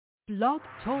Blog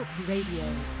Talk Radio.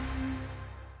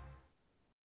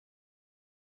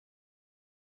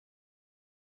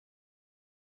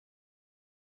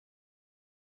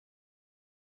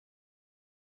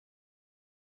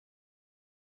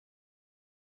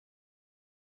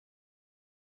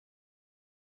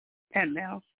 And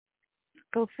now,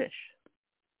 go fish.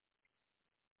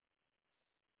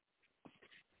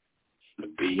 The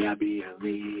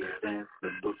B-I-B-L-E, that's the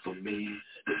book for me.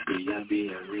 The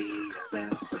B-I-B-L-E,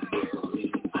 that's the book for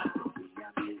me. The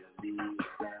B-I-B-L-E,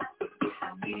 that's the book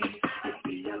for me. The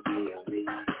B-I-B-L-E,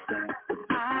 that's the book for me.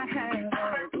 I have a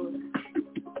book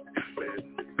that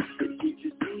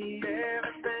teaches me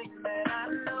everything that I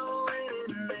know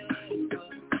and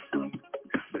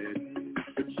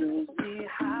it shows me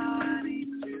how I need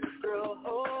to grow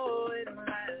in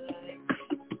my life.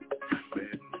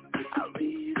 I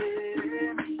read it.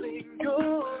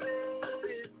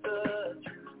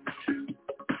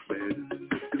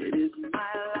 It is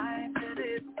my life, it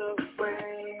is the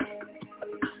way.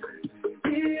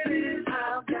 It is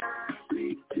how God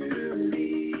speaks to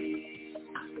me.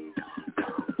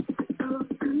 So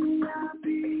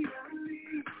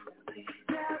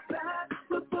that's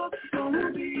the book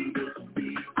for me.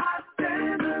 I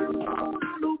stand alone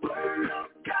on the word of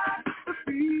God. The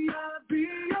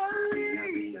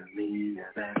B-I-B-L-E,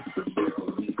 that's the book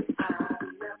for me.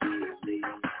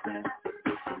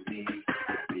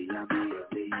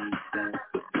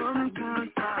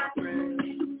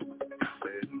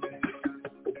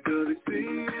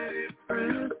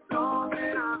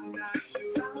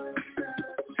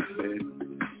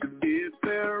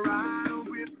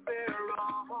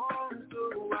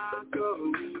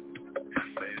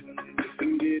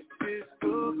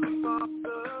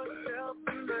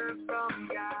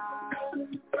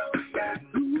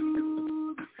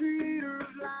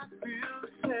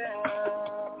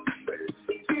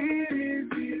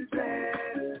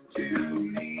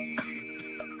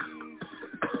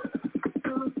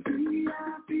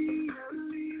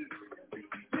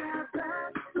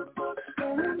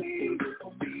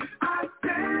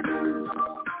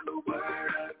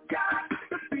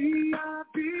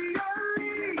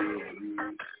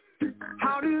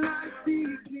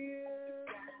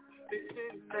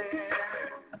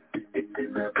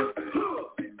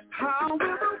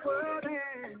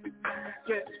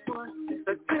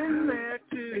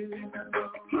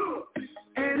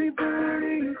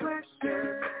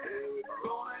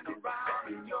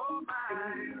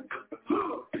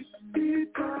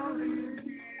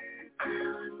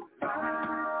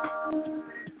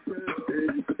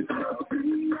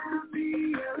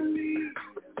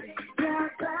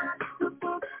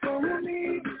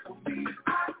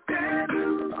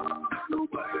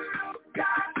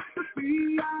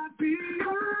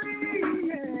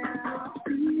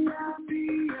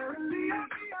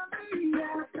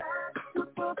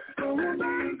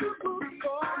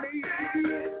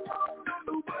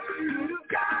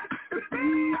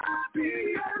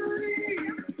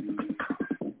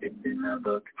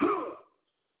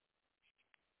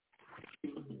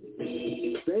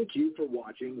 Thank you for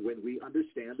watching When We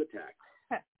Understand the Text.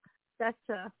 That's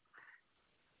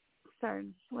sorry,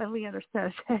 when we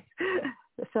understand the text.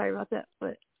 Sorry about that,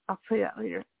 but I'll play that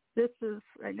later. This is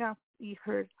right now. You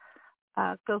heard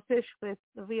 "Go Fish" with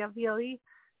the VLE,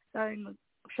 starting the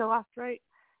show off right.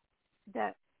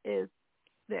 That is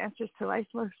the answers to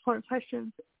life's most important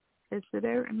questions. Is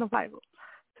there in the Bible?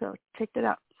 So check that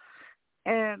out.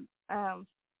 And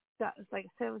that was, like I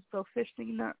said, was Go Fish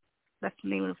singing that. That's the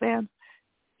name of the band.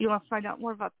 You want to find out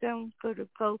more about them, go to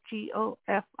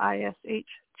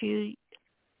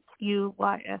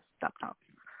GoFishGuys.com,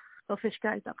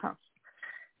 GoFishGuys.com.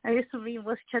 I guess when you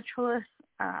list catchful us,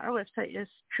 our website is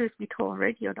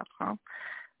truthbetoldradio.com.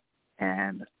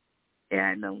 And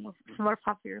I know it's more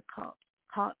popular call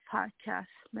it podcasts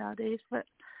nowadays, but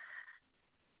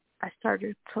I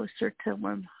started closer to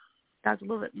when that's a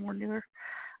little bit more newer.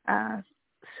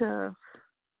 So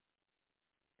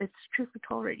it's Truth Be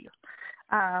Told Radio.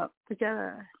 We got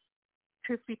a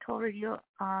Truth Be Told Radio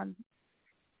on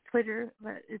Twitter,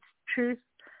 but it's Truth,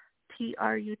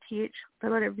 TRUTH, the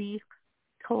letter B,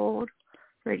 Told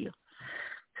Radio.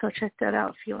 So check that out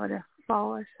if you want to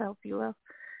follow us. I hope you will.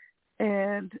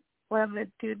 And what I'm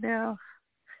going to do now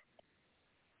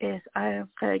is I am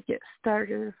going to get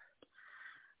started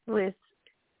with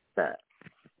the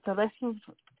lessons.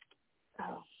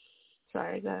 Oh,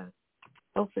 sorry, I got to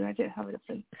open. I didn't have it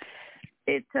open.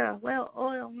 It's a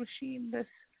well-oiled machine. This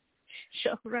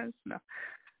show runs now.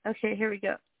 Okay, here we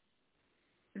go.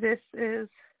 This is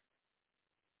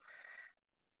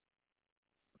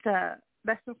the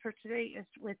lesson for today is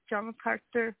with John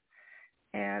MacArthur,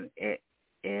 and it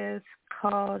is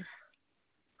called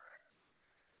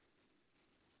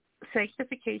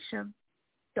Sanctification,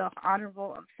 the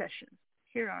Honorable Obsession,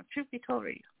 here on Truth Be Told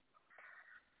Radio.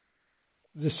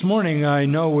 This morning, I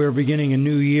know we're beginning a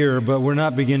new year, but we're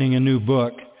not beginning a new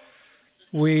book.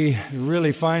 We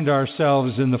really find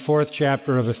ourselves in the 4th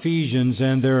chapter of Ephesians,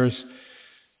 and there's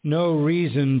no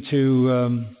reason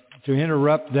to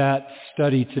interrupt that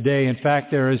study today. In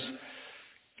fact, there is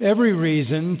every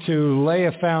reason to lay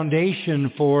a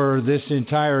foundation for this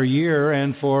entire year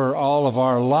and for all of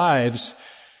our lives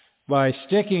by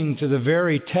sticking to the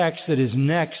very text that is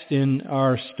next in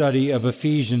our study of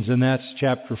Ephesians, and that's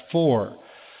chapter 4.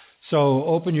 So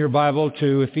open your Bible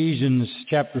to Ephesians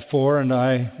chapter 4, and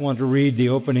I want to read the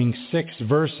opening 6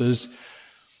 verses,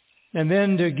 and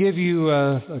then to give you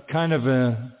a kind of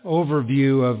an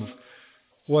overview of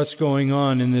what's going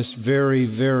on in this very,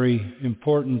 very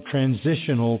important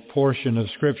transitional portion of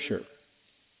Scripture.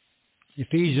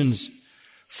 Ephesians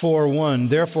 4:1,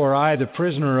 "Therefore I, the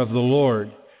prisoner of the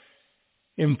Lord,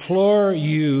 implore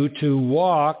you to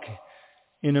walk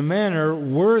in a manner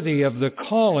worthy of the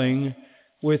calling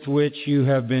with which you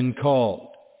have been called,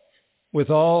 with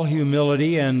all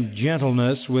humility and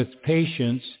gentleness, with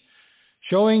patience,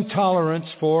 showing tolerance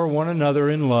for one another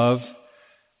in love,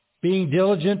 being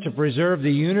diligent to preserve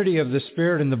the unity of the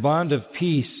Spirit in the bond of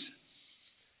peace.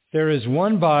 There is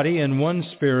one body and one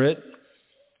Spirit,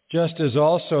 just as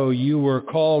also you were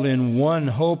called in one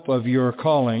hope of your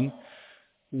calling,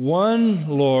 one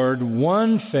Lord,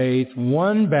 one faith,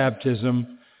 one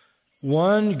baptism,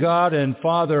 one God and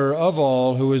Father of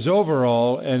all, who is over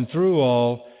all and through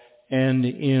all and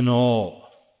in all."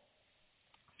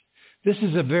 This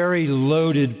is a very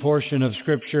loaded portion of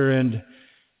Scripture, and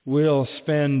we'll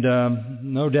spend,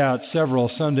 no doubt, several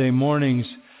Sunday mornings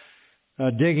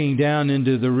digging down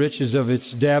into the riches of its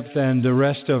depth and the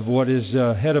rest of what is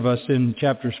ahead of us in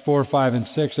chapters 4, 5, and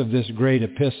 6 of this great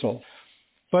epistle.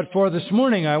 But for this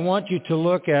morning, I want you to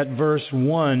look at verse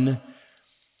 1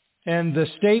 and the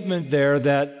statement there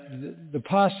that the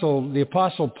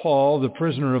Apostle Paul, the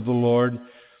prisoner of the Lord,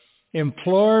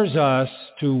 implores us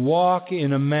to walk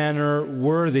in a manner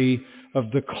worthy of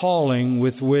the calling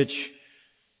with which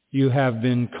you have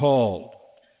been called.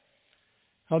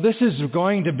 Now, this is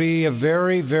going to be a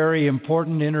very, very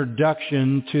important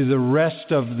introduction to the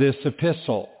rest of this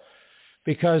epistle,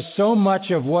 because so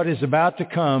much of what is about to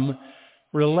come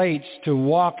relates to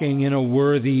walking in a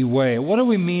worthy way. What do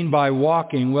we mean by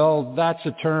walking? Well, that's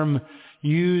a term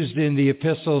used in the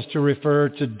epistles to refer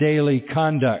to daily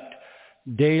conduct,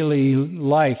 daily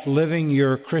life, living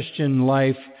your Christian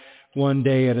life one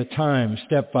day at a time,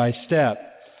 step by step.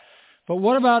 But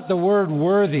what about the word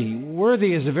worthy?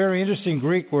 Worthy is a very interesting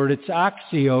Greek word. It's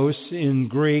axios in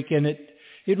Greek, and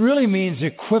it really means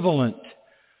equivalent.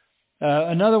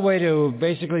 Another way to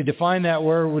basically define that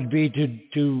word would be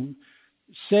to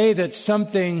say that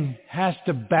something has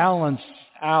to balance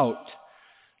out,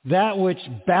 that which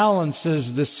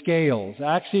balances the scales.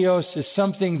 Axios is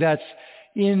something that's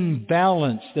in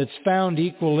balance, that's found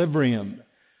equilibrium.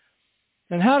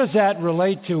 And how does that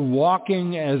relate to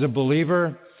walking as a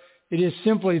believer? It is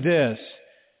simply this.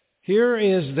 Here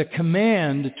is the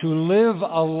command to live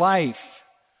a life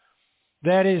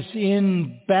that is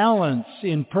in balance,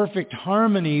 in perfect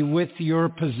harmony with your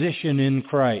position in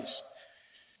Christ.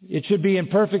 It should be in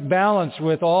perfect balance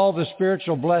with all the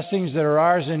spiritual blessings that are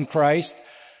ours in Christ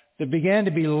that began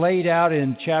to be laid out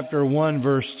in chapter 1,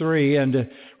 verse 3, and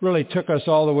really took us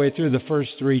all the way through the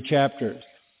first 3 chapters.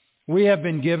 We have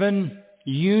been given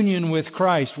union with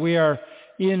Christ. We are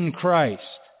in Christ.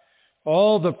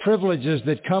 All the privileges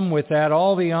that come with that,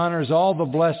 all the honors, all the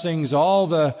blessings, all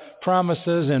the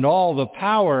promises, and all the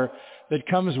power that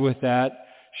comes with that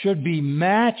should be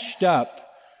matched up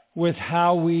with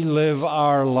how we live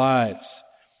our lives.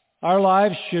 Our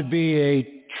lives should be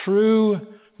a true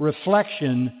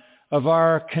reflection of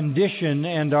our condition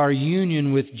and our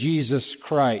union with Jesus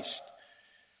Christ.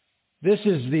 This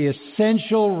is the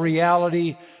essential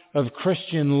reality of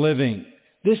Christian living.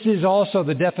 This is also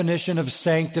the definition of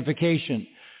sanctification.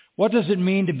 What does it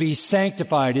mean to be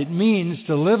sanctified? It means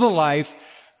to live a life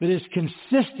that is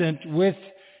consistent with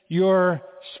your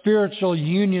spiritual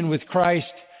union with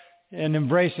Christ and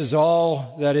embraces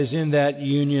all that is in that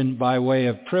union by way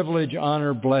of privilege,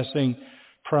 honor, blessing,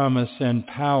 promise, and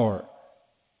power.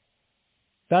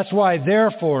 That's why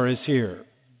therefore is here.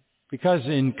 Because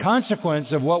in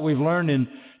consequence of what we've learned in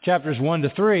chapters 1 to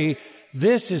 3,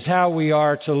 this is how we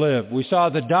are to live. We saw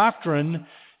the doctrine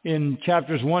in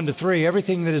chapters 1 to 3,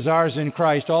 everything that is ours in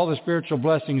Christ, all the spiritual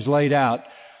blessings laid out.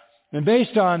 And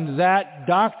based on that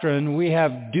doctrine, we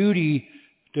have duty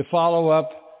to follow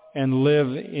up and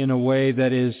live in a way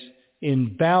that is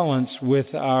in balance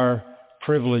with our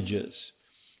privileges.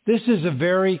 This is a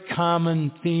very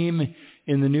common theme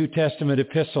in the New Testament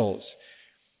epistles.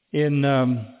 In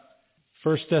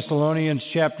 1 Thessalonians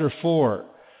chapter 4,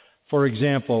 for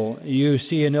example, you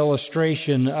see an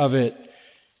illustration of it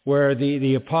where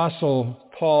the Apostle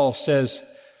Paul says,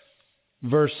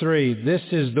 verse 3, "This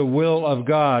is the will of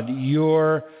God,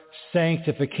 your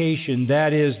sanctification,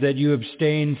 that is, that you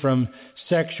abstain from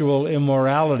sexual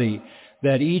immorality,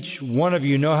 that each one of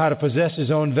you know how to possess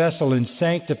his own vessel in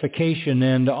sanctification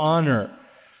and honor."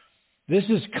 This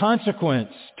is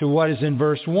consequence to what is in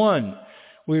verse 1.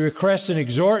 "We request and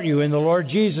exhort you in the Lord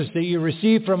Jesus that you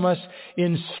receive from us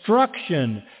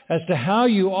instruction as to how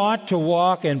you ought to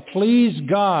walk and please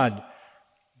God."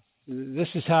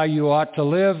 This is how you ought to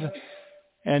live,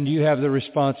 and you have the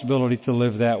responsibility to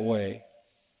live that way.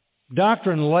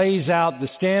 Doctrine lays out the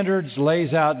standards,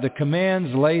 lays out the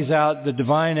commands, lays out the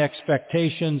divine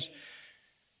expectations,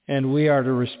 and we are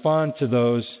to respond to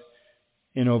those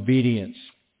in obedience.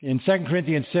 In 2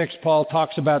 Corinthians 6, Paul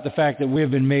talks about the fact that we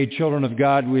have been made children of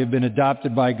God. We have been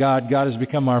adopted by God. God has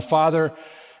become our Father.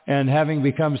 And having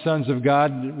become sons of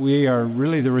God, we are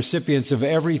really the recipients of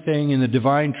everything in the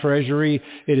divine treasury.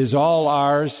 It is all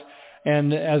ours.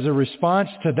 And as a response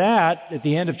to that, at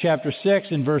the end of chapter 6,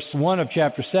 in verse 1 of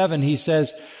chapter 7, he says,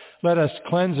 "Let us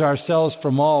cleanse ourselves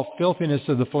from all filthiness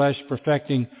of the flesh,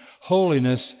 perfecting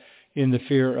holiness in the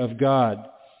fear of God."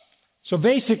 So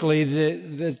basically,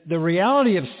 the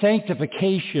reality of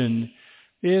sanctification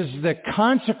is the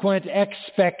consequent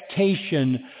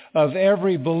expectation of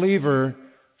every believer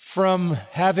from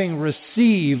having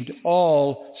received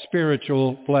all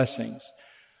spiritual blessings.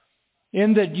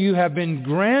 In that you have been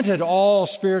granted all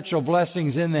spiritual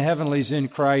blessings in the heavenlies in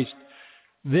Christ,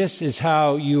 this is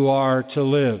how you are to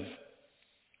live.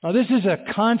 Now, this is a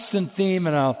constant theme,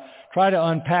 and I'll try to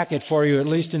unpack it for you, at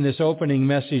least in this opening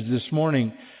message this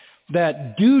morning,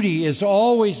 that duty is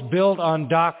always built on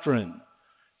doctrine,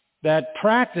 that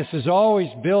practice is always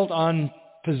built on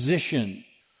position,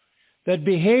 that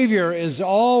behavior is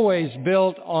always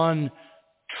built on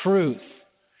truth,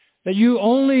 that you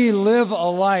only live a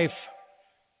life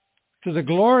to the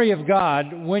glory of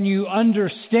God when you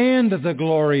understand the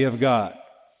glory of God.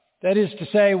 That is to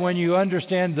say, when you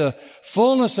understand the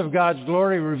fullness of God's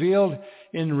glory revealed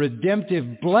in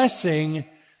redemptive blessing,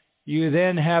 you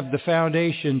then have the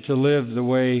foundation to live the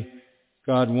way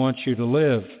God wants you to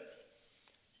live.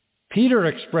 Peter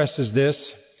expresses this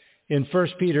in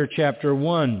 1 Peter chapter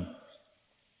 1,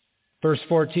 verse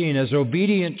 14, "As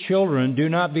obedient children, do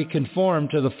not be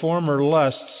conformed to the former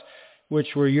lusts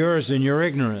which were yours in your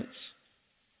ignorance.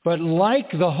 But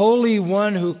like the Holy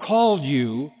One who called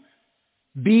you,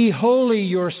 be holy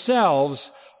yourselves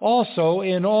also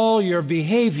in all your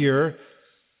behavior,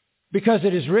 because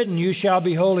it is written, 'You shall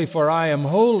be holy, for I am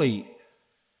holy.'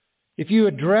 If you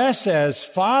address as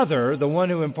Father, the one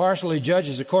who impartially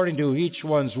judges according to each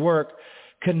one's work,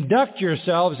 conduct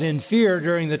yourselves in fear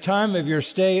during the time of your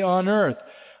stay on earth.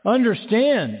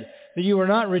 Understand that you were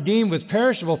not redeemed with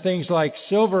perishable things like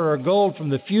silver or gold from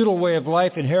the futile way of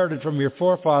life inherited from your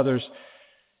forefathers,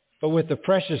 but with the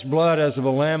precious blood as of a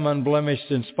lamb unblemished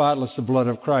and spotless, the blood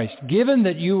of Christ. Given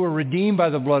that you were redeemed by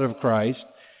the blood of Christ,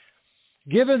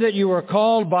 given that you were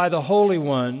called by the Holy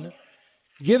One,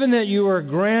 given that you were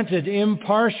granted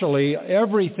impartially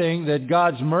everything that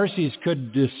God's mercies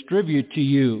could distribute to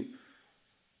you,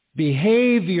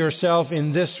 behave yourself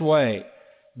in this way.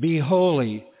 Be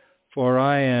holy, for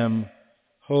I am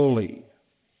holy."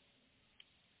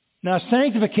 Now,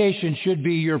 sanctification should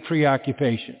be your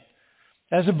preoccupation.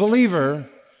 As a believer,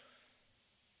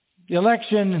 the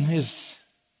election is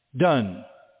done.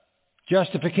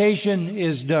 Justification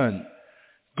is done.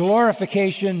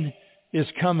 Glorification is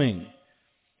coming.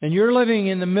 And you're living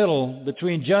in the middle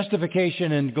between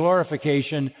justification and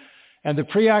glorification, and the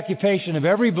preoccupation of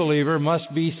every believer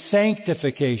must be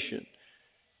sanctification.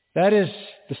 That is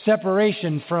the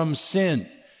separation from sin,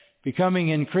 becoming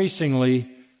increasingly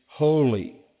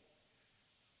holy.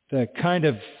 The kind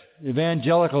of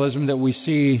evangelicalism that we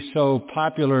see so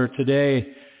popular today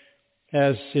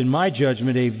has, in my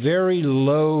judgment, a very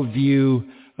low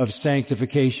view of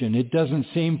sanctification. It doesn't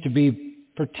seem to be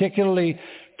particularly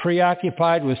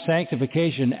preoccupied with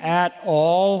sanctification at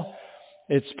all.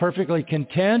 It's perfectly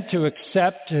content to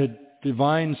accept a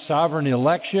divine sovereign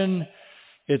election.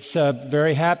 It's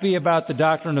very happy about the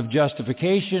doctrine of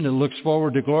justification. It looks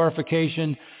forward to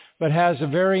glorification, but has a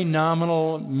very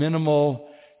nominal, minimal,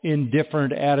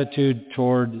 indifferent attitude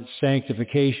toward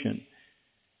sanctification.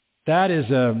 That is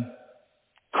a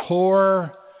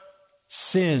core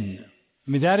sin.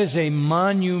 I mean, that is a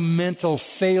monumental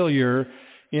failure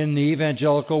in the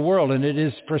evangelical world. And it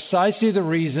is precisely the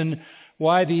reason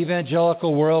why the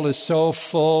evangelical world is so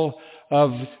full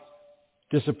of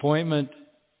disappointment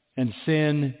and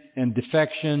sin and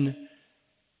defection,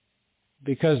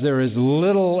 because there is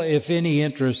little, if any,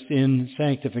 interest in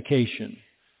sanctification.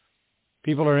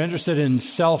 People are interested in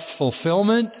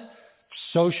self-fulfillment,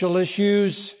 social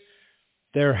issues.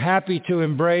 They're happy to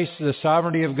embrace the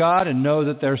sovereignty of God and know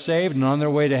that they're saved and on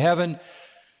their way to heaven.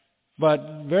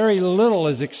 But very little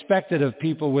is expected of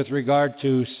people with regard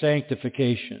to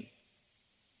sanctification.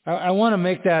 I want to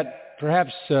make that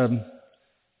perhaps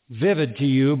vivid to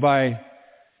you by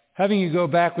having you go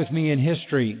back with me in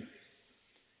history.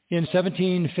 In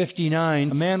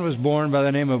 1759, a man was born by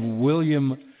the name of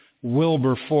William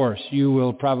Wilberforce. You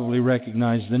will probably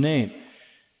recognize the name.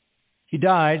 He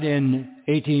died in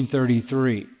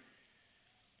 1833.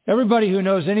 Everybody who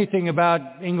knows anything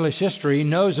about English history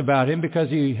knows about him because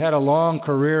he had a long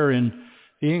career in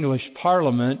the English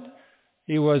Parliament.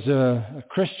 He was a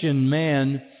Christian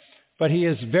man, but he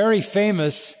is very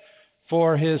famous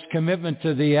for his commitment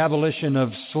to the abolition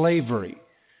of slavery.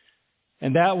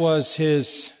 And that was his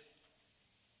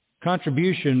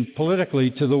contribution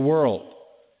politically to the world.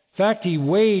 In fact, he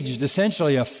waged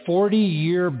essentially a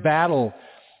 40-year battle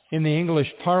in the English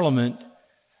Parliament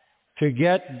to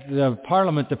get the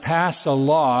Parliament to pass a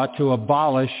law to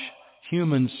abolish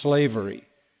human slavery.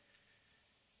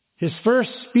 His first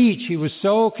speech, he was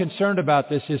so concerned about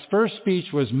this, his first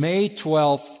speech was May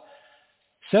 12th,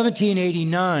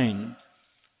 1789,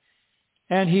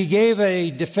 and he gave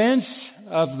a defense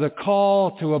of the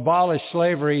call to abolish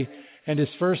slavery, and his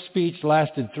first speech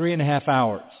lasted 3.5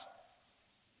 hours.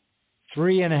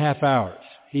 3.5 hours.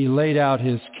 He laid out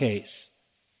his case.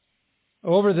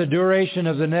 Over the duration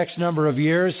of the next number of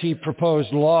years, he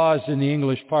proposed laws in the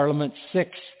English Parliament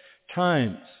 6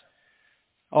 times.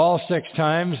 All 6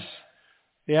 times,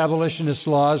 the abolitionist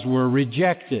laws were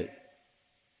rejected.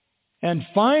 And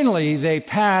finally, they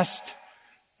passed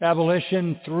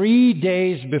abolition 3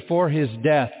 days before his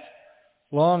death,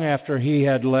 long after he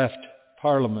had left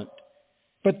Parliament.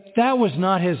 But that was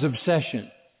not his obsession.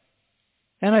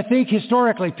 And I think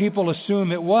historically people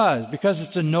assume it was, because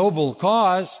it's a noble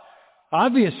cause.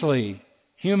 Obviously,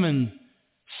 human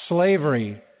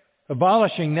slavery,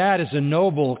 abolishing that is a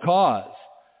noble cause.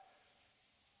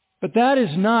 But that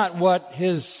is not what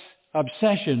his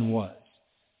obsession was.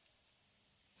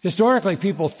 Historically,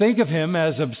 people think of him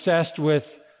as obsessed with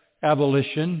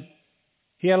abolition.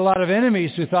 He had a lot of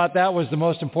enemies who thought that was the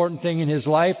most important thing in his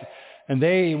life, and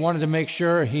they wanted to make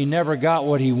sure he never got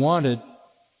what he wanted.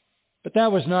 But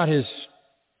that was not his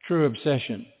true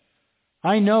obsession.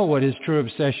 I know what his true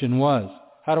obsession was.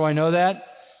 How do I know that?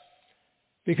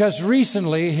 Because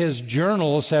recently his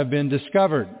journals have been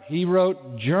discovered. He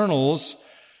wrote journals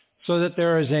so that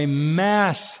there is a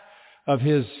mass of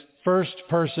his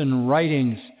first-person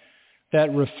writings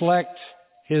that reflect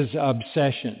his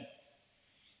obsession.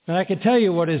 And I can tell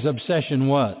you what his obsession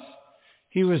was.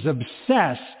 He was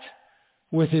obsessed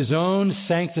with his own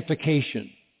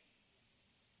sanctification.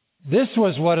 This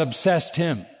was what obsessed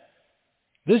him.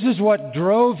 This is what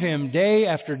drove him day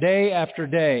after day after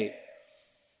day,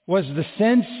 was the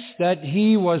sense that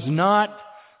he was not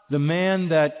the man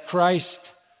that Christ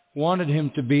wanted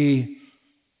him to be.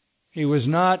 He was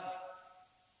not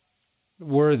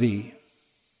worthy.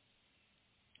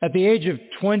 At the age of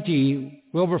 20,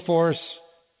 Wilberforce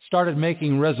started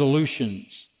making resolutions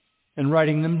and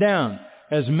writing them down,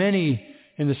 as many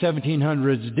in the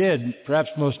 1700s did, perhaps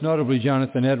most notably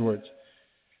Jonathan Edwards.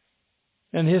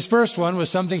 And his first one was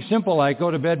something simple like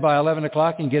go to bed by 11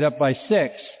 o'clock and get up by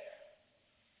 6.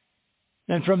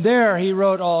 And from there, he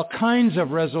wrote all kinds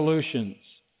of resolutions.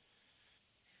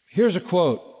 Here's a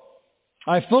quote.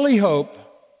 I fully hope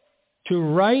to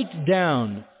write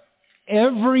down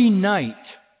every night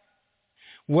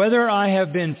whether I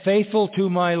have been faithful to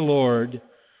my Lord,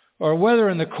 or whether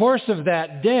in the course of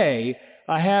that day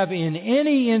I have in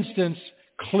any instance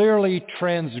clearly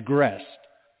transgressed.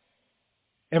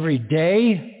 Every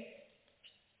day,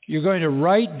 you're going to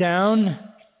write down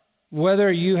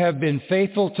whether you have been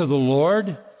faithful to the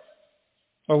Lord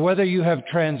or whether you have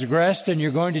transgressed, and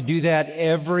you're going to do that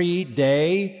every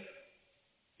day.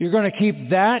 You're going to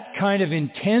keep that kind of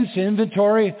intense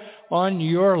inventory on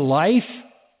your life.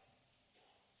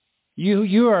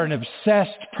 You are an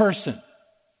obsessed person.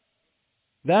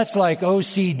 That's like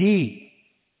OCD.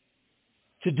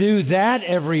 To do that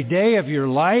every day of your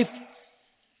life.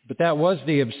 But that was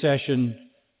the obsession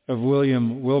of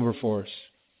William Wilberforce.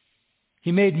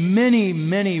 He made many,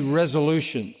 many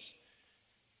resolutions.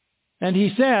 And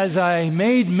he says, I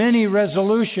made many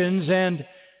resolutions and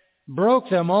broke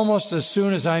them almost as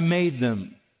soon as I made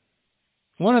them.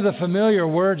 One of the familiar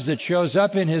words that shows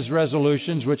up in his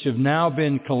resolutions, which have now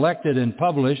been collected and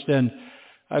published, and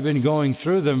I've been going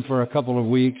through them for a couple of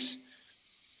weeks.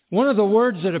 One of the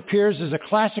words that appears is a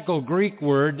classical Greek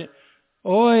word,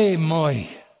 oimoi.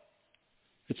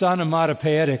 It's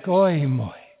onomatopoetic,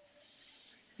 oimoi.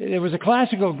 It was a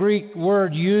classical Greek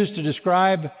word used to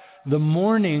describe the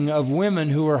mourning of women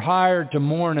who were hired to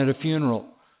mourn at a funeral.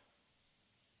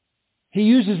 He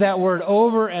uses that word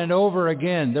over and over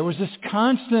again. There was this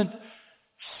constant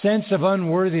sense of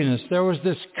unworthiness. There was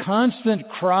this constant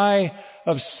cry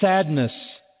of sadness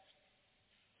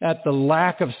at the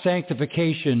lack of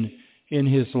sanctification in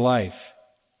his life.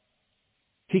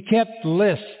 He kept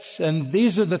lists, and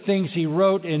these are the things he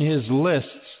wrote in his lists.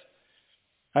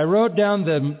 I wrote down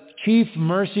the chief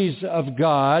mercies of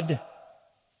God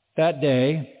that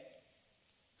day,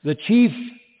 the chief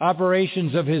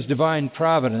operations of his divine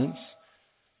providence,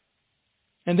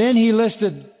 and then he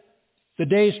listed the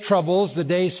day's troubles, the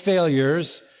day's failures,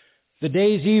 the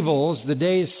day's evils, the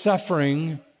day's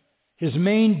suffering, his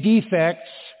main defects,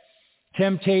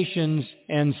 temptations,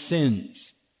 and sins.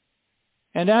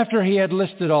 And after he had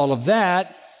listed all of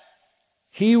that,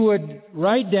 he would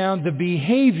write down the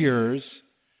behaviors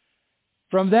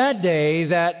from that day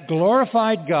that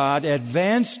glorified God,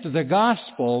 advanced the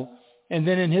gospel, and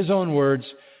then in his own words,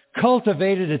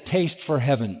 cultivated a taste for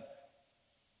heaven.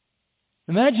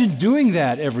 Imagine doing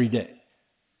that every day.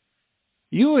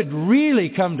 You would really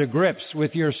come to grips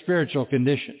with your spiritual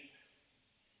condition.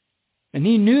 And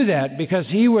he knew that because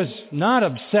he was not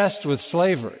obsessed with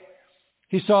slavery.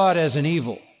 He saw it as an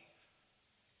evil.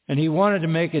 And he wanted to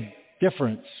make a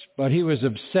difference, but he was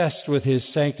obsessed with his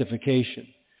sanctification.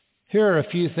 Here are a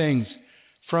few things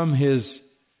from his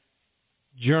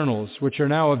journals, which are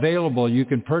now available. You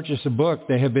can purchase a book.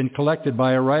 They have been collected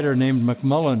by a writer named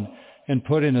McMullen and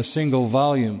put in a single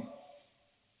volume.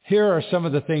 Here are some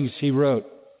of the things he wrote.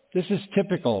 This is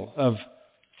typical of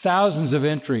thousands of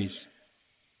entries.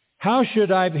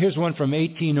 Here's one from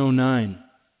 1809.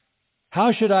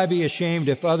 How should I be ashamed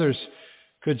if others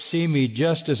could see me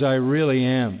just as I really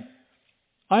am?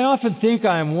 I often think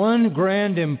I am one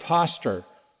grand impostor.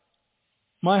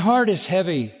 My heart is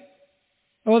heavy.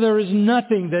 Oh, there is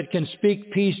nothing that can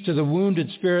speak peace to the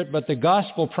wounded spirit but the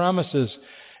gospel promises.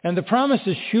 And the promise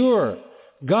is sure.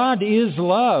 God is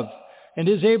love and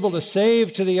is able to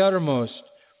save to the uttermost.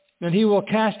 And he will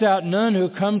cast out none who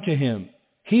come to him.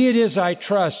 He it is, I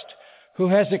trust, who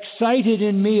has excited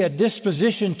in me a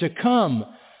disposition to come.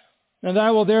 And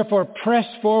I will therefore press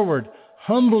forward,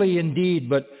 humbly indeed,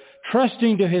 but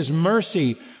trusting to his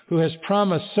mercy, who has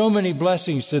promised so many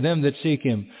blessings to them that seek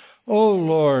him. O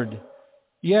Lord,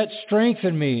 yet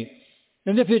strengthen me,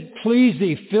 and if it please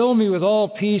thee, fill me with all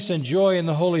peace and joy in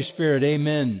the Holy Spirit.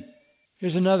 Amen.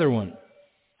 Here's another one.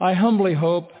 I humbly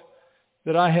hope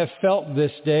that I have felt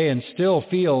this day and still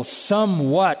feel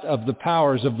somewhat of the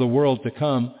powers of the world to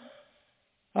come.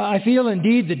 I feel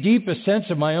indeed the deepest sense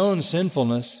of my own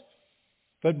sinfulness,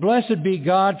 but blessed be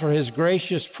God for his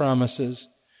gracious promises.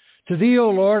 To thee, O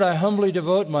Lord, I humbly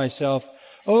devote myself.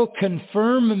 O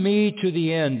confirm me to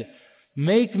the end.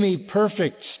 Make me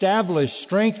perfect, establish,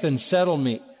 strengthen, settle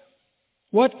me.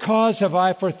 What cause have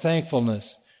I for thankfulness?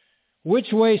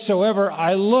 Which way soever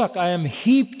I look, I am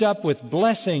heaped up with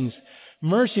blessings,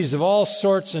 mercies of all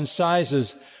sorts and sizes.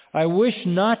 I wish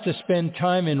not to spend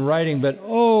time in writing, but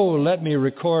let me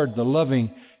record the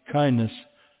loving kindness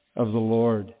of the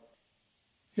Lord.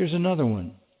 Here's another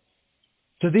one.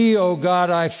 To thee, O God,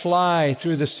 I fly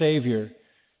through the Savior.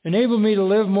 Enable me to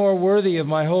live more worthy of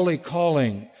my holy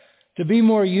calling, to be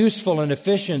more useful and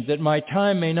efficient, that my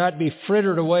time may not be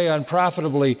frittered away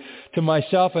unprofitably to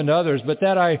myself and others, but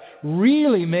that I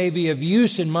really may be of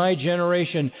use in my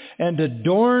generation and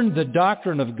adorn the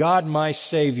doctrine of God my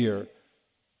Savior.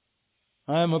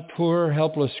 I am a poor,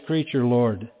 helpless creature,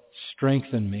 Lord.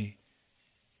 Strengthen me.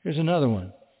 Here's another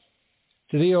one.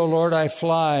 To thee, O Lord, I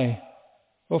fly.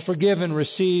 O forgive and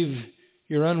receive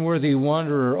your unworthy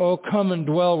wanderer. O come and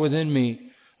dwell within me.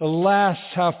 Alas,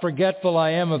 how forgetful I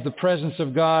am of the presence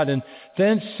of God, and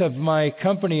thence of my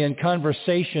company and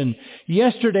conversation.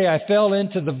 Yesterday I fell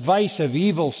into the vice of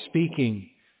evil speaking.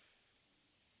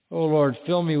 O Lord,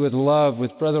 fill me with love,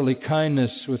 with brotherly kindness,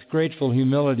 with grateful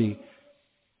humility.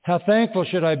 How thankful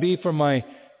should I be for my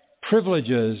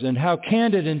privileges, and how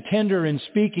candid and tender in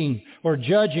speaking or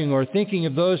judging or thinking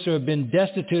of those who have been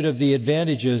destitute of the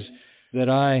advantages that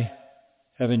I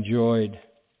have enjoyed.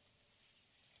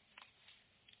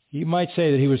 You might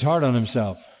say that he was hard on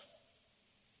himself,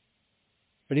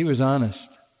 but he was honest.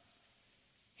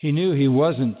 He knew he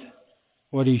wasn't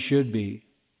what he should be,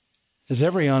 as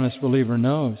every honest believer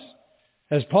knows.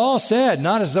 As Paul said,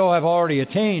 not as though I've already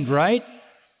attained, right?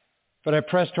 But I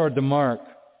press toward the mark.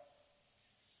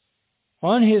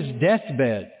 On his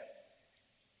deathbed,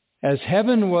 as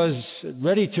heaven was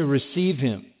ready to receive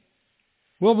him,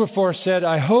 Wilberforce said,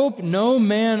 I hope no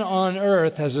man on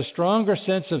earth has a stronger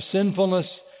sense of sinfulness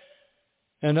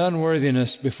and unworthiness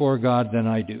before God than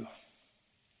I do.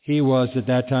 He was at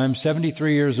that time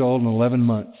 73 years old and 11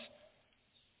 months.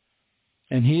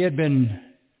 And he had been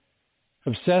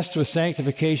obsessed with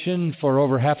sanctification for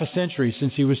over half a century,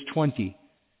 since he was 20.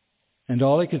 And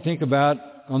all he could think about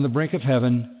on the brink of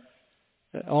heaven,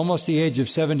 almost the age of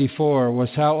 74, was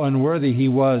how unworthy he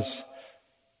was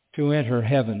to enter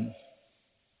heaven.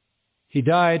 He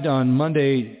died on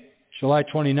Monday, July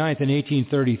 29th in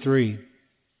 1833,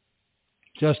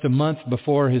 just a month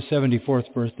before his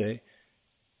 74th birthday.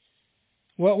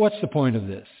 Well, what's the point of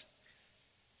this?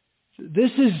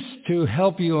 This is to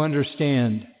help you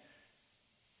understand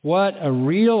what a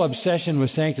real obsession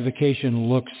with sanctification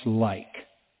looks like.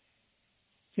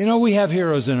 You know, we have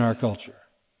heroes in our culture,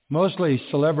 mostly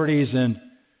celebrities and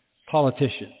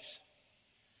politicians.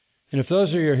 And if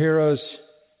those are your heroes,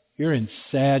 you're in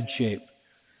sad shape.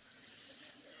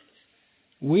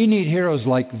 We need heroes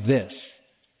like this.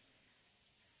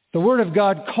 The Word of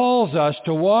God calls us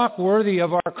to walk worthy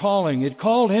of our calling. It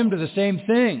called him to the same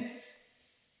thing.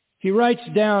 He writes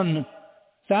down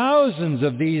thousands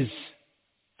of these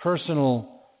personal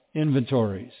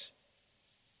inventories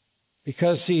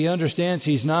because he understands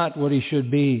he's not what he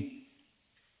should be.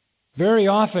 Very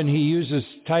often he uses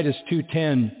Titus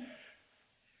 2:10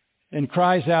 and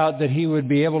cries out that he would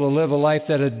be able to live a life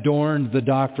that adorned the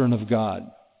doctrine of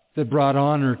God, that brought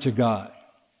honor to God,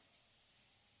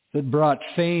 that brought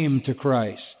fame to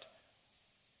Christ.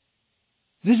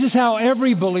 This is how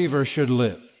every believer should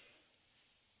live.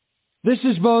 This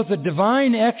is both a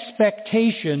divine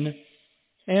expectation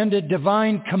and a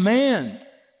divine command.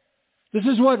 This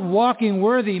is what walking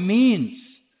worthy means.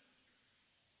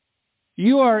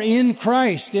 You are in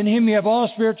Christ. In him you have all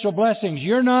spiritual blessings.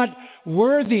 You're not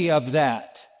worthy of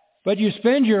that. But you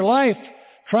spend your life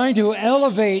trying to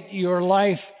elevate your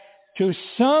life to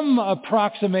some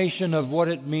approximation of what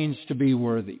it means to be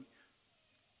worthy.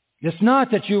 It's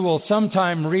not that you will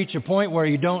sometime reach a point where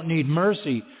you don't need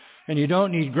mercy and you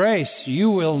don't need grace. You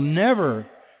will never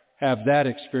have that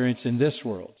experience in this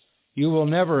world. You will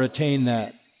never attain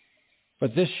that.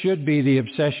 But this should be the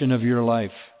obsession of your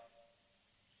life.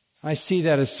 I see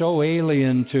that as so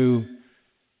alien to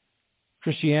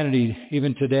Christianity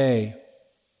even today.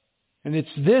 And it's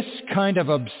this kind of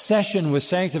obsession with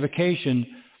sanctification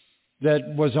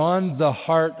that was on the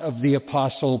heart of the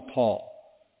Apostle Paul.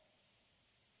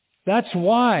 That's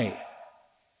why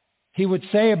he would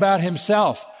say about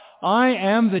himself, I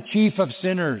am the chief of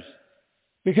sinners.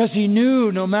 Because he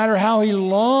knew no matter how he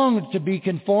longed to be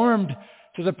conformed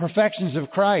to the perfections of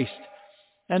Christ,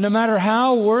 and no matter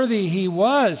how worthy he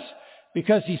was,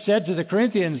 because he said to the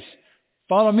Corinthians,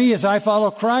 follow me as I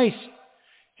follow Christ.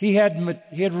 He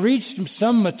had reached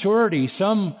some maturity,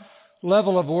 some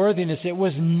level of worthiness. It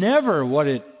was never what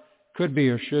it could be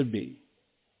or should be.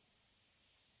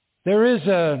 There is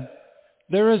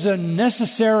a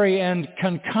necessary and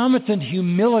concomitant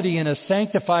humility in a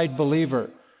sanctified believer,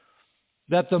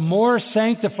 that the more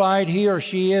sanctified he or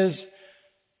she is,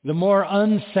 the more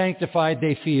unsanctified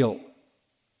they feel.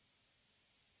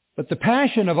 But the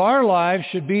passion of our lives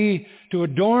should be to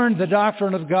adorn the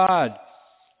doctrine of God,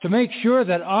 to make sure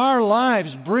that our lives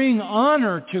bring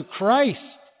honor to Christ.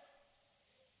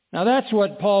 Now that's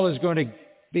what Paul is going to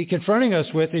be confronting us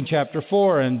with in chapter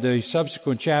 4 and the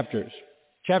subsequent chapters.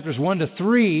 Chapters 1 to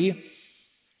 3,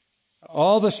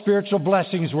 all the spiritual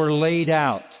blessings were laid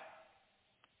out.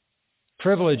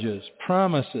 Privileges,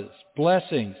 promises,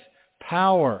 blessings,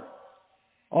 power,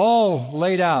 all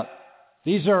laid out.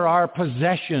 These are our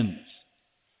possessions.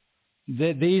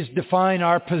 These define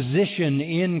our position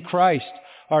in Christ,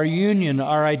 our union,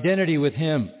 our identity with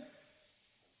him.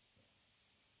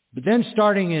 But then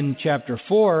starting in chapter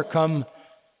 4 come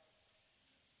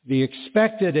the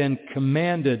expected and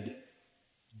commanded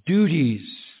duties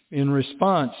in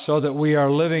response so that we are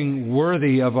living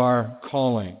worthy of our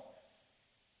calling.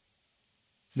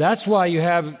 That's why you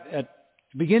have at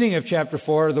the beginning of chapter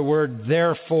 4 the word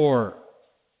therefore.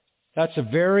 That's a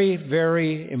very,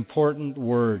 very important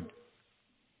word.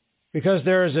 Because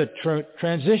there is a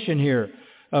transition here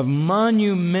of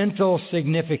monumental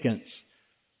significance.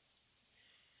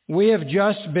 We have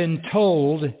just been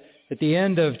told at the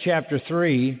end of chapter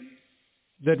 3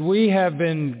 that we have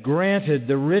been granted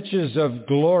the riches of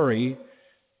glory,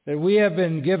 that we have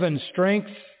been given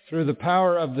strength through the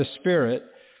power of the Spirit,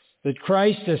 that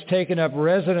Christ has taken up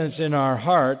residence in our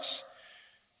hearts,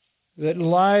 that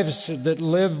lives that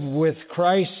live with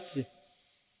Christ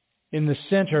in the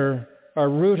center are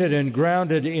rooted and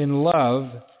grounded in love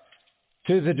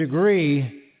to the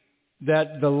degree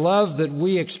that the love that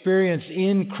we experience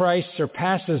in Christ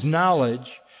surpasses knowledge,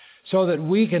 so that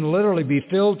we can literally be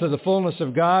filled to the fullness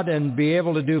of God and be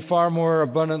able to do far more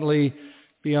abundantly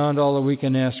beyond all that we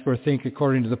can ask or think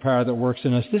according to the power that works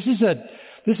in us. This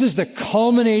is the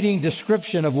culminating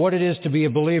description of what it is to be a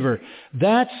believer.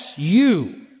 That's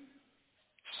you.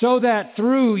 So that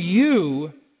through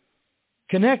you,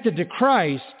 connected to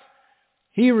Christ,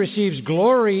 He receives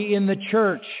glory in the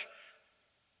church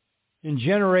in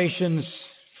generations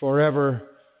forever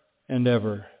and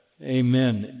ever.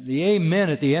 Amen. The amen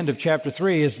at the end of chapter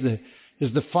 3 is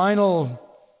the final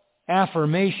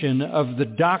affirmation of the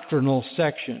doctrinal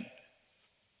section.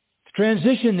 The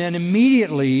transition then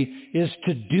immediately is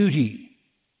to duty.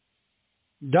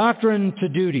 Doctrine to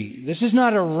duty. This is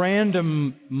not a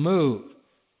random move.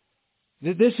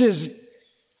 This is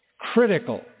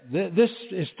critical. This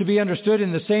is to be understood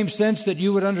in the same sense that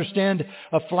you would understand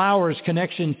a flower's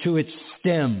connection to its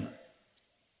stem.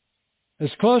 As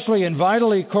closely and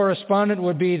vitally correspondent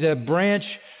would be the branch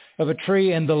of a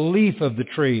tree and the leaf of the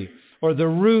tree, or the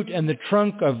root and the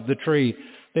trunk of the tree.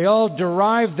 They all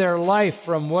derive their life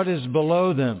from what is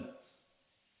below them.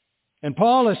 And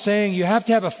Paul is saying you have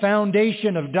to have a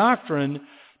foundation of doctrine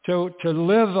to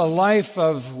live a life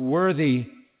of worthy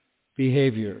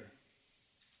behavior.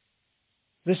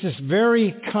 This is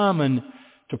very common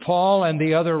to Paul and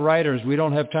the other writers. We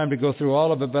don't have time to go through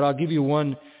all of it, but I'll give you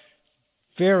one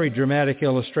very dramatic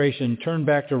illustration. Turn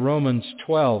back to Romans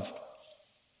 12.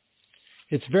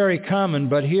 It's very common,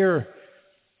 but here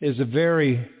is a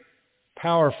very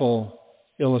powerful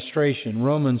illustration.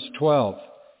 Romans 12.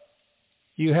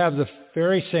 You have the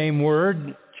very same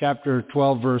word, chapter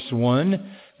 12, verse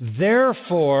 1.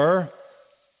 Therefore,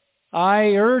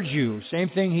 I urge you. Same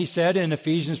thing he said in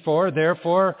Ephesians 4.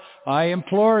 Therefore, I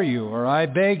implore you, or I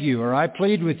beg you, or I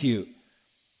plead with you.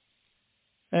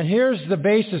 And here's the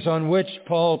basis on which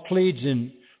Paul pleads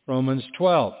in Romans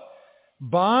 12.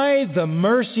 By the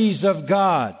mercies of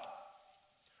God,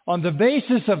 on the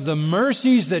basis of the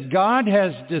mercies that God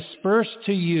has dispersed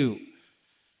to you,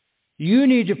 you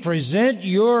need to present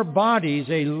your bodies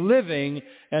a living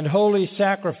and holy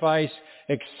sacrifice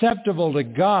acceptable to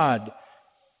God,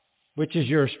 which is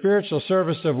your spiritual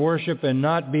service of worship, and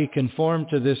not be conformed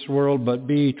to this world, but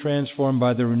be transformed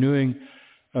by the renewing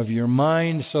of your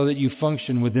mind so that you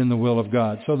function within the will of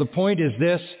God. So the point is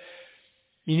this: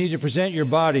 you need to present your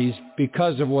bodies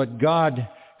because of what God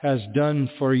has done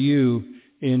for you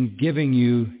in giving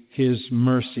you His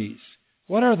mercies.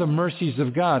 What are the mercies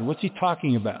of God? What's He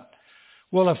talking about?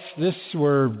 Well, if this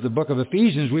were the book of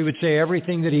Ephesians, we would say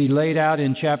everything that he laid out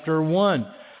in chapter 1.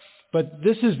 But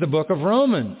this is the book of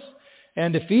Romans.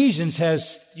 And Ephesians has,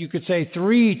 you could say,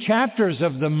 3 chapters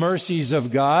of the mercies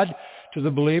of God to the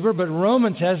believer, but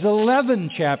Romans has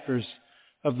 11 chapters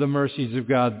of the mercies of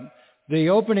God. The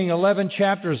opening 11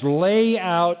 chapters lay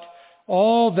out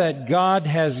all that God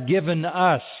has given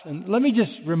us. And let me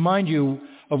just remind you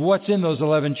of what's in those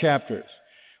 11 chapters.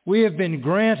 We have been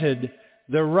granted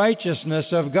the righteousness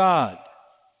of God.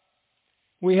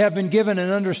 We have been given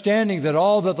an understanding that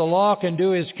all that the law can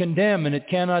do is condemn and it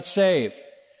cannot save.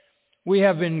 We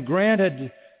have been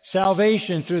granted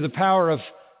salvation through the power of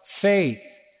faith.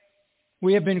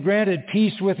 We have been granted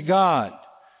peace with God,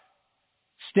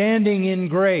 standing in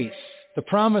grace, the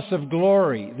promise of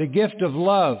glory, the gift of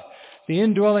love, the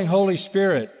indwelling Holy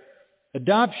Spirit,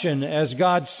 adoption as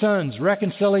God's sons,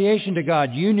 reconciliation to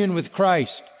God, union with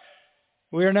Christ.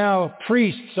 We are now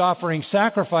priests offering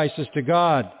sacrifices to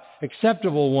God,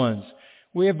 acceptable ones.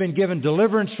 We have been given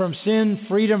deliverance from sin,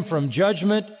 freedom from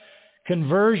judgment,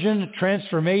 conversion,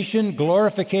 transformation,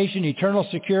 glorification, eternal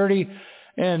security,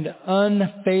 and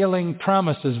unfailing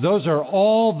promises. Those are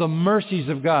all the mercies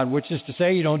of God, which is to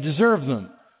say you don't deserve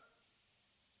them.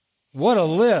 What a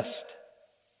list.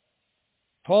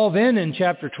 Paul then in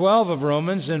chapter 12 of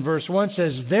Romans in verse 1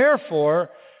 says,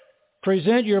 therefore,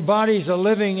 present your bodies a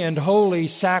living and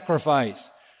holy sacrifice.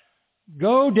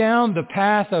 Go down the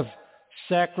path of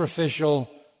sacrificial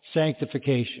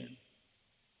sanctification.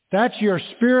 That's your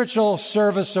spiritual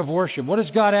service of worship. What is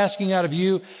God asking out of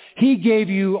you? He gave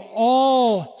you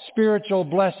all spiritual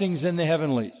blessings in the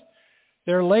heavenlies.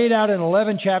 They're laid out in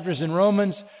 11 chapters in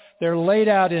Romans. They're laid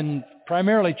out in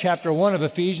primarily chapter 1 of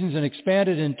Ephesians and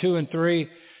expanded in 2 and 3.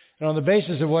 And on the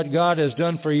basis of what God has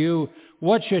done for you,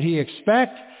 what should He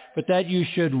expect? But that you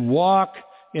should walk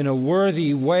in a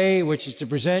worthy way, which is to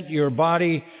present your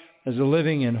body as a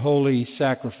living and holy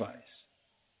sacrifice.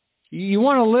 You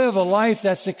want to live a life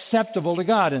that's acceptable to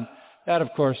God. And That,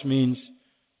 of course, means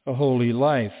a holy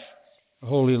life. A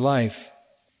holy life.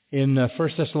 In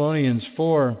 1 Thessalonians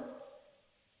 4,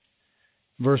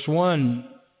 verse 1,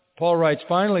 Paul writes,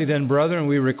 "Finally then, brethren,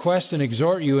 we request and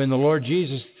exhort you in the Lord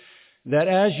Jesus that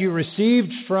as you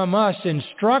received from us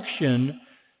instruction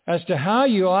as to how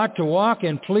you ought to walk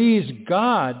and please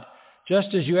God,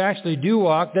 just as you actually do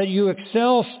walk, that you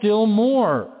excel still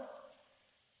more.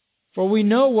 For we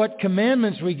know what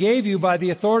commandments we gave you by the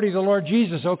authority of the Lord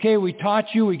Jesus." Okay, we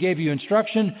taught you, we gave you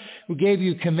instruction, we gave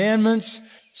you commandments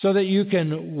so that you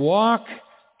can walk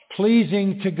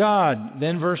pleasing to God.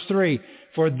 Then verse 3,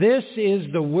 "For this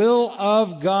is the will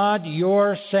of God,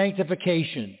 your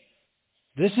sanctification."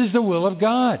 This is the will of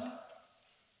God,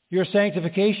 your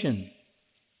sanctification.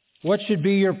 What should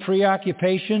be your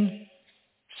preoccupation?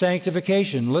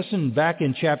 Sanctification. Listen back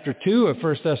in chapter 2 of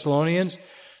 1 Thessalonians,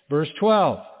 verse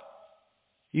 12.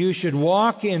 "You should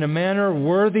walk in a manner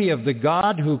worthy of the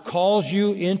God who calls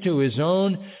you into His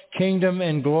own kingdom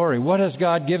and glory." What has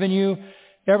God given you?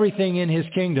 Everything in His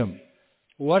kingdom.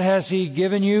 What has He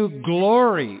given you?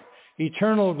 Glory,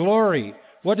 eternal glory.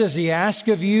 What does He ask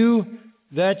of you?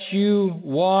 That you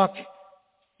walk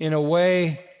in a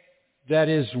way that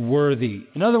is worthy.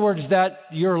 In other words, that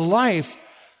your life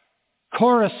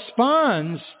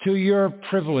corresponds to your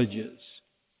privileges.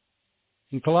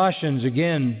 In Colossians,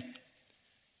 again,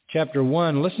 chapter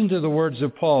 1, listen to the words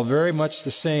of Paul, very much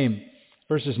the same,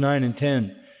 verses 9 and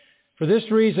 10. "For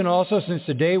this reason also, since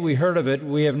the day we heard of it,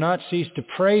 we have not ceased to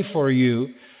pray for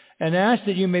you and ask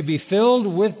that you may be filled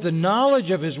with the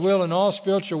knowledge of His will and all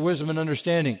spiritual wisdom and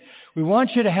understanding." We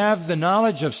want you to have the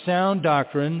knowledge of sound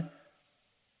doctrine.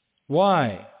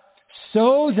 Why?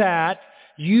 "So that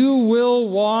you will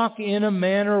walk in a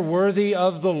manner worthy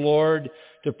of the Lord,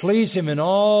 to please Him in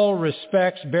all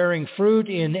respects, bearing fruit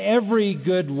in every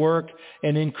good work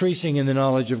and increasing in the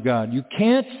knowledge of God." You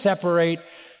can't separate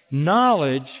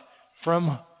knowledge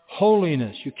from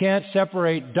holiness. You can't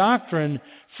separate doctrine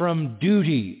from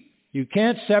duty. You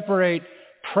can't separate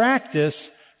practice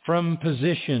from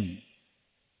position.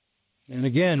 And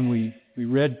again, we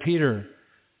read Peter,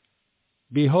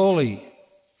 "Be holy,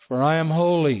 for I am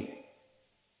holy."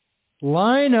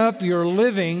 Line up your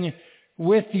living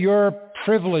with your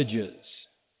privileges.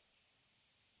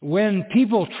 When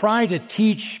people try to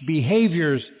teach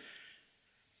behaviors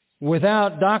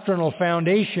without doctrinal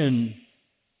foundation,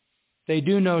 they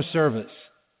do no service.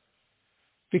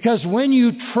 Because when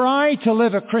you try to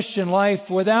live a Christian life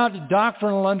without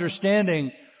doctrinal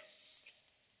understanding,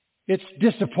 it's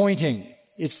disappointing,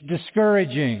 it's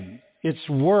discouraging, it's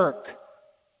work,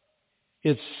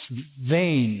 it's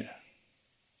vain.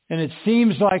 And it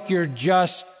seems like you're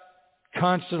just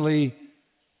constantly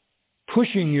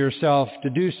pushing yourself to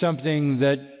do something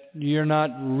that you're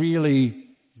not really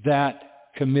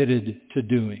that committed to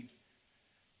doing.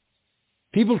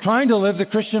 People trying to live the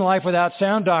Christian life without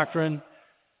sound doctrine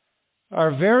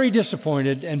are very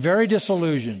disappointed and very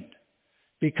disillusioned,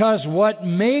 because what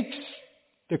makes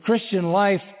the Christian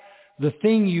life the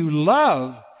thing you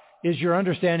love is your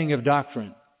understanding of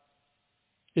doctrine.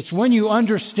 It's when you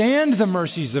understand the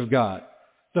mercies of God,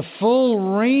 the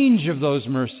full range of those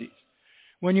mercies,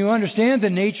 when you understand the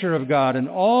nature of God and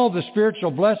all the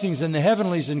spiritual blessings in the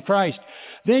heavenlies in Christ,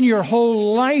 then your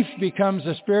whole life becomes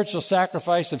a spiritual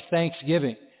sacrifice of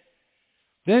thanksgiving.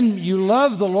 Then you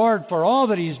love the Lord for all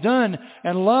that He's done,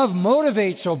 and love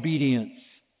motivates obedience.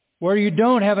 Where you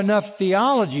don't have enough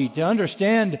theology to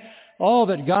understand all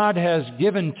that God has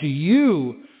given to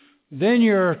you, then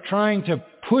you're trying to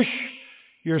push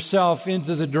yourself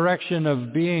into the direction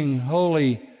of being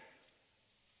holy,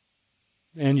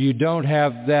 and you don't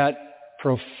have that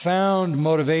profound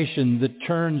motivation that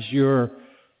turns your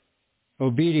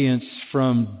obedience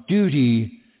from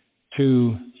duty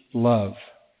to love.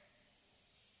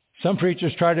 Some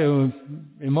preachers try to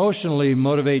emotionally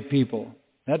motivate people.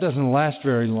 That doesn't last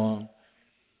very long.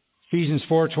 Ephesians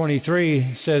 4:23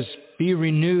 says, "Be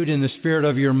renewed in the spirit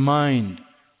of your mind."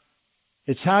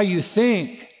 It's how you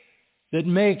think that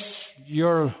makes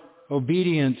your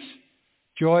obedience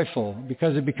joyful,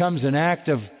 because it becomes an act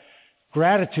of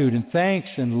gratitude and thanks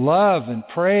and love and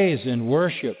praise and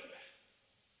worship.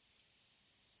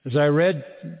 As I read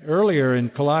earlier in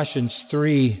Colossians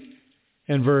 3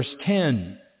 and verse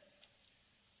 10,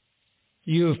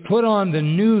 "You have put on the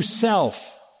new self,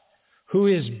 who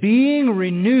is being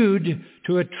renewed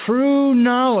to a true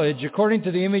knowledge according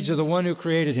to the image of the one who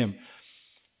created him."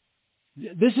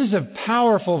 This is a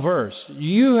powerful verse.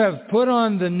 You have put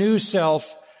on the new self.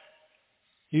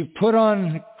 You've put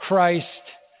on Christ,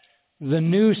 the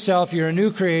new self. You're a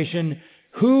new creation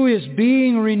who is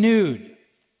being renewed.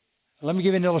 Let me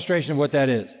give you an illustration of what that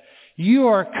is. You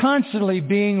are constantly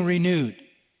being renewed.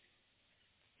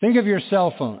 Think of your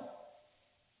cell phone.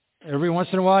 Every once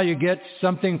in a while you get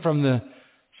something from the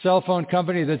cell phone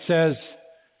company that says,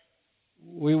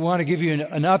 we want to give you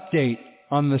an update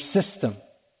on the system.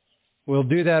 We'll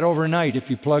do that overnight if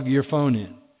you plug your phone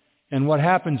in. And what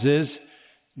happens is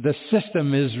the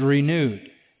system is renewed.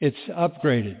 It's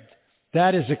upgraded.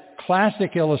 That is a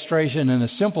classic illustration and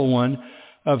a simple one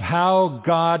of how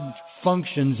God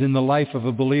functions in the life of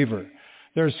a believer.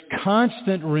 There's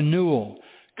constant renewal,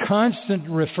 constant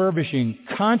refurbishing,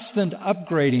 constant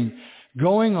upgrading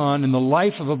going on in the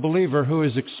life of a believer who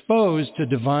is exposed to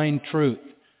divine truth.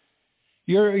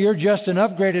 You're just an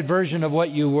upgraded version of what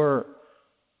you were.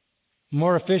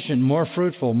 More efficient, more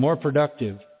fruitful, more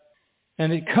productive.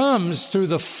 And it comes through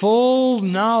the full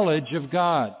knowledge of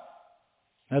God.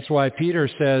 That's why Peter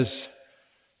says,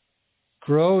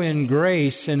 grow in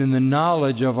grace and in the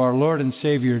knowledge of our Lord and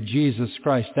Savior Jesus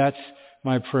Christ. That's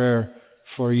my prayer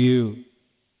for you.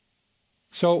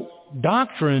 So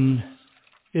doctrine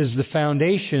is the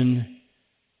foundation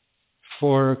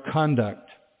for conduct.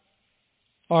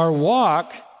 Our walk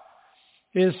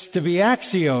is to be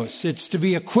axios. It's to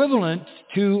be equivalent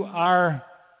to our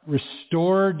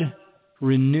restored,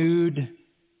 renewed,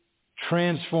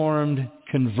 transformed,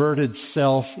 converted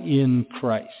self in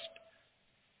Christ.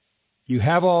 You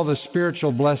have all the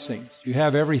spiritual blessings. You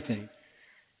have everything.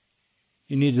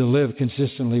 You need to live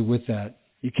consistently with that.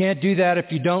 You can't do that if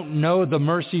you don't know the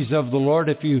mercies of the Lord,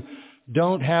 if you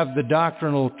don't have the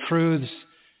doctrinal truths,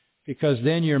 because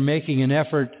then you're making an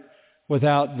effort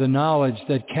without the knowledge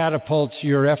that catapults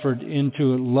your effort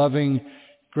into loving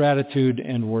gratitude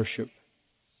and worship.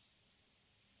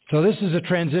 So this is a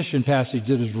transition passage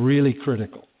that is really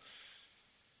critical.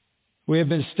 We have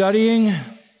been studying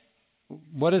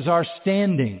what is our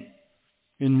standing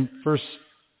in 1st,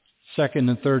 2nd,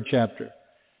 and 3rd chapter.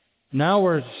 Now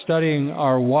we're studying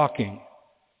our walking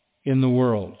in the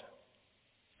world.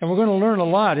 And we're going to learn a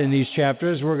lot in these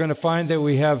chapters. We're going to find that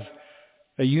we have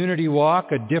a unity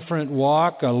walk, a different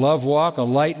walk, a love walk, a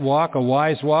light walk, a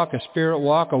wise walk, a spirit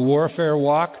walk, a warfare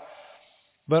walk.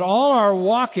 But all our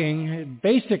walking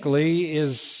basically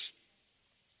is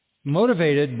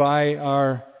motivated by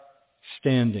our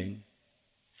standing.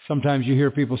 Sometimes you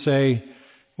hear people say,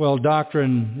 well,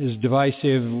 doctrine is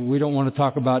divisive. We don't want to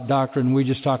talk about doctrine. We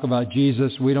just talk about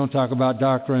Jesus. We don't talk about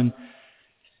doctrine.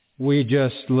 We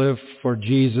just live for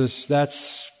Jesus. That's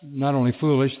not only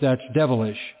foolish, that's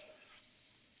devilish.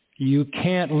 You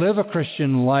can't live a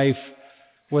Christian life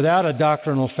without a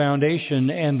doctrinal foundation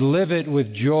and live it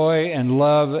with joy and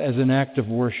love as an act of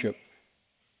worship.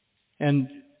 And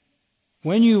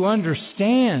when you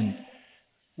understand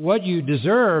what you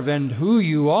deserve and who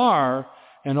you are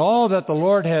and all that the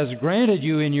Lord has granted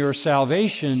you in your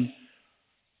salvation,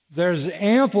 there's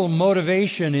ample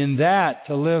motivation in that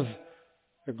to live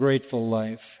a grateful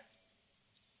life.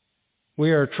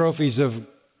 We are trophies of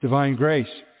divine grace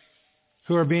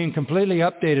who are being completely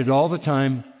updated all the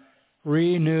time,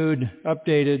 renewed,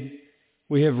 updated.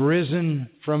 We have risen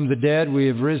from the dead. We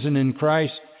have risen in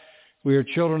Christ. We are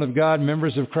children of God,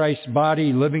 members of Christ's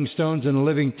body, living stones in a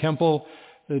living temple,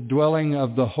 the dwelling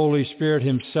of the Holy Spirit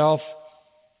himself.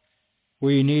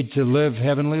 We need to live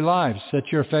heavenly lives.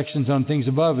 Set your affections on things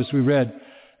above, as we read,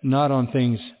 not on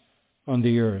things on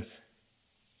the earth.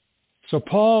 So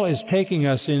Paul is taking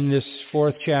us in this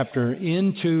 4th chapter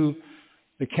into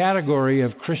the category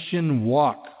of Christian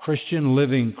walk, Christian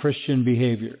living, Christian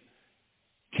behavior.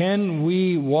 Can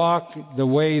we walk the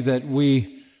way that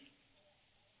we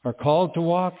are called to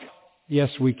walk? Yes,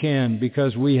 we can,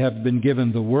 because we have been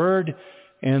given the Word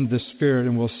and the Spirit,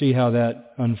 and we'll see how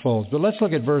that unfolds. But let's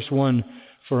look at verse 1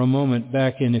 for a moment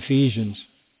back in Ephesians.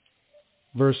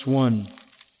 Verse 1.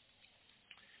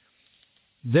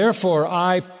 Therefore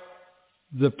I,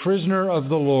 the prisoner of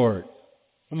the Lord.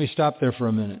 Let me stop there for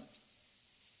a minute.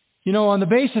 You know, on the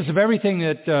basis of everything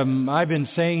that I've been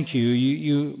saying to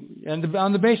you,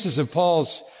 on the basis of Paul's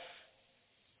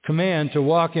command to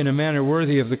walk in a manner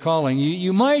worthy of the calling,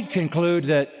 you might conclude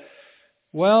that,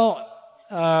 well,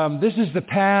 this is the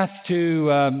path to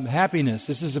happiness.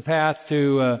 This is the path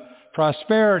to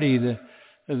prosperity.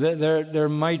 There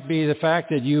might be the fact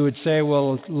that you would say,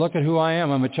 well, look at who I am.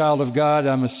 I'm a child of God.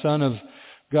 I'm a son of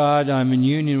God. I'm in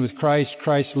union with Christ.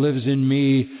 Christ lives in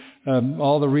me.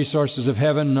 All the resources of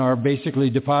heaven are basically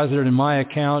deposited in my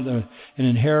account. An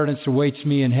inheritance awaits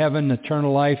me in heaven,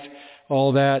 eternal life,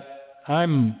 all that.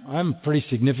 I'm pretty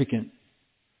significant.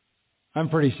 I'm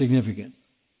pretty significant.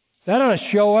 That ought to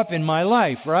show up in my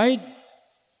life, right?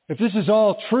 If this is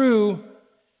all true.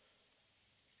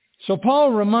 So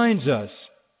Paul reminds us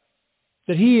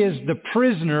that he is the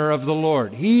prisoner of the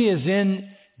Lord. He is in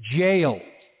jail.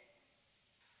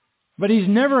 But he's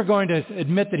never going to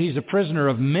admit that he's a prisoner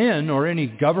of men or any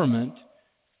government.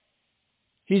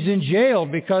 He's in jail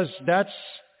because that's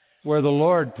where the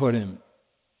Lord put him.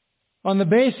 On the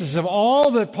basis of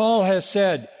all that Paul has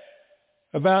said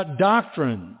about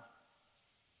doctrine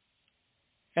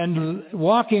and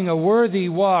walking a worthy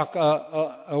walk,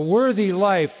 a worthy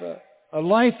life, a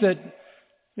life that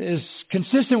is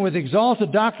consistent with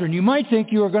exalted doctrine, you might think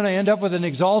you are going to end up with an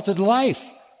exalted life.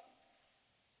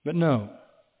 But no.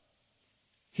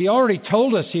 He already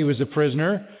told us he was a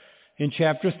prisoner in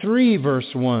chapter 3, verse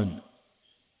 1.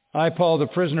 I, Paul, the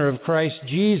prisoner of Christ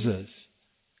Jesus.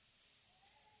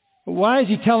 But why is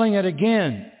he telling it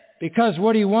again? Because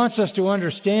what he wants us to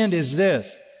understand is this.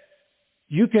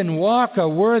 You can walk a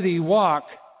worthy walk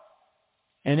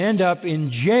and end up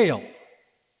in jail.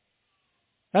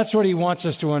 That's what he wants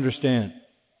us to understand.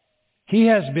 He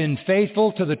has been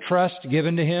faithful to the trust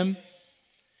given to him.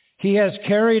 He has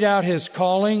carried out his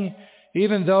calling,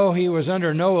 even though he was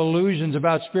under no illusions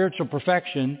about spiritual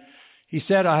perfection. He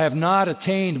said, I have not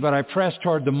attained, but I press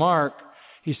toward the mark.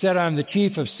 He said, I'm the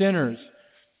chief of sinners.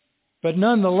 But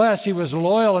nonetheless, he was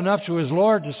loyal enough to his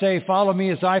Lord to say, follow me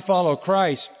as I follow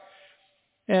Christ.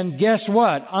 And guess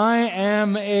what? I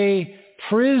am a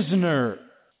prisoner.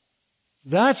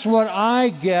 That's what I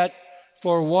get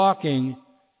for walking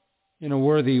in a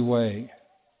worthy way.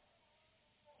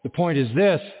 The point is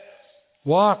this.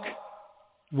 Walk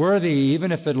worthy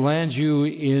even if it lands you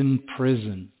in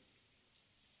prison.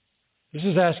 This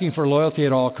is asking for loyalty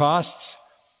at all costs.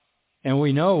 And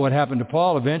we know what happened to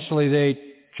Paul. Eventually they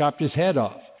chopped his head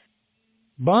off.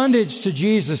 Bondage to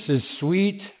Jesus is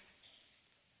sweet.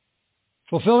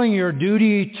 Fulfilling your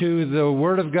duty to the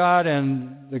Word of God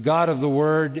and the God of the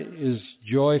Word is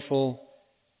joyful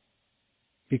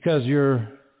because you're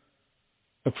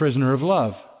a prisoner of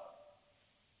love.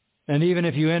 And even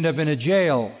if you end up in a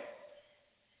jail,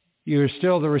 you're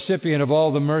still the recipient of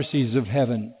all the mercies of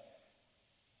heaven.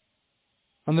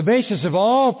 On the basis of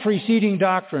all preceding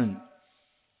doctrine,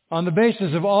 on the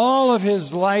basis of all of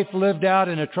his life lived out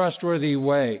in a trustworthy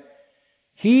way,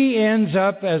 he ends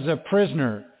up as a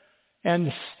prisoner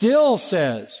and still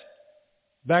says,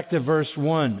 back to verse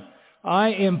 1, I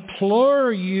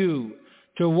implore you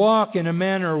to walk in a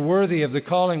manner worthy of the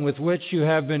calling with which you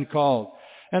have been called.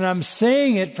 And I'm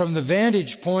saying it from the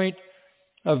vantage point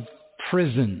of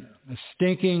prison, a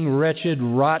stinking, wretched,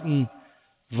 rotten,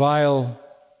 vile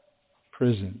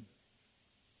prison.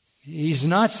 He's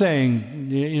not saying,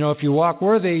 if you walk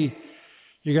worthy,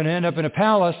 you're going to end up in a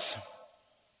palace.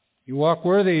 You walk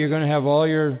worthy, you're going to have all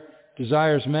your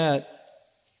desires met.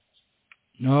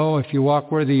 No, if you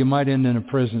walk worthy, you might end in a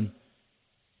prison.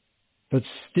 But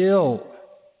still,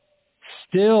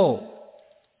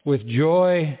 with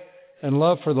joy and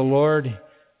love for the Lord,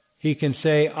 he can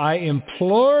say, I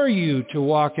implore you to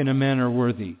walk in a manner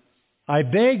worthy. I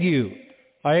beg you.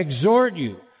 I exhort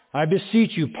you. I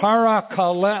beseech you.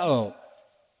 Parakaleo.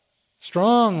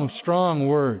 Strong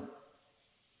word.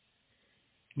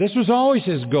 This was always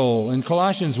his goal. In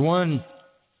Colossians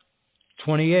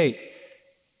 1:28,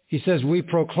 he says, we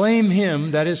proclaim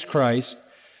him, that is Christ,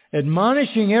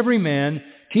 admonishing every man,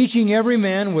 teaching every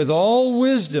man with all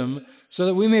wisdom, so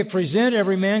that we may present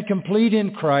every man complete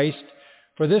in Christ.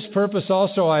 For this purpose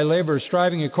also I labor,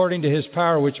 striving according to his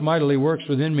power, which mightily works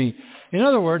within me. In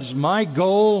other words, my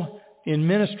goal in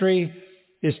ministry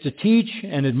is to teach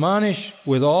and admonish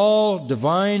with all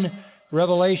divine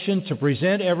revelation, to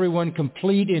present everyone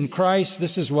complete in Christ.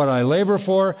 This is what I labor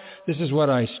for. This is what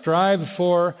I strive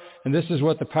for. And this is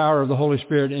what the power of the Holy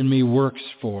Spirit in me works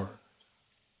for.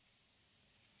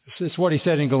 This is what he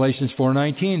said in Galatians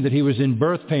 4:19, that he was in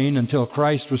birth pain until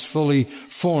Christ was fully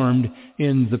formed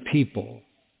in the people.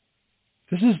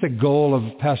 This is the goal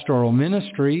of pastoral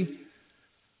ministry,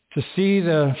 to see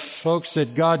the folks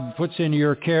that God puts in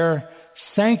your care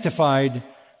sanctified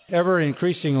ever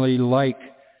increasingly like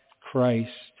Christ.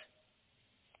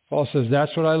 Paul says,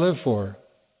 that's what I live for.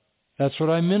 That's what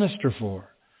I minister for.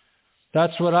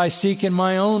 That's what I seek in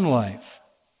my own life.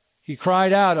 He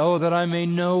cried out, oh, that I may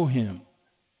know him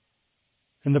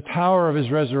and the power of his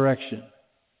resurrection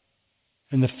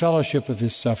and the fellowship of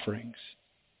his sufferings.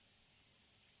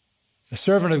 The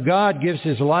servant of God gives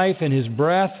his life and his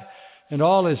breath and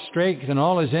all his strength and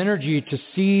all his energy to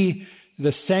see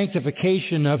the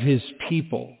sanctification of his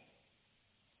people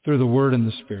through the Word and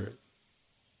the Spirit.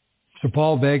 So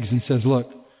Paul begs and says, look,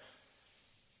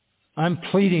 I'm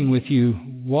pleading with you,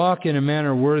 walk in a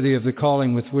manner worthy of the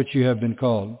calling with which you have been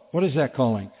called. What is that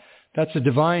calling? That's a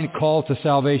divine call to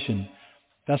salvation.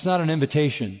 That's not an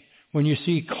invitation. When you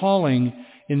see calling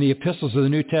in the epistles of the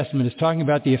New Testament is talking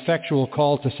about the effectual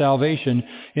call to salvation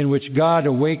in which God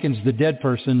awakens the dead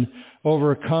person,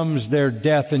 overcomes their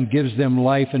death and gives them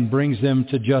life and brings them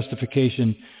to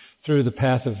justification through the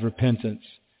path of repentance.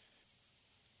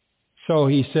 So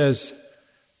he says,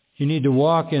 you need to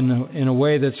walk in a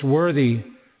way that's worthy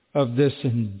of this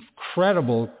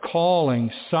incredible calling,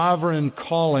 sovereign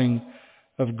calling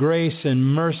of grace and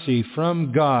mercy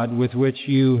from God with which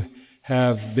you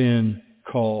have been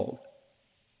called.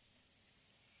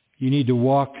 You need to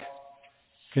walk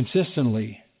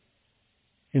consistently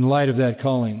in light of that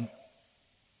calling.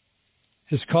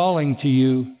 His calling to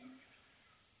you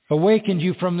awakened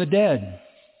you from the dead.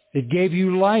 It gave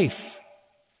you life.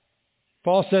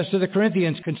 Paul says to the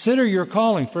Corinthians, consider your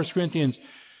calling, 1 Corinthians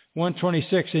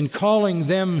 1:26, in calling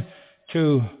them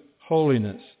to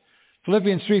holiness.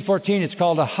 Philippians 3:14, it's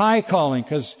called a high calling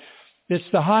because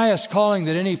it's the highest calling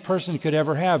that any person could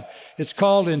ever have. It's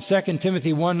called in 2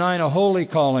 Timothy 1:9 a holy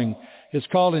calling. It's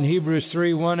called in Hebrews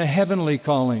 3:1 a heavenly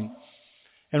calling.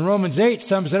 And Romans 8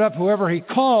 sums it up, whoever he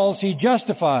calls, he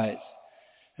justifies.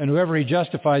 And whoever he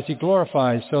justifies, he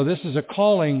glorifies. So this is a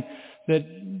calling that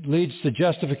leads to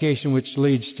justification, which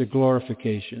leads to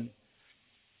glorification.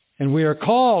 And we are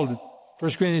called,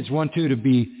 1 Corinthians 1:2, to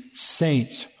be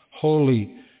saints,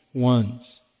 holy ones.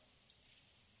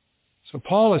 So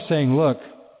Paul is saying, look,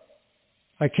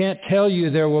 I can't tell you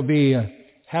there will be a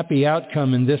happy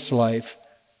outcome in this life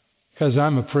because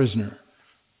I'm a prisoner,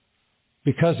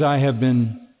 because I have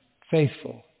been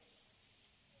faithful.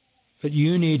 But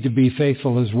you need to be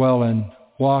faithful as well and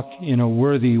walk in a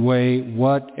worthy way,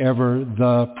 whatever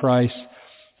the price.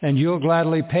 And you'll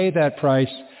gladly pay that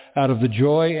price out of the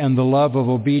joy and the love of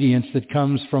obedience that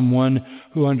comes from one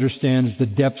who understands the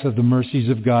depth of the mercies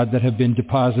of God that have been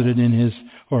deposited in his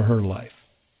or her life.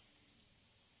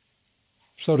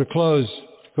 So to close,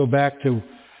 go back to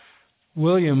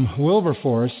William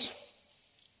Wilberforce.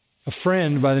 A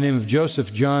friend by the name of Joseph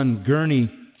John Gurney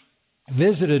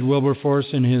visited Wilberforce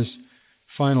in his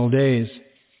final days.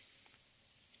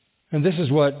 And this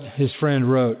is what his friend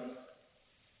wrote.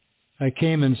 I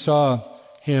came and saw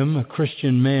him, a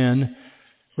Christian man,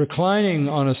 reclining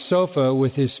on a sofa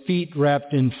with his feet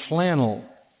wrapped in flannel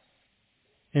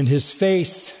and his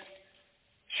face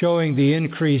showing the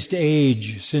increased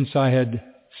age since I had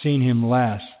seen him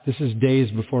last. This is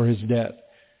days before his death.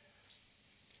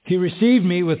 He received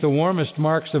me with the warmest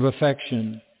marks of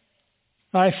affection.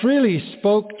 I freely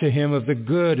spoke to him of the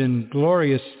good and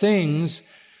glorious things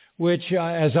which,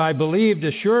 as I believed,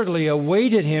 assuredly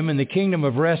awaited him in the kingdom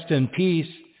of rest and peace.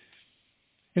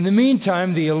 In the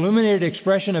meantime, the illuminated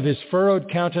expression of his furrowed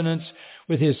countenance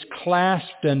with his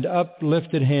clasped and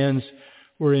uplifted hands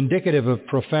were indicative of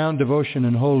profound devotion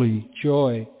and holy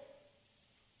joy.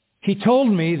 He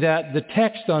told me that the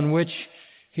text on which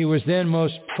he was then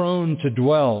most prone to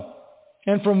dwell,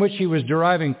 and from which he was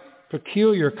deriving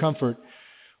peculiar comfort,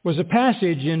 was a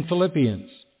passage in Philippians.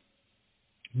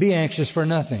 Be anxious for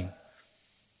nothing,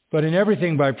 but in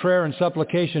everything by prayer and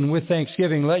supplication with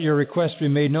thanksgiving, let your requests be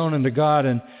made known unto God,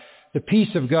 and the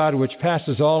peace of God which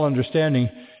passes all understanding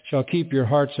shall keep your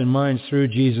hearts and minds through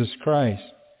Jesus Christ.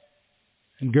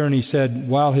 And Gurney said,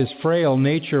 while his frail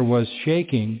nature was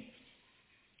shaking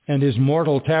and his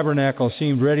mortal tabernacle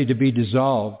seemed ready to be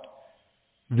dissolved,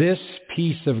 this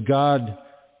peace of God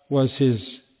was his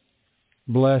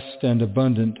blessed and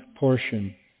abundant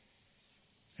portion.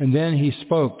 And then he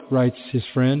spoke, writes his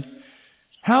friend.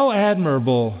 How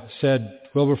admirable, said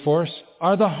Wilberforce,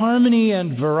 are the harmony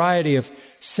and variety of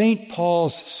St.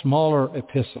 Paul's smaller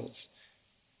epistles.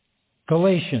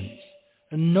 Galatians,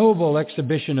 a noble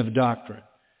exhibition of doctrine.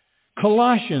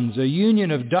 Colossians, a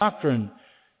union of doctrine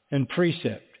and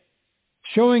precept,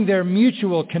 showing their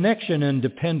mutual connection and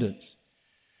dependence.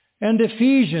 And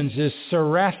Ephesians is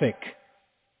seraphic.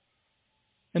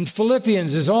 And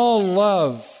Philippians is all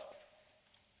love.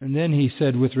 And then he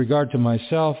said, with regard to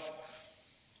myself,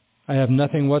 I have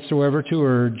nothing whatsoever to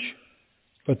urge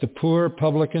but the poor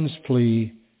publican's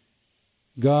plea,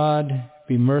 God,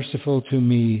 be merciful to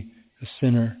me, a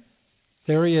sinner.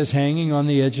 There he is hanging on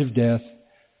the edge of death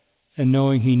and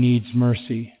knowing he needs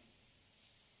mercy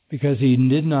because he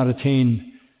did not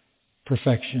attain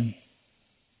perfection.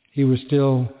 He was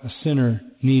still a sinner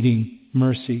needing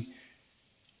mercy.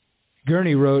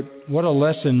 Gurney wrote, what a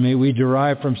lesson may we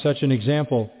derive from such an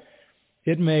example.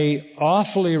 It may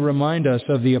awfully remind us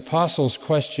of the apostles'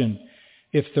 question,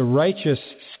 if the righteous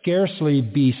scarcely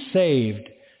be saved,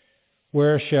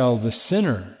 where shall the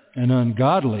sinner and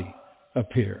ungodly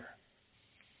appear?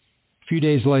 A few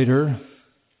days later,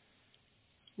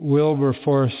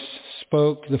 Wilberforce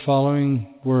spoke the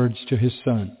following words to his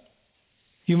son.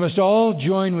 You must all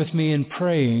join with me in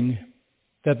praying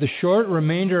that the short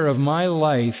remainder of my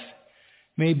life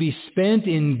may be spent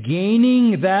in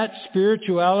gaining that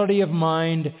spirituality of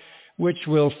mind which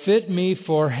will fit me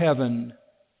for heaven.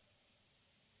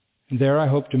 And there I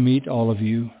hope to meet all of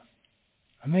you.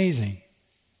 Amazing.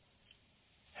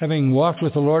 Having walked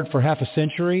with the Lord for half a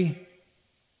century,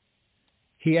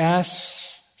 he asks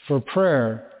for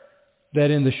prayer that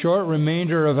in the short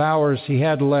remainder of hours he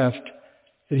had left,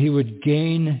 that he would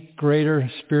gain greater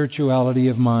spirituality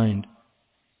of mind.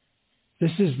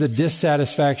 This is the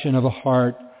dissatisfaction of a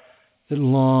heart that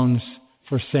longs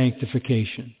for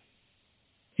sanctification.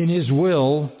 In his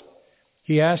will,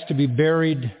 he asked to be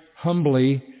buried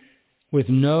humbly with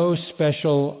no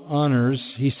special honors.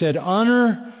 He said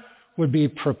honor would be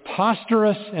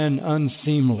preposterous and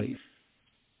unseemly.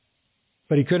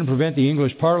 But he couldn't prevent the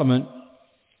English Parliament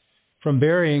from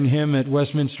burying him at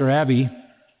Westminster Abbey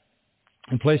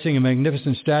and placing a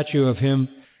magnificent statue of him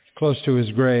close to his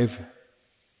grave.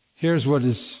 Here's what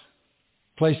is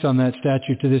placed on that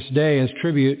statue to this day as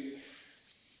tribute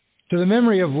to the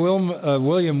memory of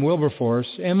William Wilberforce,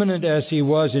 eminent as he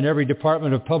was in every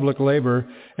department of public labor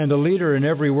and a leader in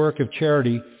every work of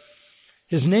charity.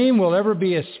 His name will ever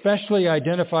be especially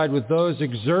identified with those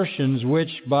exertions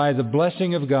which, by the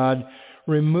blessing of God,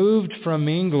 removed from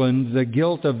England the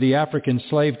guilt of the African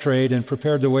slave trade and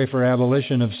prepared the way for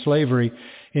abolition of slavery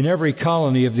in every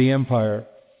colony of the empire.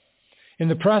 In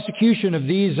the prosecution of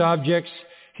these objects,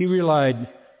 he relied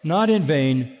not in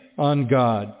vain on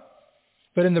God.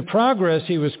 But in the progress,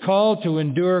 he was called to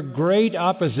endure great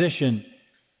opposition.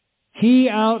 He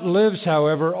outlives,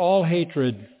 however, all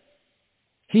hatred.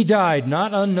 He died,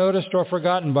 not unnoticed or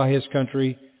forgotten by his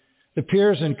country. The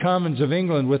peers and commons of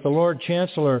England, with the Lord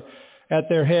Chancellor at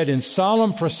their head, in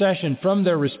solemn procession from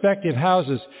their respective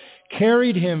houses,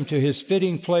 carried him to his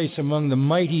fitting place among the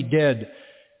mighty dead,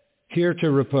 here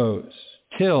to repose,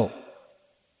 till,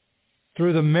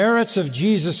 through the merits of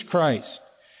Jesus Christ,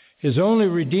 his only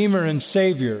Redeemer and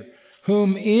Savior,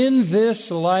 whom in this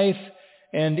life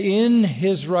and in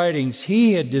his writings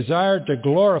he had desired to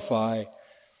glorify,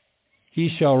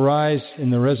 he shall rise in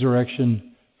the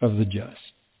resurrection of the just.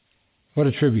 What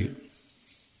a tribute.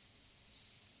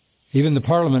 Even the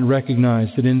Parliament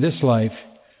recognized that in this life,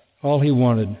 all he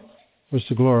wanted was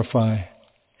to glorify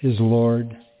his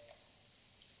Lord.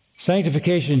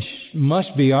 Sanctification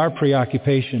must be our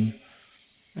preoccupation,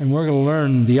 and we're going to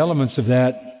learn the elements of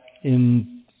that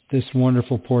in this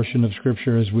wonderful portion of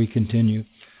Scripture as we continue.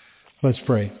 Let's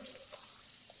pray.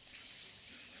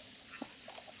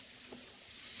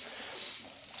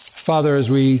 Father, as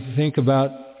we think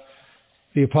about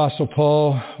the Apostle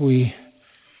Paul, we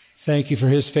thank you for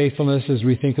his faithfulness. As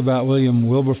we think about William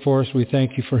Wilberforce, we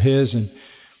thank you for his and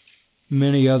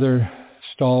many other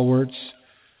stalwarts.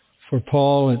 For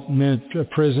Paul, it meant a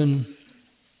prison.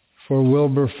 For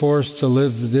Wilberforce to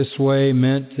live this way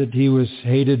meant that he was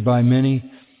hated by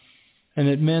many. And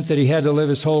it meant that he had to live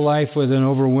his whole life with an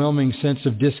overwhelming sense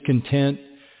of discontent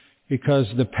because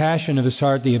the passion of his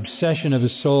heart, the obsession of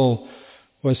his soul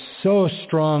was so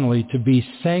strongly to be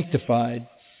sanctified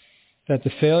that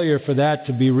the failure for that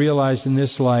to be realized in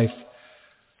this life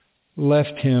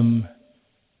left him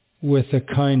with a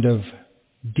kind of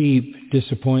deep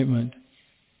disappointment.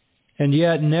 And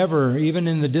yet never, even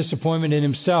in the disappointment in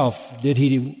himself, did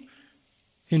he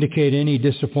indicate any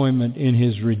disappointment in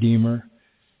his Redeemer.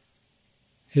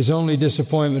 His only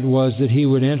disappointment was that he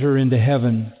would enter into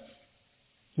heaven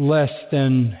less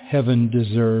than heaven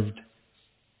deserved.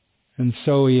 And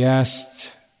so he asked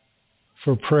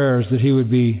for prayers that he would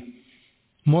be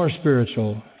more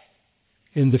spiritual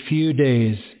in the few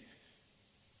days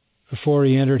before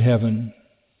he entered heaven.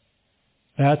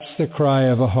 That's the cry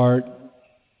of a heart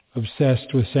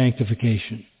obsessed with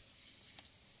sanctification.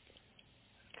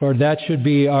 Lord, that should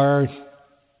be our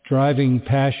driving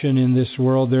passion in this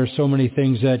world. There are so many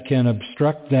things that can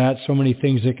obstruct that, so many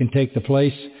things that can take the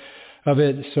place of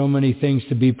it, so many things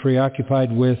to be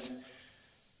preoccupied with,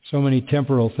 so many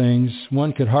temporal things.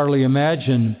 One could hardly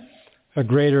imagine a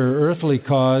greater earthly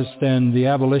cause than the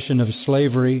abolition of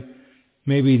slavery,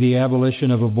 maybe the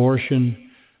abolition of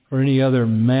abortion, or any other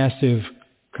massive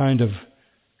kind of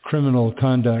criminal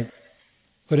conduct.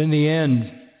 But in the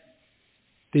end,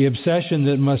 the obsession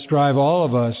that must drive all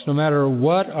of us, no matter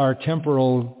what our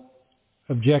temporal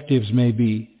objectives may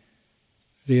be,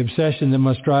 the obsession that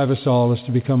must drive us all is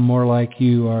to become more like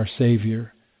you, our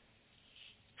Savior.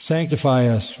 Sanctify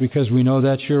us because we know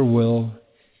that's your will.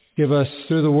 Give us,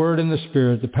 through the Word and the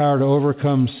Spirit, the power to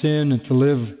overcome sin and to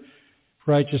live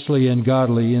righteously and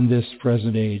godly in this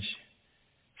present age.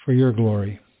 For your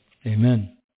glory.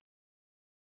 Amen.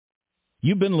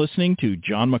 You've been listening to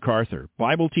John MacArthur,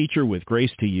 Bible teacher with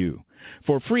Grace to You.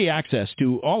 For free access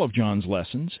to all of John's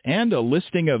lessons and a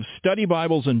listing of study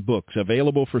Bibles and books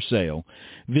available for sale,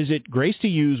 visit Grace to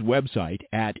You's website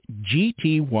at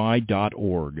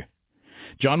gty.org.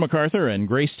 John MacArthur and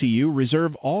Grace to You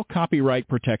reserve all copyright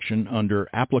protection under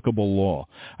applicable law.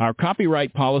 Our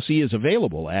copyright policy is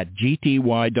available at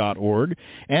gty.org,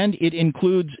 and it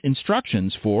includes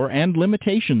instructions for and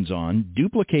limitations on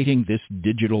duplicating this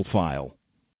digital file.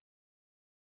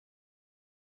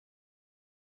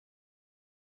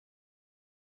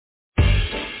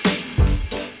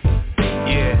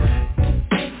 Yeah,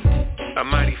 a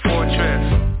mighty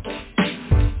fortress.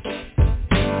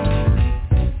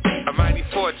 A mighty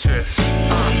fortress. A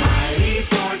mighty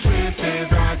fortress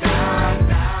is our God.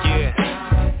 Yeah,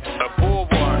 a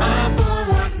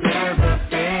bulwark never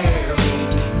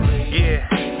failing.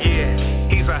 Yeah,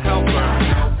 he's a helper.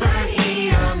 He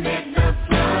amid the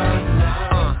flood.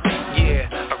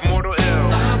 Yeah, of mortal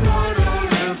ills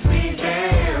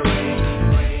prevailing.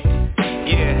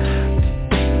 Yeah,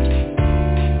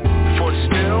 for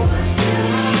still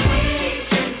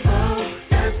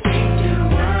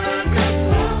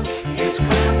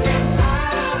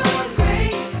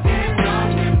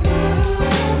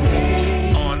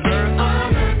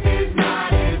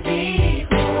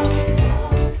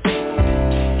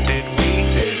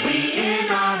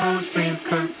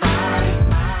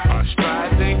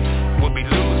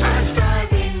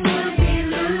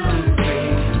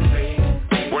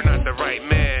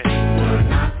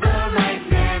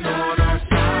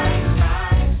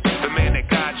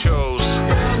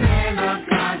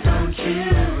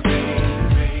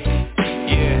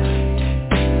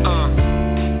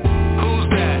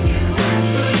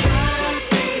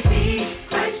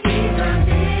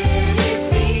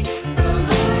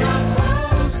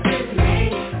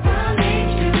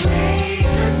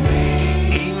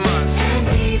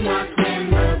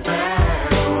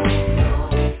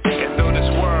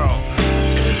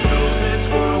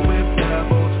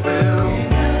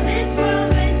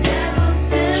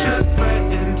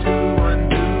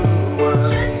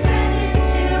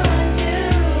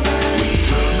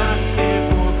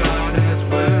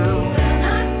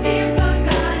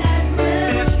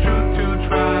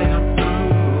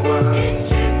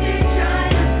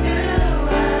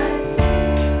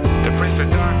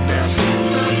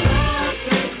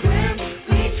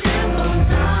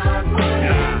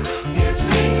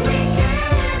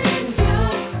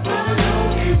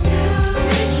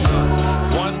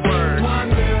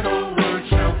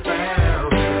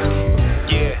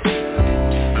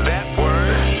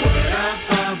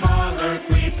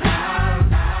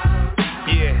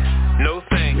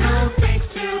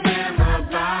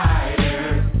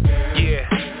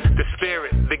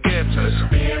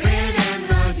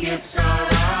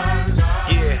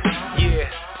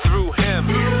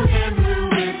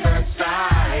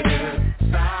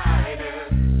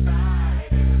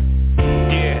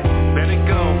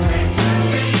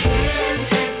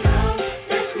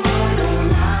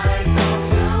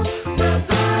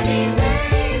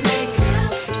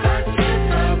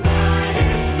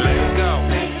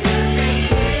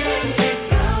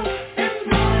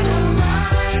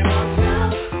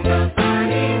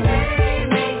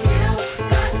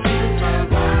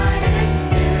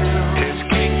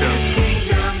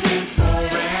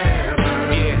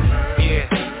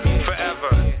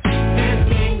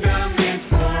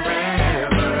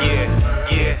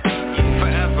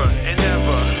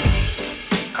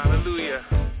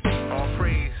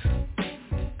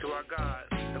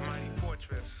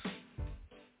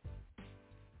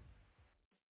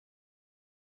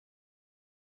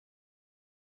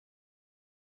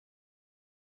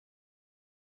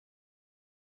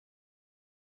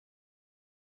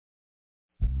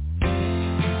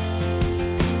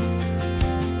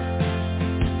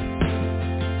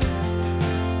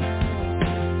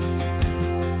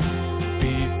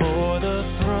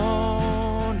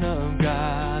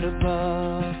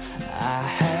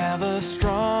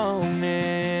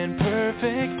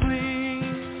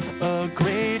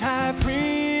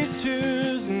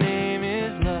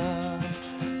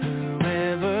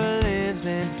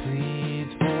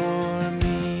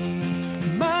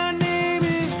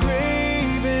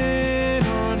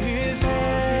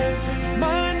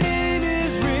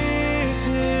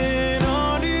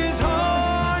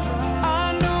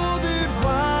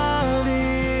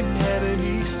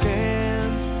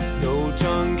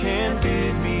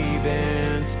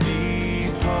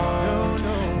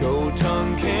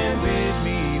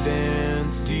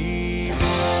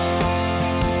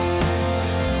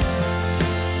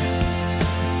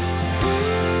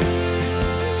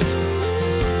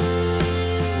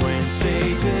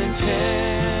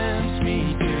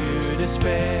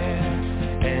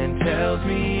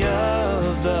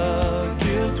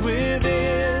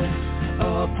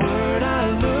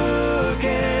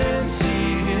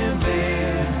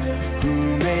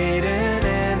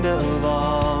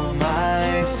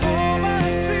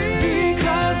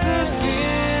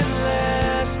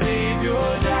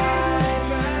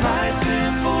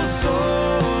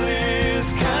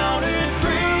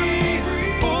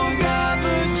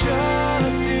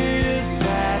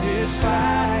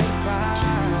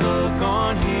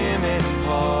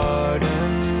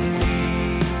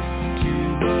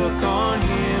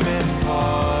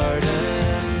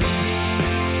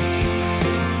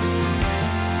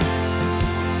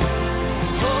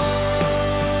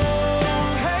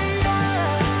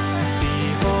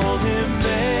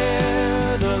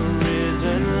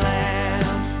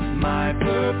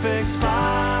perfect,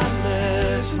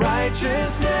 spotless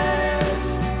righteousness,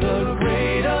 the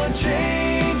great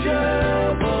unchangeable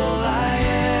I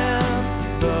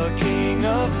am, the King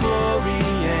of glory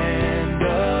and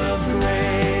of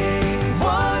grace.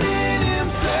 One in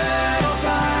himself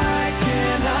I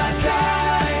cannot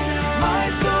die,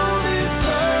 my soul is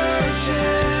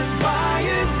purchased by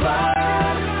his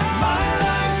blood, my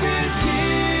life is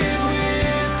hid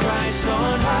with Christ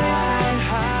on high,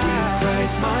 with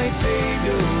Christ my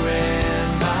Savior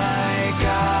and my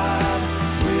God,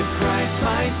 with Christ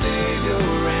my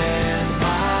Savior and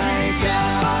my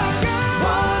God.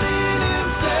 One in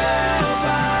himself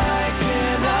I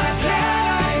cannot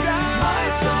die, my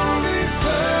soul is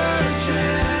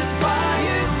purchased by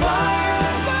his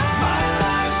blood, my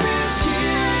life is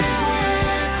hid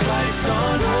with Christ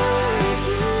on high,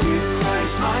 with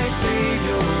Christ my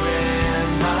Savior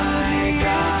and my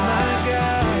God,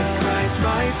 with Christ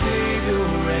my Savior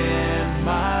and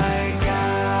my God.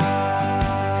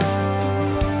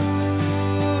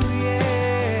 Yeah.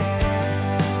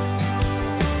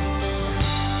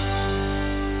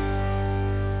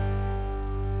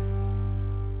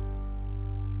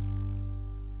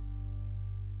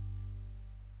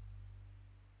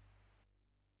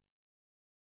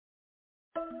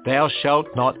 Thou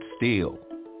shalt not steal.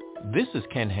 This is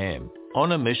Ken Ham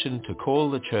on a mission to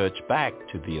call the church back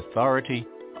to the authority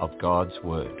of God's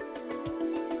Word.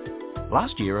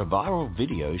 Last year, a viral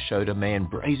video showed a man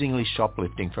brazenly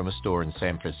shoplifting from a store in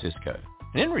San Francisco.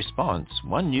 And in response,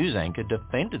 one news anchor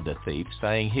defended the thief,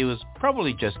 saying he was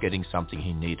probably just getting something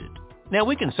he needed. Now,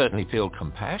 we can certainly feel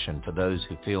compassion for those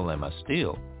who feel they must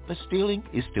steal, but stealing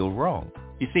is still wrong.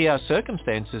 You see, our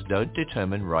circumstances don't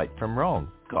determine right from wrong.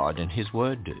 God and His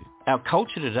Word do. Our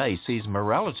culture today sees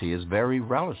morality as very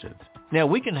relative. Now,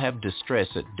 we can have distress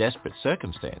at desperate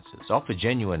circumstances, offer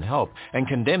genuine help, and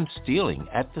condemn stealing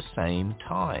at the same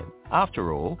time.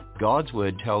 After all, God's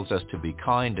Word tells us to be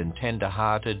kind and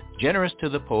tender-hearted, generous to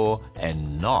the poor,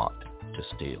 and not to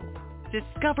steal.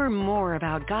 Discover more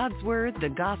about God's Word, the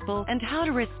Gospel, and how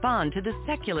to respond to the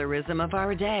secularism of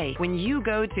our day when you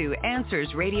go to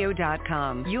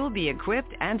AnswersRadio.com. You'll be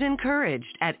equipped and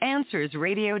encouraged at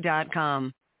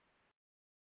AnswersRadio.com.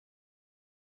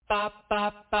 Ba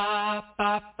ba ba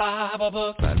ba ba ba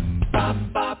book. Ba ba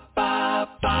ba ba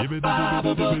ba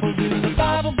ba book. We'll do the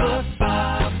Bible book.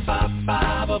 Ba ba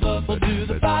ba ba book. We'll do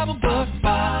the Bible book.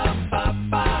 Ba ba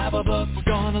ba ba book. We're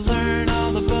gonna learn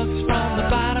all the books from the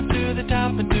bottom to the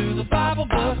top and do the Bible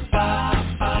book. Ba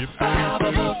ba ba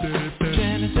ba book.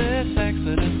 Genesis,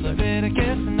 Exodus,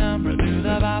 Leviticus, and Numbers. Do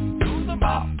the bop, do the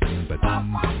bop, bop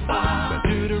bop.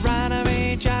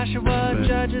 Deuteronomy, Joshua,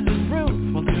 Judges, and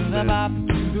Ruth. We'll do the bop.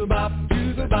 Bop,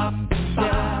 do the bop,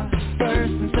 yeah.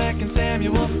 First and Second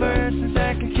Samuel, First and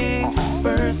Second Kings,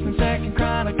 First and Second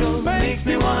Chronicles, makes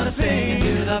me wanna sing.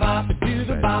 Do the bop,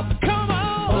 come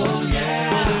on, oh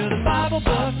yeah. We'll do the Bible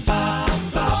book, bop,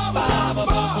 bop, bop,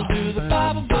 bop. We'll do the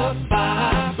Bible book,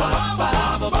 bop, bop,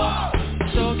 bop, bop.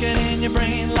 Soak it in your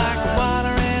brain like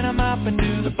water in a mop and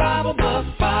do the Bible book,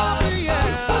 bop,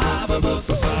 yeah. Bible book,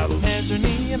 Ezra,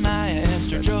 Nehemiah,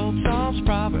 Esther, Job, Psalms,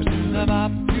 Proverbs, do the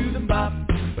bop, do the bop.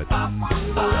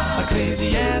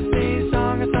 Ecclesiastes,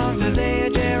 Song of Songs, Isaiah,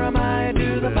 Jeremiah,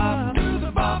 do the bop, do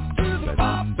the bop, do the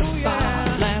bop, oh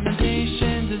yeah.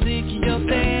 Lamentations, Ezekiel,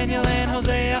 Daniel, and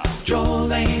Hosea,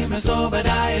 Joel, Amos,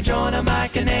 Obadiah, Jonah,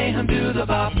 Micah, Nahum, do the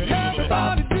bop, do the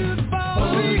bop, do the bop,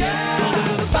 oh yeah.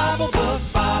 We'll do the Bible book,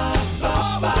 bop,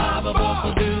 bop, Bible book.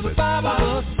 We'll do the Bible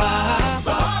book, bop,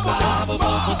 bop, Bible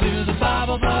book. We'll do the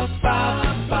Bible book,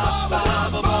 bop, bop,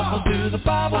 Bible book. We'll do the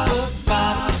Bible book,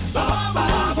 bop.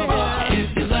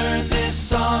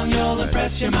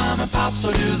 Your mom and pop,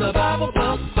 so do the Bible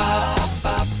book, Bible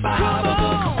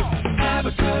book.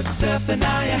 Habakkuk,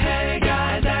 Zephaniah,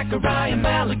 Haggai, Zechariah,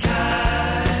 Malachi.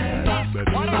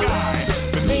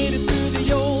 We made it through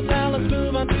the old, now let's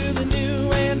move on to the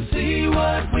new and see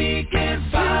what we can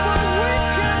find.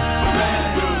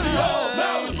 Ran through the old,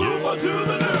 now let's move on to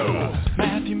the new.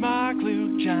 Matthew, Mark,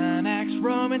 Luke, John, Acts,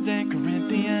 Romans, and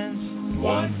Corinthians.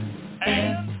 1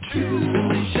 and 2.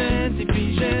 Galatians,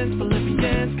 Ephesians,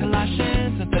 Philippians,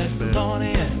 Colossians, and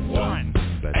Thessalonians. 1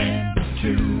 and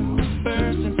 2.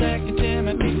 First and Second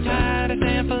Timothy, Titus,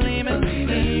 and Philemon.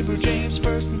 Hebrew, James,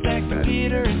 First and Second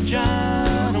Peter, and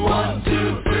John. 1,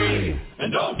 2, 3,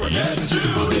 and don't forget to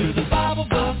do the Bible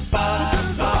book,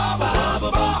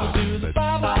 Bible book. We'll do the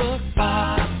Bible book,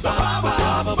 Bible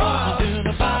book. We'll do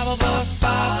the Bible book,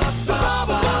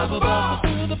 Bible book.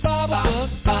 We'll do the Bible book,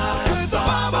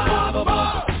 Bible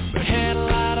book. We had a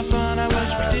lot of fun, I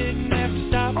wish we didn't have to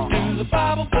stop. Do the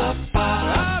Bible book,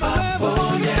 Bible book.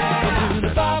 Oh yeah. We'll do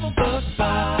the Bible book,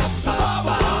 Bible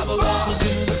book.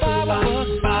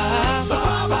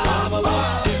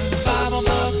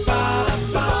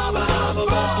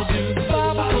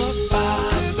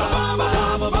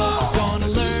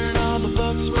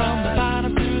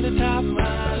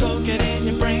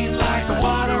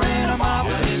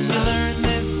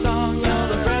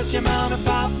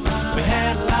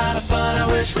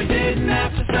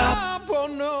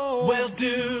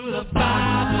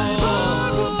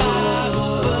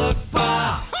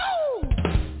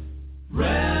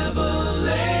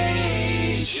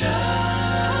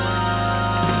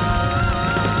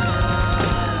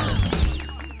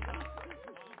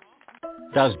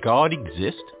 Does God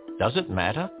exist? Does it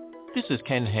matter? This is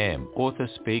Ken Ham, author,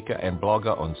 speaker, and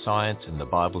blogger on science and the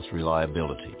Bible's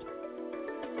reliability.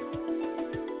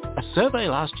 A survey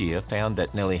last year found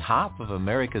that nearly half of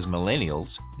America's millennials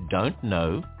don't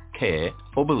know, care,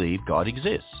 or believe God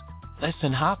exists. Less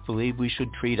than half believe we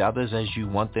should treat others as you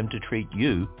want them to treat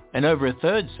you, and over a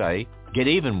third say, get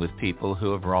even with people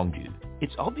who have wronged you.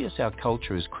 It's obvious our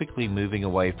culture is quickly moving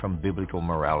away from biblical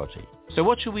morality. So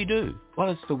what should we do? Well,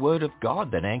 it's the Word of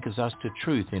God that anchors us to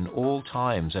truth in all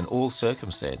times and all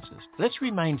circumstances. Let's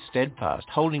remain steadfast,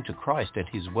 holding to Christ and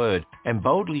His Word, and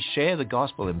boldly share the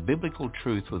gospel and biblical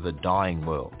truth with a dying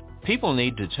world. People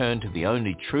need to turn to the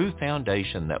only true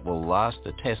foundation that will last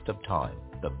the test of time,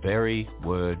 the very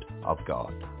Word of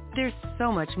God. There's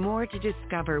so much more to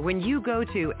discover when you go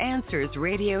to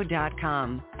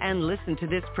AnswersRadio.com and listen to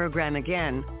this program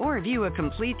again or view a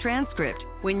complete transcript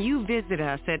when you visit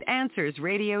us at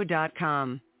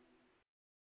AnswersRadio.com.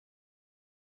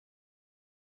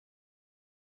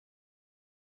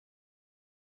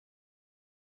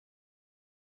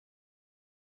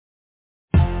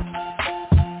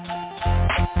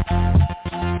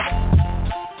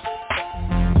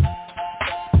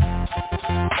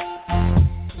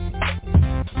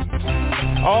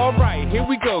 All right, here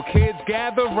we go, kids.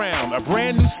 Gather round. A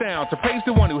brand new sound to praise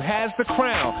the one who has the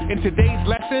crown. In today's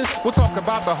lesson, we'll talk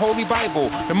about the Holy Bible,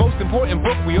 the most important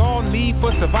book we all need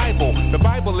for survival. The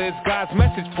Bible is God's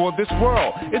message for this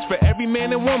world. It's for every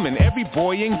man and woman, every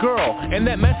boy and girl. And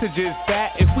that message is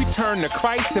that if we turn to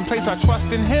Christ and place our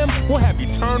trust in Him, we'll have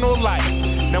eternal life.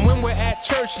 Now when we're at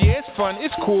church, yeah, it's fun,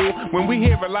 it's cool. When we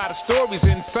hear a lot of stories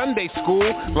in Sunday school,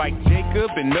 like Jacob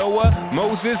and Noah,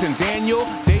 Moses and Daniel,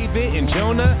 David and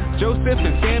Jonah, Joseph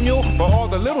and Samuel, but all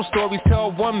the little stories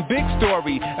tell one big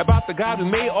story about the God who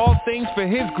made all things for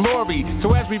His glory.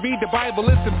 So as we read the Bible,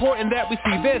 it's important that we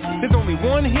see this. There's only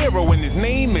one hero and His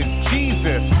name is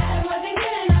Jesus.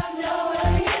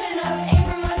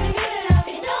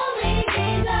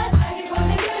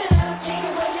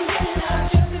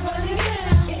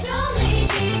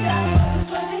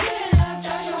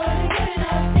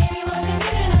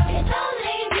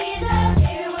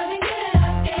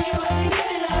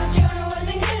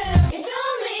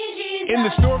 In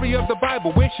the story of the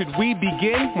Bible, where should we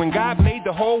begin? When God made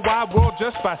the whole wide world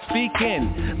just by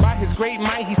speaking. By His great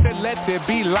might, He said, let there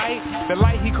be light. The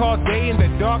light He called day and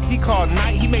the dark He called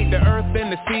night. He made the earth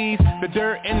and the seas, the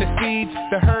dirt and the seeds,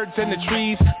 the herds and the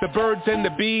trees, the birds and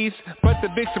the bees. But the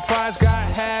big surprise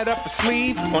God had up His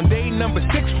sleeve. On day number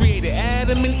 6, created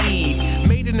Adam and Eve,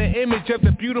 made in the image of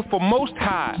the beautiful Most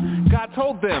High. God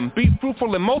told them, be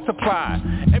fruitful and multiply.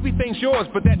 Everything's yours,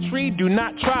 but that tree do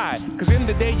not try, cause in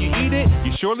the day you eat it,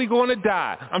 you're surely gonna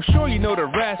die. I'm sure you know the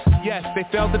rest. Yes, they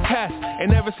failed the test,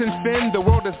 and ever since then the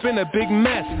world has been a big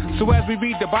mess. So as we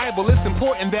read the Bible, it's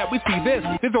important that we see this.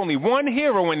 There's only one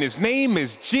hero and His name is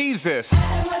Jesus.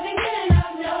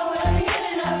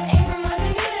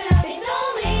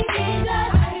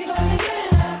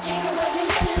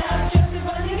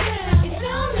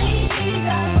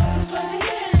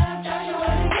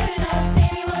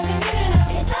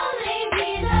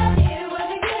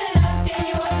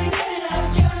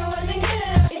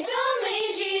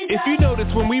 If you notice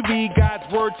when we read God's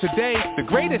Word today, the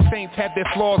greatest saints had their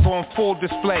flaws on full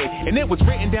display. And it was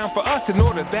written down for us in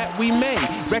order that we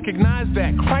may recognize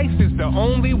that Christ is the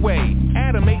only way.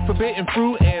 Adam ate forbidden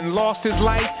fruit and lost his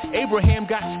life. Abraham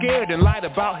got scared and lied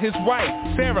about his wife.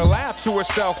 Sarah laughed to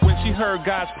herself when she heard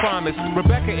God's promise.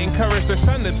 Rebecca encouraged her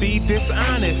son to be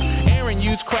dishonest. Aaron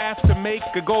used crafts to make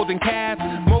a golden calf.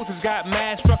 Moses got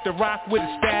mad, struck the rock with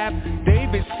a staff.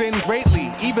 David sinned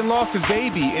greatly, even lost his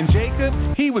baby. And Jacob,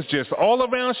 he was just all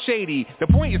around shady. The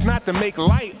point is not to make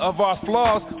light of our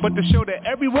flaws, but to show that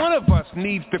every one of us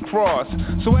needs the cross.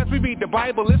 So as we read the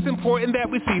Bible, it's important that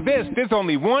we see this. There's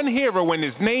only one hero and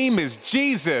His name is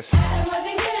Jesus.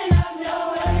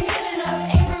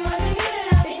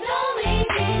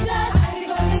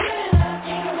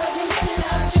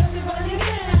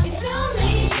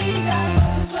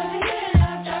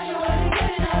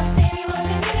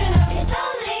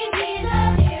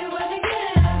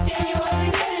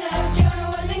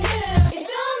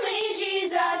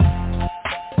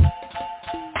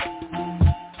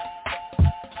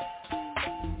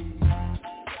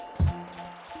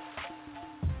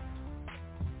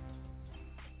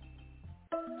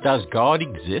 Does God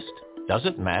exist? Does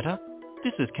it matter?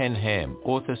 This is Ken Ham,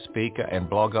 author, speaker, and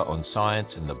blogger on science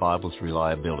and the Bible's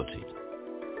reliability.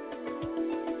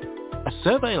 A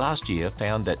survey last year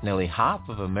found that nearly half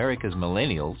of America's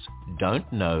millennials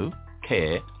don't know,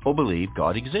 care, or believe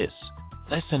God exists.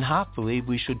 Less than half believe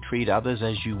we should treat others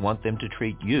as you want them to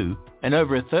treat you, and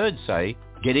over a third say,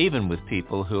 Get even with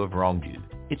people who have wronged you.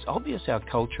 It's obvious our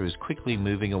culture is quickly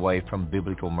moving away from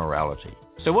biblical morality.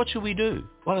 So what should we do?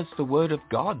 Well, it's the Word of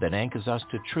God that anchors us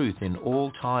to truth in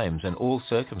all times and all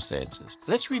circumstances.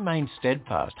 Let's remain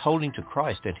steadfast, holding to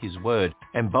Christ and His Word,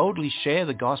 and boldly share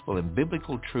the gospel and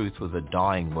biblical truth with a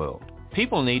dying world.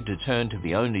 People need to turn to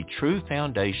the only true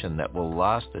foundation that will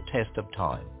last the test of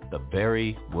time, the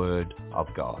very Word of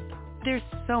God. There's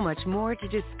so much more to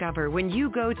discover when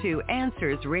you go to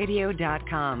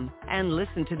AnswersRadio.com and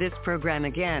listen to this program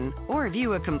again or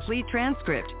view a complete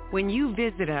transcript when you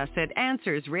visit us at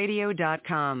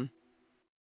AnswersRadio.com.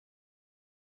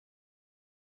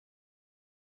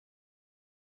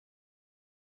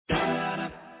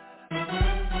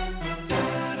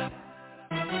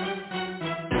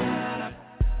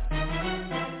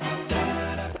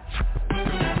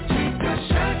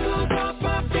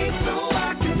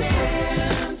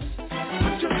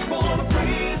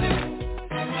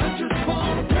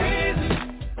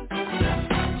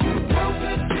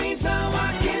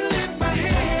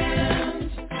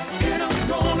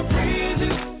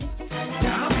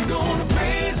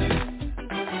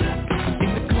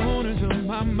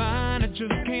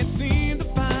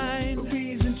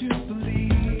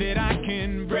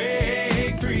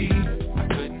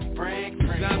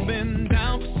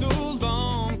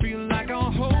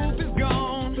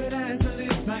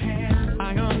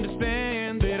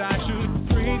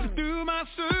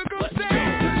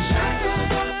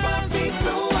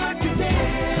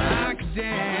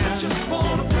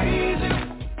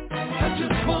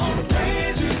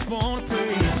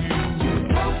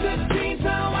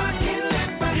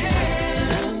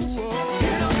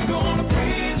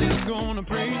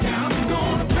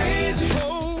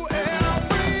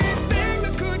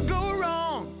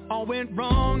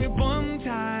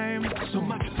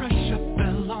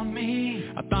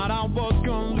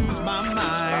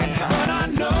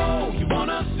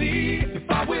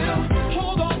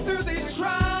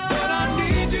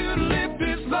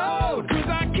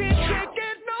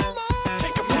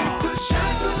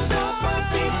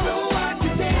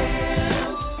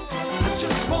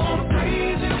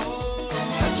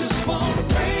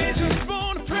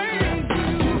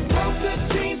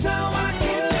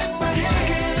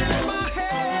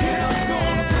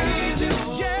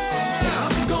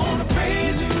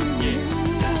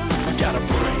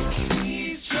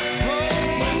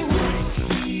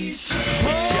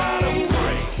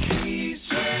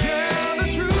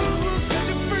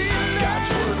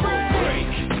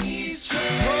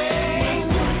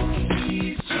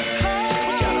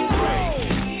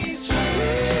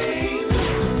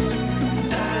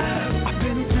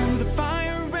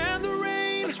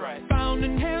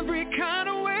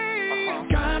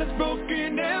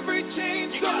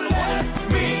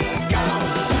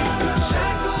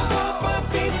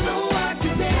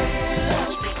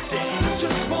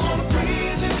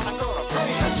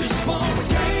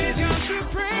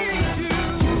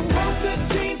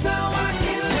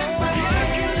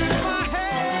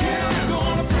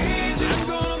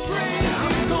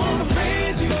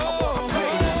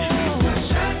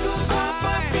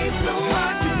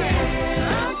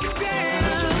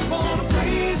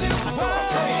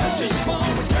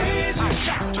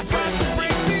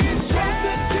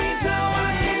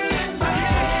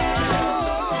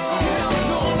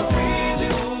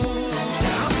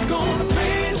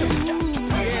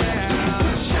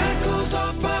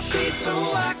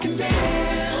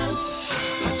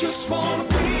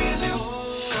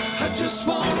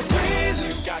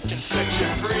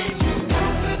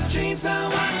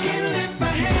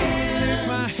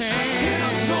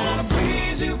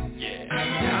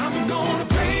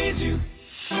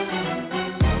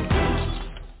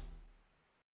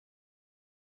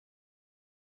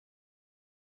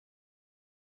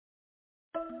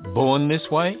 Born this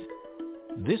way?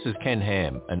 This is Ken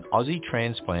Ham, an Aussie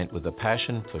transplant with a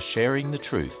passion for sharing the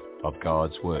truth of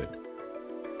God's Word.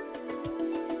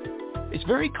 It's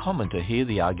very common to hear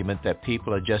the argument that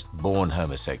people are just born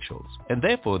homosexuals, and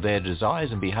therefore their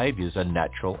desires and behaviors are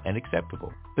natural and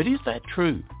acceptable. But is that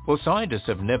true? Well, scientists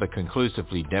have never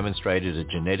conclusively demonstrated a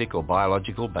genetic or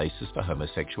biological basis for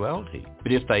homosexuality.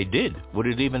 But if they did, would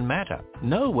it even matter?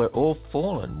 No, we're all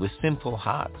fallen with sinful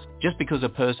hearts. Just because a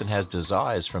person has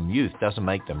desires from youth doesn't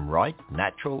make them right,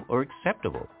 natural, or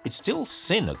acceptable. It's still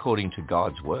sin according to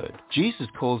God's Word. Jesus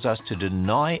calls us to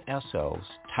deny ourselves,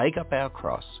 take up our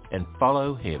cross, and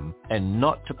follow Him, and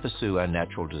not to pursue our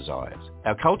natural desires.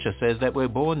 Our culture says that we're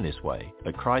born this way,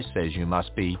 but Christ says you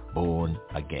must be born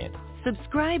again.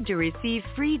 Subscribe to receive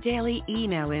free daily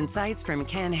email insights from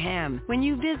Ken Ham. When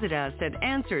you visit us at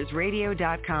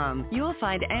AnswersRadio.com, you'll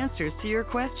find answers to your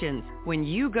questions when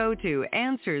you go to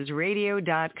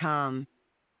AnswersRadio.com.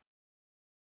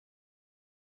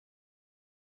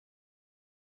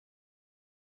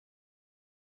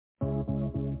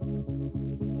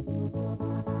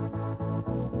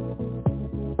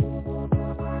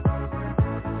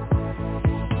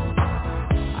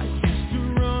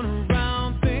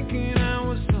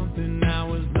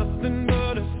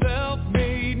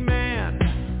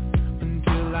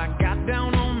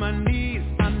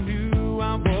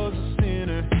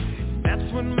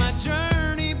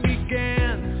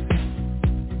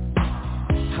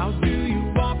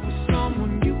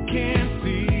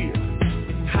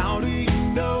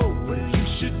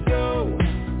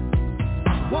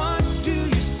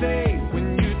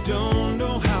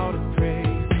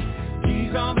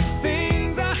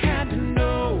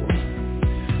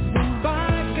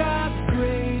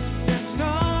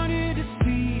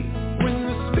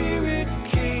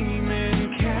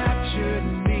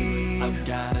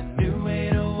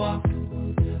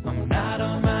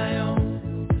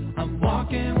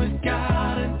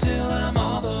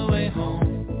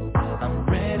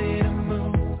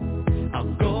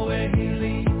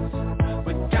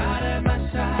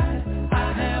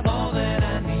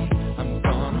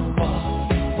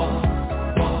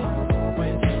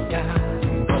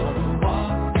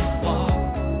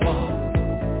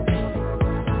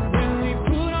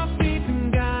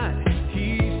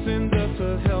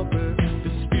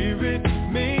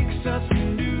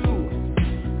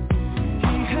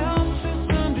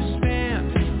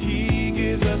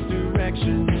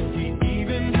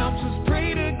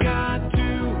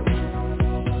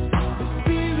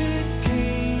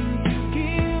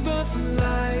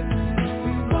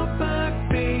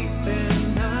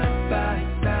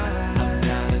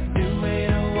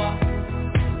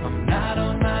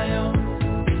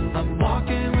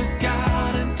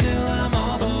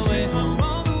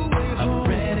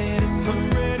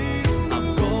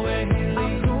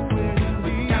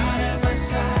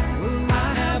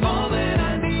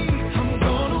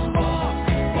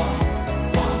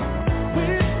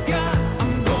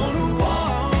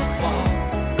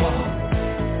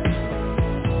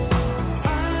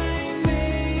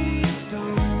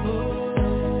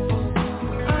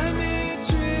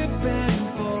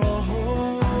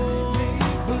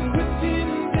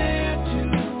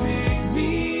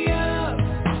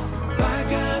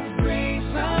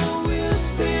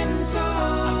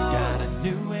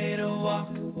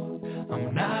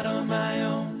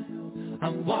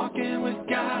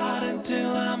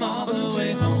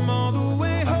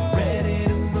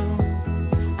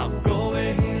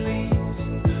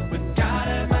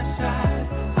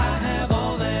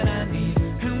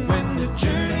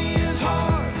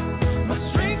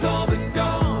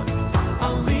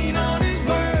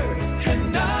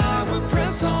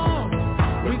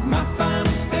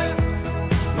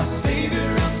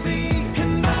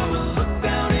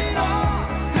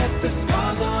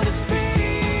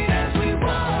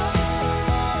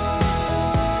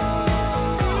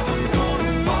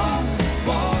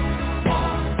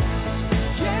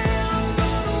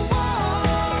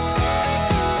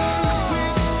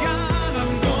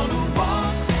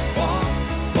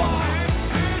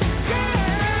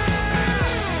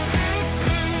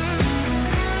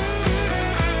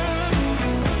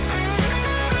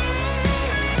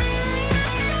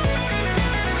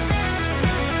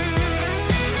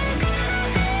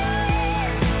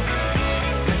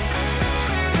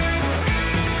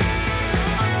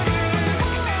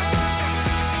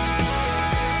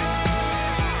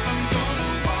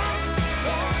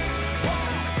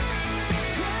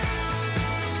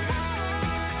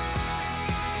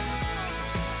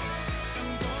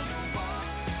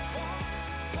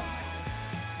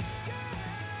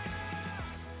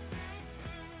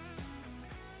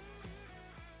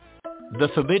 The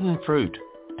forbidden fruit,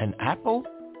 an apple?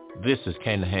 This is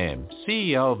Ken Ham,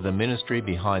 CEO of the ministry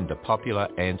behind the popular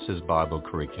Answers Bible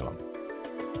curriculum.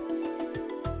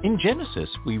 In Genesis,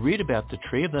 we read about the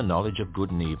tree of the knowledge of good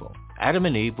and evil. Adam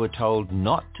and Eve were told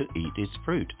not to eat its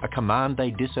fruit, a command they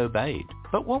disobeyed.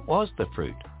 But what was the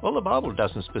fruit? Well, the Bible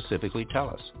doesn't specifically tell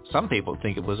us. Some people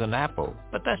think it was an apple,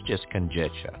 but that's just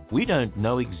conjecture. We don't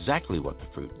know exactly what the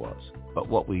fruit was. But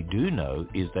what we do know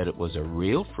is that it was a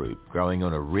real fruit growing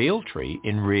on a real tree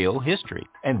in real history.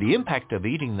 And the impact of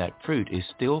eating that fruit is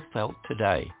still felt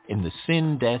today in the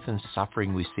sin, death, and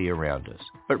suffering we see around us.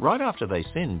 But right after they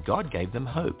sinned, God gave them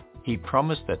hope. He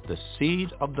promised that the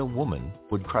seed of the woman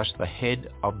would crush the head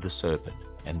of the serpent.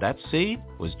 And that seed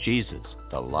was Jesus,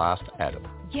 the last Adam.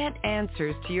 Get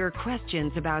answers to your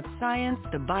questions about science,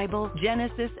 the Bible,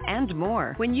 Genesis, and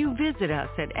more when you visit us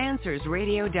at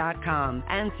AnswersRadio.com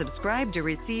and subscribe to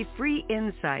receive free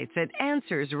insights at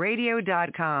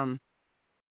AnswersRadio.com.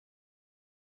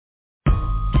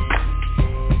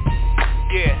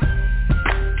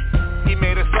 Yeah, He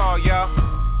made us all, yo.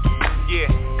 Yeah,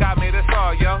 God made us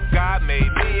all, yo. God made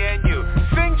me and you.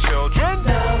 Sing, children.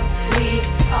 So we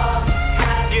all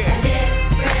have a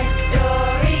different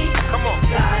story. Come on.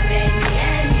 God made me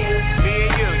and you. Me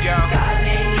and you, yo. God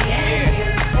made me and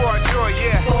you. For our joy,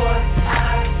 yeah. For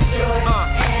our joy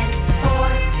and for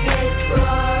His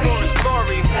glory. For His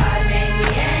glory. God made me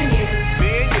and you. Me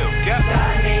and you, yep.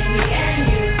 God made me and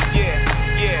you.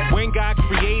 Yeah. When God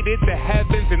created the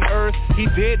heavens and earth, He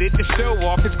did it to show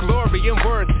off His glory and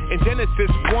worth. In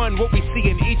Genesis 1, what we see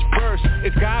in each verse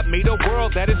is God made a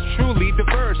world that is truly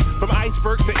diverse. From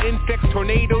icebergs to insects,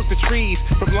 tornadoes to trees,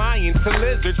 from lions to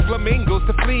lizards, flamingos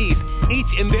to fleas.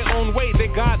 Each in their own way,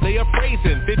 their God they are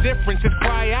praising. Their differences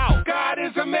cry out, God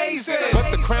is amazing.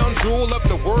 But the crown jewel of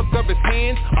the work of His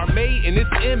hands are made in His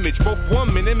image, both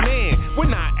woman and man. We're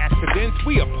not accidents,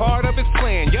 we are part of His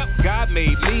plan. Yup, God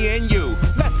made me and you.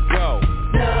 Let's go.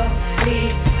 So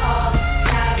we all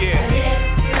have a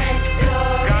different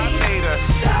story. God made us.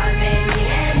 God made me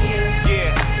and you.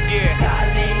 Yeah. God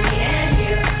made me and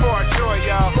you. For our joy,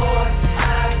 y'all. For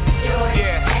our joy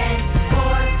and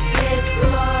for His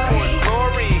glory. For His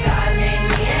glory. God made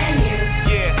me and you.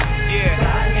 Yeah.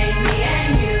 God made me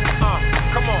and you.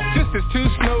 Come on. Just as two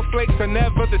snowflakes are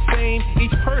never the same,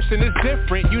 each person is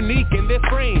different, unique in their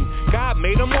frame. God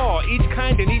made them all, each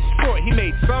kind and each sort. He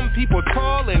made some people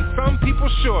tall and some people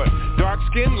short. Dark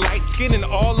skin, light skin, and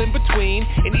all in between.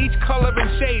 In each color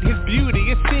and shade, His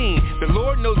beauty is seen. The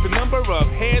Lord knows the number of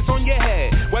hairs on your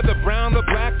head, whether brown or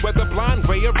black, whether blonde,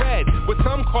 gray, or red. What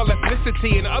some call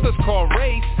ethnicity and others call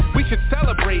race, we should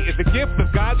celebrate as a gift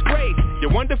of God's grace.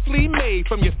 You're wonderfully made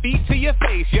from your feet to your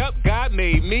face. Yup, God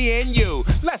made me and you.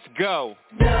 Let's go.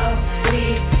 So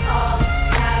we all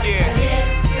have a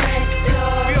different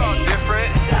story. We all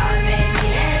different. God made me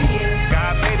and you.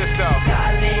 God made us so.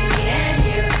 God made me and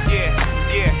you.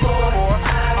 Yeah. For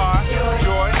our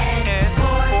joy and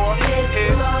for His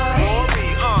glory.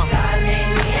 God made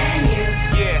me and you.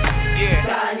 Yeah.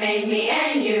 God made me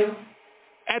and you.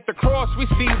 At the cross we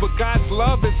see what God's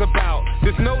love is about.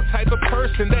 There's no type of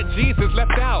person that Jesus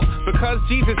left out. Because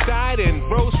Jesus died and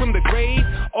rose from the grave,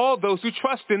 all those who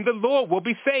trust in the Lord will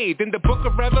be saved. In the book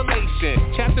of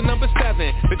Revelation, chapter number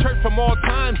 7, the church from all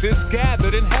times is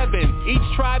gathered in heaven.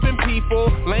 Each tribe and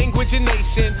people, language and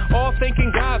nation, all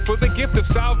thanking God for the gift of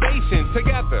salvation.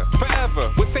 Together,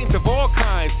 forever, with saints of all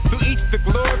kinds, through each the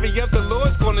glory of the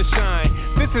Lord's gonna shine.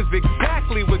 This is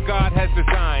exactly what God has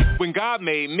designed. When God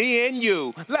made me and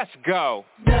you, let's go.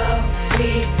 So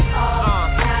we all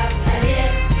have a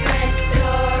different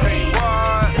story. Say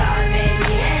what? God made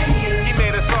me and you. He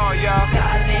made us all, y'all.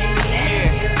 God made me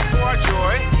and you. For our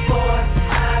joy. For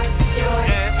our joy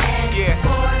and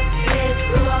for His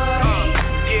glory.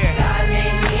 God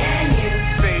made me and you.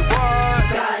 Say what?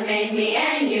 God made me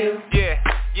and you.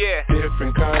 Yeah.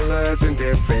 Different colors and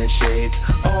different shades,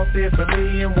 all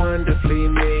fearfully and wonderfully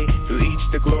made. Through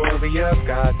each the glory of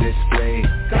God displayed.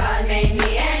 God made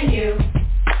me and you.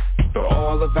 For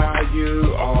all of our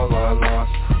you, all are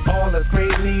lost. All of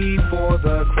great need for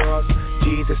the cross.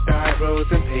 Jesus died, rose,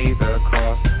 and paid the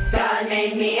cost. God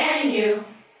made me and you.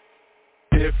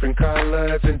 Different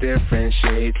colors and different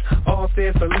shades, all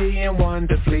fearfully and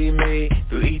wonderfully made.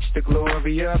 Through each the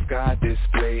glory of God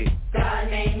displayed. God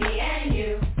made me and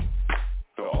you.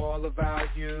 For all of our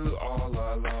you, all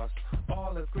are lost.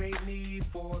 All of great need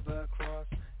for the cross.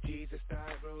 Jesus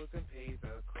died, rose, and paid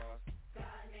the cost. God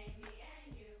made me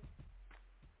and you.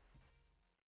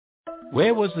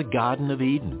 Where was the Garden of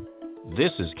Eden?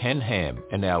 This is Ken Ham,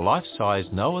 and our life-size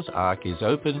Noah's Ark is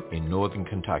open in northern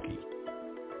Kentucky.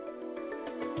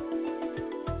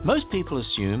 Most people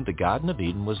assume the Garden of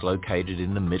Eden was located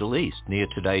in the Middle East, near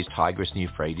today's Tigris and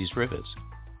Euphrates rivers.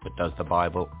 But does the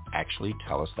Bible actually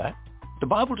tell us that? The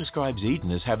Bible describes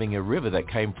Eden as having a river that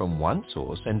came from one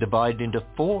source and divided into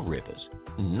 4 rivers.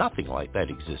 Nothing like that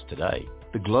exists today.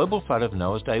 The global flood of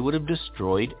Noah's day would have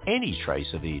destroyed any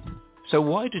trace of Eden. So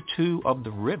why do 2 of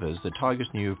the rivers, the Tigris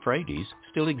and Euphrates,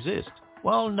 still exist?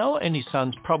 Well, Noah and his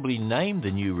sons probably named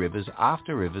the new rivers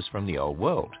after rivers from the old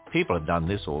world. People have done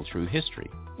this all through history.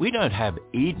 We don't have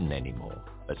Eden anymore,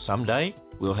 but someday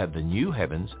we'll have the new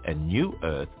heavens and new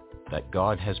earth that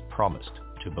God has promised.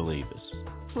 to believers.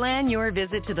 Plan your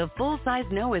visit to the full-size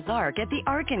Noah's Ark at the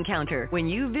Ark Encounter when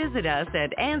you visit us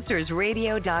at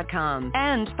AnswersRadio.com.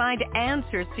 And find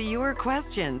answers to your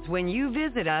questions when you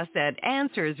visit us at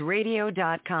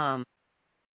AnswersRadio.com.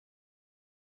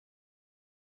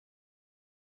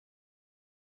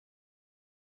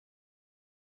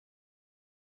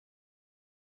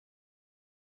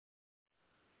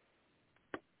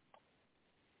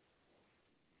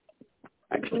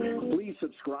 Please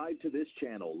subscribe to this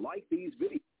channel, like these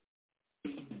videos.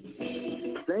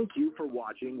 Thank you for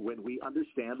watching When We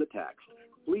Understand the Text.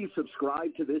 Please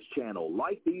subscribe to this channel,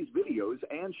 like these videos,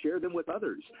 and share them with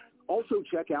others. Also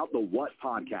check out the What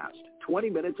Podcast, 20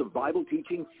 minutes of Bible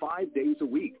teaching 5 days a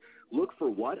week. Look for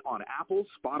What on Apple,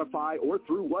 Spotify, or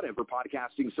through whatever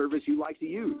podcasting service you like to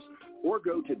use. Or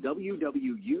go to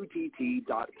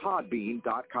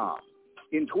www.podbean.com.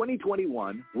 In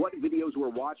 2021, What videos were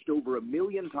watched over 1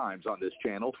 million times on this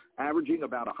channel, averaging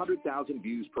about 100,000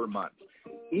 views per month.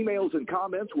 Emails and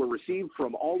comments were received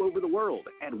from all over the world,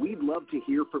 and we'd love to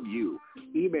hear from you.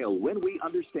 Email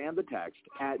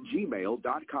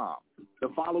whenweunderstandthetext@gmail.com. The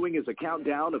following is a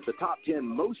countdown of the top 10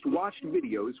 most watched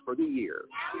videos for the year.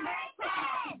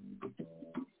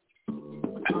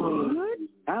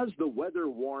 As the weather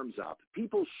warms up,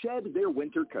 people shed their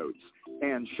winter coats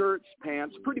and shirts,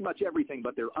 pants, pretty much everything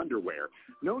but their underwear.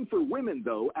 Known for women,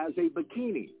 though, as a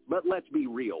bikini. But let's be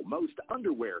real, most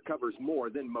underwear covers more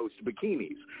than most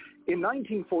bikinis. In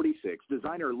 1946,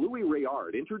 designer Louis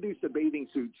Rayard introduced a bathing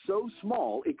suit so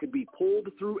small it could be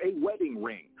pulled through a wedding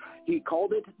ring. He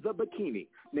called it the bikini,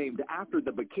 named after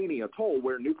the Bikini Atoll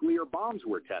where nuclear bombs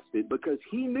were tested, because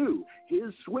he knew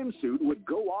his swimsuit would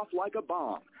go off like a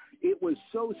bomb. It was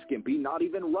so skimpy, not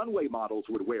even runway models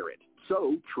would wear it.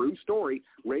 So, true story,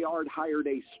 Rayard hired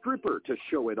a stripper to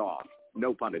show it off.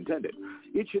 No pun intended.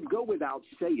 It should go without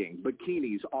saying,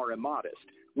 bikinis are immodest.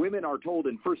 Women are told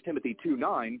in 1 Timothy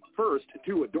 2:9, first,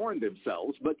 to adorn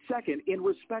themselves, but second, in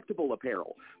respectable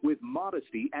apparel, with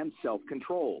modesty and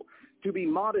self-control. To be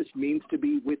modest means to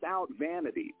be without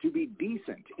vanity, to be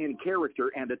decent in character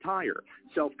and attire.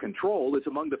 Self-control is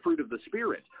among the fruit of the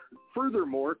Spirit.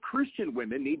 Furthermore, Christian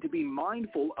women need to be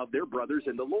mindful of their brothers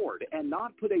in the Lord and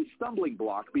not put a stumbling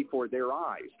block before their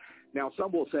eyes. Now,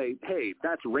 some will say, hey,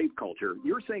 that's rape culture.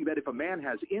 You're saying that if a man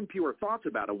has impure thoughts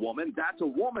about a woman, that's a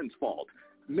woman's fault.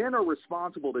 Men are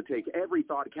responsible to take every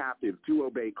thought captive to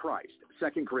obey Christ,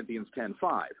 2 Corinthians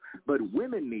 10:5. But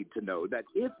women need to know that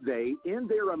if they, in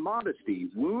their immodesty,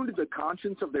 wound the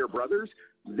conscience of their brothers,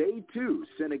 they too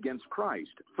sin against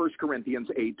Christ, 1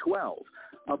 Corinthians 8:12.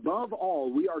 Above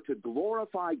all, we are to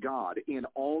glorify God in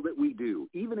all that we do,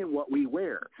 even in what we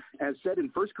wear. As said in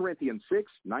 1 Corinthians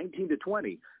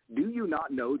 6:19-20, do you not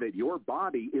know that your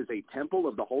body is a temple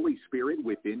of the Holy Spirit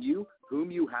within you, whom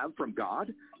you have from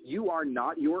God? You are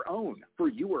not your own, for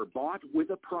you were bought with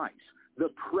a price, the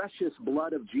precious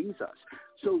blood of Jesus.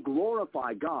 So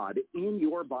glorify God in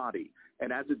your body.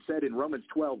 And as it said in Romans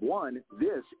 12:1,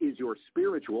 this is your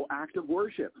spiritual act of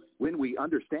worship, when we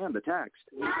understand the text.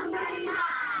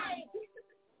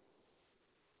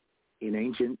 In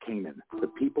ancient Canaan, the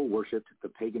people worshipped the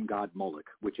pagan god Moloch,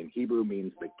 which in Hebrew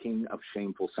means the king of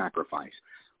shameful sacrifice.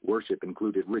 Worship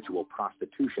included ritual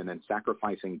prostitution and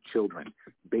sacrificing children.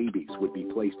 Babies would be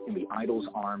placed in the idol's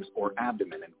arms or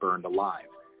abdomen and burned alive.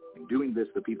 In doing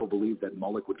this, the people believed that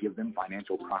Moloch would give them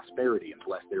financial prosperity and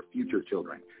bless their future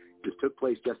children. This took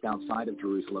place just outside of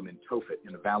Jerusalem in Tophet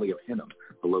in the valley of Hinnom,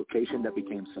 a location that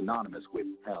became synonymous with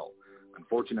hell.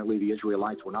 Unfortunately, the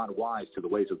Israelites were not wise to the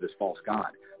ways of this false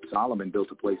god. Solomon built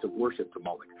a place of worship to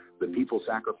Moloch. The people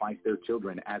sacrificed their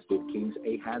children, as did kings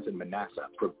Ahaz and Manasseh,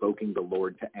 provoking the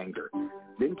Lord to anger.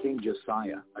 Then came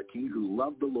Josiah, a king who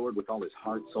loved the Lord with all his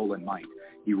heart, soul, and might.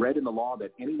 He read in the law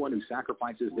that anyone who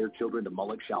sacrifices their children to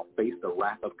Moloch shall face the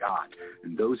wrath of God,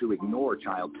 and those who ignore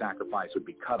child sacrifice would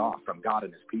be cut off from God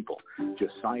and his people.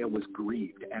 Josiah was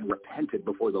grieved and repented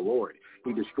before the Lord.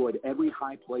 He destroyed every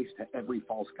high place to every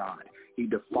false god. He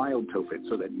defiled Tophet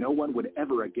so that no one would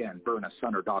ever again burn a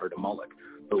son or daughter to Moloch.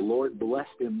 The Lord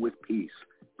blessed him with peace,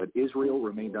 but Israel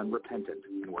remained unrepentant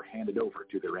and were handed over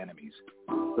to their enemies.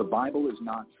 The Bible is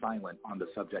not silent on the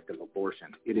subject of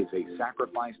abortion. It is a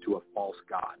sacrifice to a false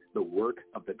god, the work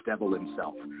of the devil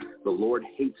himself. The Lord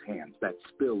hates hands that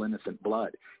spill innocent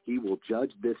blood. He will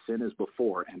judge this sin as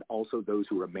before, and also those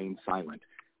who remain silent.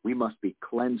 We must be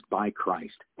cleansed by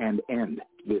Christ and end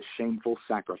this shameful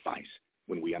sacrifice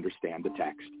when we understand the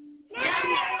text.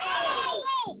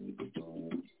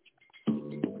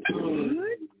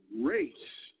 Race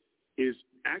is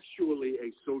actually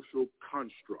a social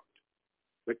construct.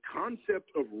 The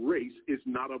concept of race is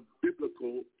not a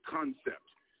biblical concept.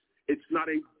 It's not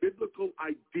a biblical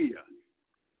idea.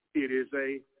 It is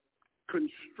a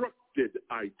constructed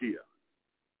idea.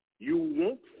 You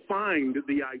won't find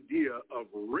the idea of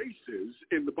races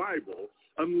in the Bible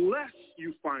unless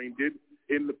you find it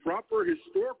in the proper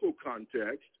historical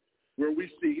context, where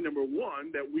we see, number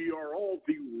one, that we are all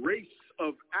the race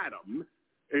of Adam.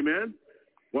 Amen?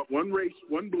 One race,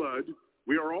 one blood.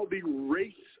 We are all the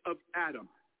race of Adam.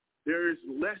 There is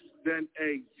less than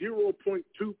a 0.2%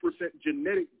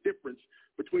 genetic difference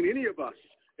between any of us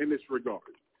in this regard.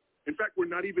 In fact, we're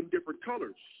not even different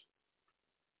colors.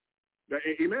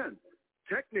 Amen.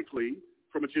 Technically,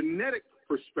 from a genetic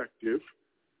perspective,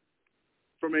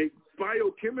 from a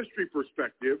biochemistry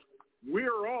perspective, we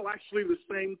are all actually the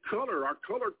same color. Our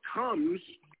color comes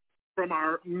from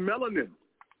our melanin.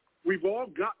 We've all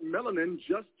got melanin,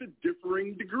 just to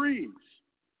differing degrees.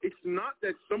 It's not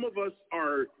that some of us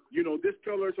are, this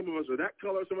color, some of us are that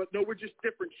color, no, we're just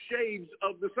different shades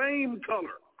of the same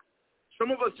color. Some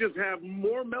of us just have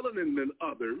more melanin than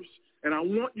others, and I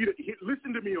want you to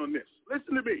listen to me on this.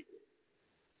 Listen to me.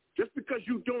 Just because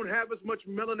you don't have as much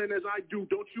melanin as I do,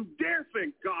 don't you dare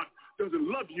think God doesn't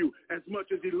love you as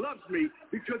much as he loves me,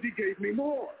 because he gave me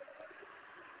more.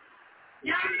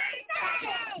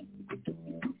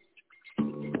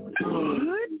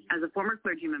 As a former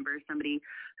clergy member, somebody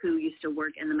who used to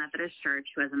work in the Methodist Church,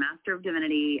 who has a Master of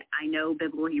Divinity, I know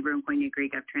Biblical Hebrew and Koine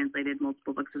Greek. I've translated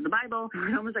multiple books of the Bible.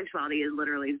 Homosexuality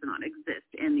literally does not exist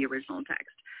in the original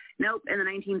text. Nope. In the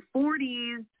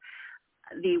 1940s,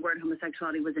 the word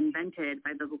homosexuality was invented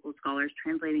by biblical scholars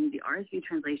translating the RSV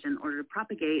translation in order to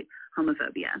propagate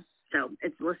homophobia. So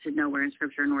it's listed nowhere in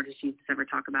Scripture, nor does Jesus ever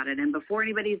talk about it. And before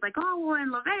anybody's like, oh, well,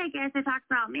 in Leviticus, it talks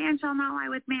about man shall not lie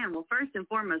with man. Well, first and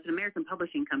foremost, an American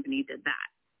publishing company did that.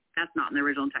 That's not in the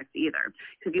original text either.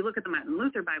 Because if you look at the Martin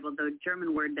Luther Bible, the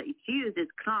German word that it's used is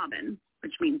Knaben,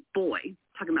 which means boy,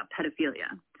 talking about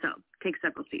pedophilia. So take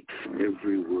several seats.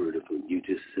 Every word of what you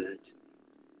just said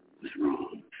was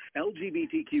wrong.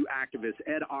 LGBTQ activists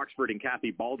Ed Oxford and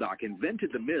Kathy Baldock invented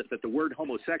the myth that the word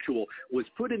homosexual was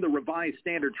put in the Revised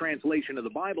Standard Translation of the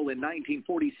Bible in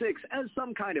 1946 as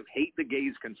some kind of hate the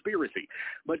gays conspiracy.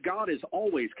 But God has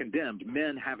always condemned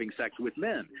men having sex with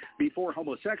men. Before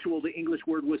homosexual, the English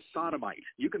word was sodomite.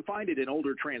 You can find it in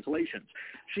older translations.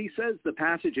 She says the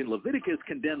passage in Leviticus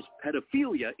condemns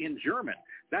pedophilia in German.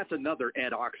 That's another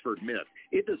Ed Oxford myth.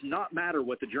 It does not matter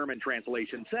what the German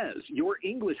translation says. Your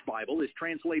English Bible is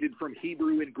translated from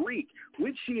Hebrew and Greek,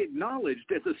 which she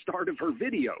acknowledged at the start of her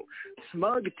video.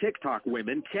 Smug TikTok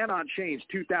women cannot change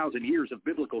 2,000 years of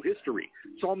biblical history.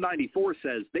 Psalm 94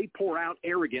 says, they pour out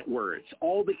arrogant words.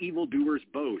 All the evildoers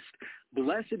boast.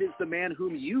 Blessed is the man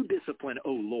whom you discipline,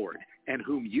 O Lord, and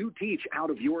whom you teach out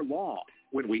of your law,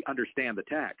 when we understand the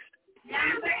text.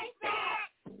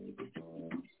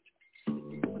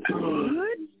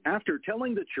 After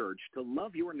telling the church to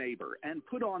love your neighbor and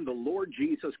put on the Lord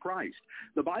Jesus Christ,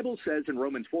 the Bible says in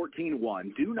Romans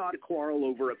 14:1, do not quarrel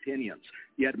over opinions.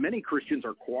 Yet many Christians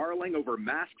are quarreling over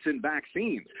masks and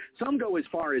vaccines. Some go as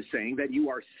far as saying that you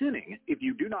are sinning if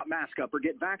you do not mask up or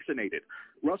get vaccinated.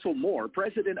 Russell Moore,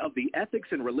 president of the Ethics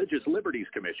and Religious Liberties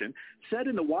Commission, said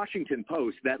in the Washington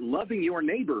Post that loving your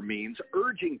neighbor means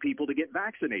urging people to get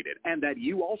vaccinated and that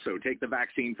you also take the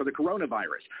vaccine for the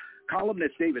coronavirus.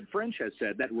 Columnist David French has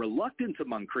said that reluctance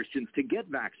among Christians to get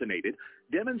vaccinated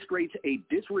demonstrates a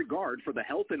disregard for the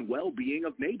health and well-being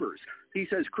of neighbors. He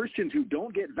says Christians who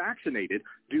don't get vaccinated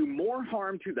do more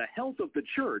harm to the health of the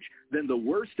church than the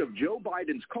worst of Joe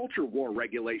Biden's culture war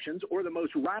regulations or the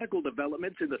most radical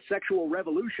developments in the sexual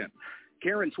revolution.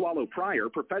 Karen Swallow Pryor,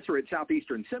 professor at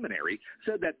Southeastern Seminary,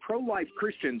 said that pro-life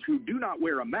Christians who do not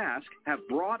wear a mask have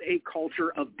brought a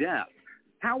culture of death.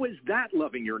 How is that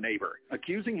loving your neighbor?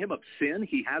 Accusing him of sin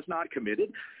he has not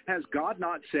committed? Has God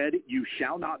not said, you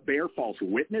shall not bear false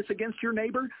witness against your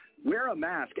neighbor? Wear a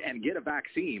mask and get a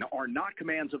vaccine are not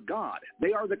commands of God.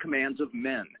 They are the commands of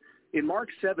men. In Mark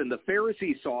 7, the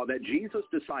Pharisees saw that Jesus'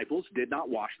 disciples did not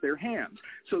wash their hands.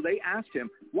 So they asked him,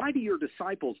 why do your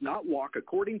disciples not walk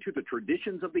according to the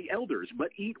traditions of the elders, but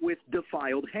eat with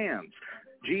defiled hands?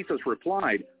 Jesus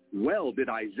replied, well did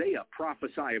Isaiah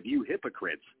prophesy of you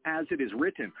hypocrites, as it is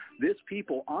written, this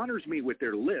people honors me with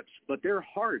their lips, but their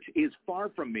heart is far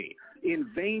from me. In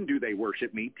vain do they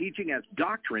worship me, teaching as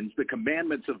doctrines the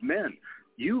commandments of men.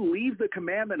 You leave the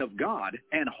commandment of God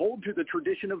and hold to the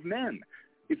tradition of men.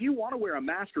 If you want to wear a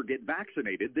mask or get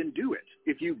vaccinated, then do it.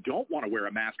 If you don't want to wear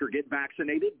a mask or get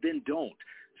vaccinated, then don't.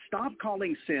 Stop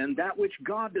calling sin that which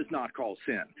God does not call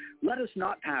sin. Let us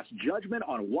not pass judgment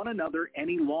on one another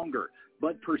any longer,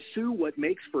 but pursue what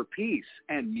makes for peace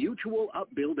and mutual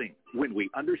upbuilding when we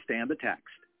understand the text.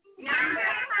 Number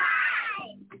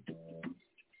 5.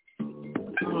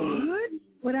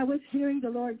 what I was hearing the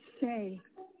Lord say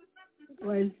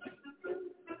was,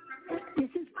 this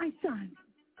is my son,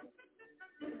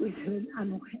 with whom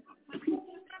I'm well.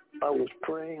 I was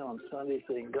praying on Sunday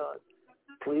saying, God,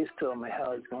 please tell me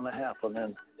how it's going to happen.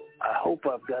 And I hope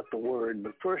I've got the word.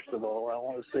 But first of all, I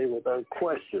want to say without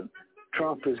question,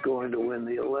 Trump is going to win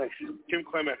the election. Kim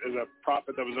Clement is a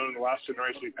prophet that was known in the last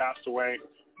generation. He passed away,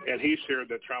 and he shared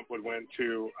that Trump would win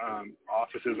 2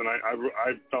 offices. And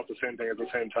I felt the same thing at the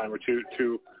same time, or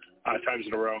two times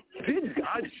in a row. Did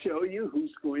God show you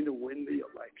who's going to win the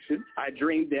election? I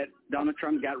dreamed that Donald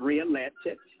Trump got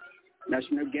reelected. There's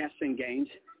no guessing games.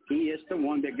 He is the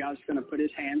one that God's going to put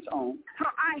his hands on. For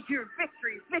I hear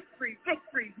victory, victory,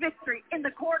 victory, victory in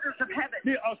the quarters of heaven.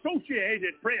 The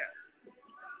Associated Press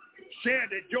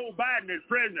said that Joe Biden is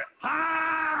president.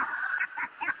 Ha!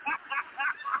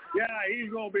 Yeah, he's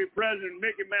going to be president.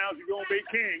 Mickey Mouse is going to be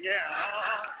king, yeah.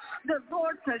 The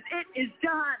Lord says it is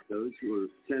done. Those who are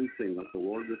sensing what the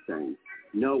Lord was saying,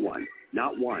 no one,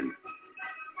 not one,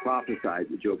 prophesied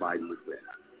that Joe Biden would win.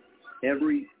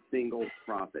 Every single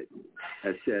prophet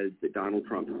has said that Donald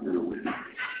Trump is going to win.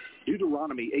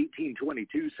 Deuteronomy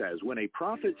 18:22 says, when a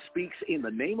prophet speaks in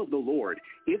the name of the Lord,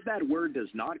 if that word does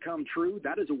not come true,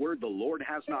 that is a word the Lord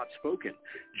has not spoken.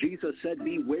 Jesus said,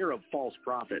 beware of false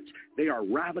prophets. They are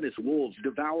ravenous wolves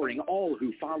devouring all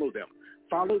who follow them.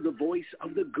 Follow the voice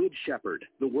of the Good Shepherd,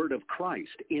 the word of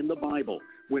Christ in the Bible,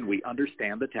 when we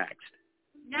understand the text.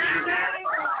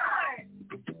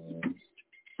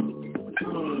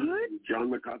 John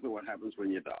MacArthur, what happens when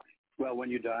you die? Well, when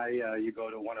you die, you go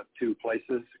to one of 2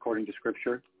 places, according to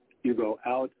Scripture. You go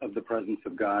out of the presence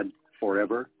of God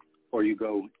forever, or you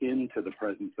go into the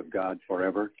presence of God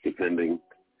forever. Depending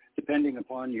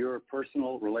upon your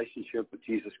personal relationship with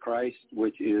Jesus Christ,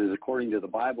 which is, according to the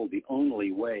Bible, the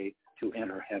only way to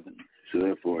enter heaven. So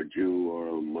therefore, a Jew or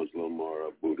a Muslim or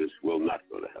a Buddhist will not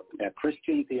go to heaven.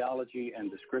 Christian theology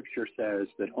and the Scripture says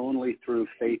that only through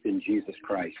faith in Jesus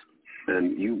Christ.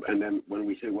 And then when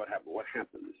we say what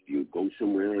happens? Do you go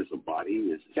somewhere as a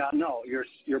body? No,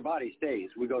 your body stays.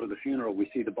 We go to the funeral, we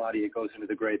see the body, it goes into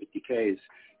the grave, it decays.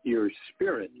 Your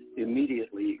spirit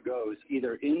immediately goes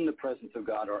either in the presence of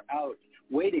God or out,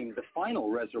 waiting the final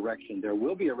resurrection. There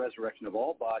will be a resurrection of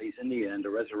all bodies in the end, a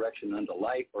resurrection unto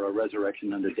life or a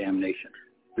resurrection unto damnation.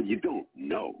 But you don't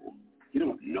know. You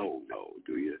don't know,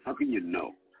 do you? How can you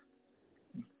know?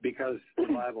 Because the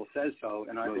Bible says so,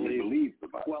 and I believe the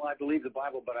Bible. Well, I believe the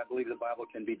Bible, but I believe the Bible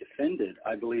can be defended.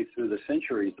 I believe through the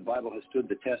centuries the Bible has stood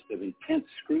the test of intense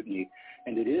scrutiny,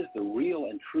 and it is the real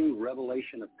and true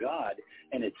revelation of God,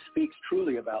 and it speaks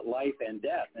truly about life and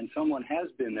death, and someone has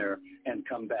been there and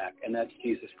come back, and that's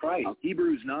Jesus Christ.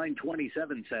 Hebrews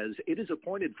 9:27 says, it is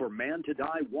appointed for man to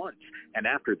die once, and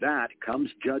after that comes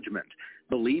judgment.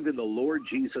 Believe in the Lord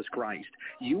Jesus Christ.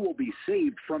 You will be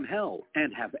saved from hell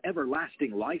and have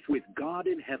everlasting life with God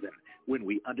in heaven when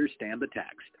we understand the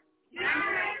text.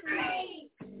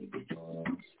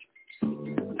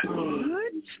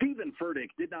 Stephen Furtick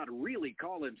did not really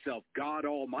call himself God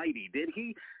Almighty, did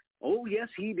he? Oh, yes,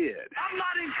 he did. I'm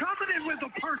not in covenant with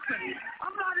a person.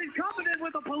 I'm not in covenant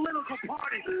with a political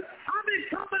party. I'm in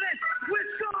covenant with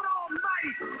God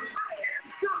Almighty. I am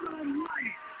God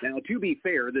Almighty. Now, to be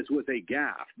fair, this was a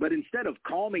gaffe, but instead of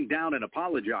calming down and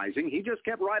apologizing, he just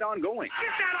kept right on going.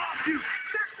 Get that off you.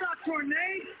 That's not your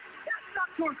name. That's not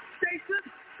your station.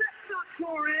 That's not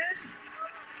your end.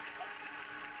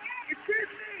 It's in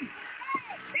me.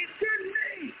 It's in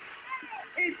me.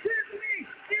 It's in me.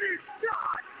 It is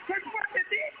God that worketh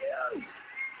in you.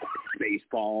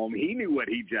 Facepalm, he knew what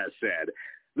he just said.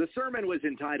 The sermon was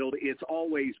entitled, It's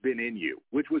Always Been in You,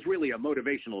 which was really a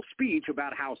motivational speech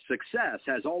about how success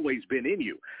has always been in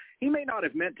you. He may not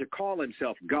have meant to call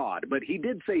himself God, but he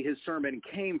did say his sermon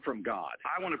came from God.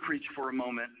 I want to preach for a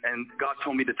moment, and God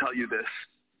told me to tell you this.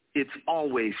 It's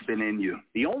always been in you.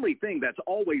 The only thing that's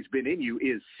always been in you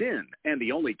is sin, and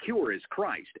the only cure is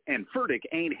Christ, and Furtick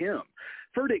ain't him.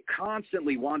 Furtick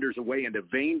constantly wanders away into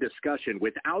vain discussion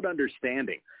without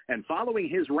understanding, and following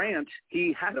his rant,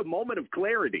 he had a moment of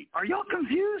clarity. Are y'all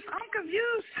confused? I'm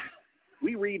confused.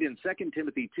 We read in 2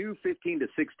 Timothy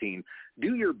 2:15-16,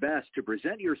 do your best to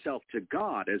present yourself to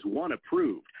God as one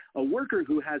approved, a worker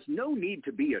who has no need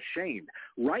to be ashamed,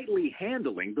 rightly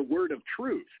handling the word of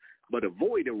truth. But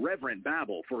avoid irreverent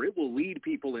babble, for it will lead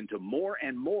people into more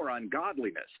and more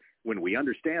ungodliness when we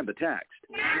understand the text.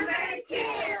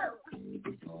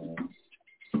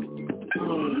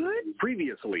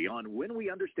 Previously on When We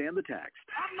Understand the Text.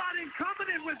 I'm not in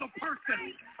covenant with a person.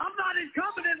 I'm not in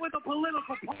covenant with a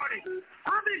political party.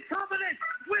 I'm in covenant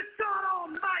with God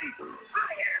Almighty.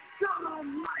 I am God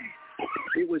Almighty.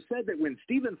 It was said that when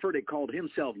Stephen Furtick called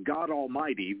himself God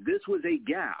Almighty, this was a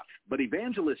gaffe, but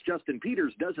evangelist Justin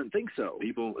Peters doesn't think so.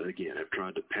 People, again, have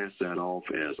tried to pass that off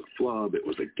as a flub. It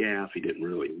was a gaffe. He didn't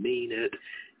really mean it.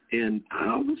 And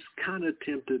I was kind of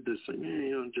tempted to say,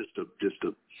 just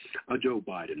a Joe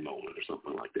Biden moment or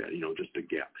something like that, just a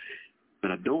gaffe. But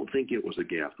I don't think it was a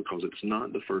gaffe because it's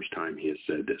not the first time he has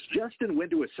said this. Justin went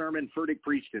to a sermon Furtick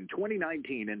preached in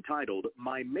 2019 entitled,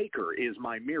 "My Maker is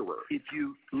My Mirror." If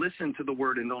you listen to the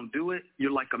word and don't do it,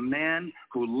 you're like a man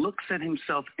who looks at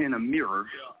himself in a mirror.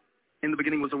 In the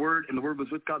beginning was the Word, and the Word was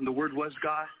with God, and the Word was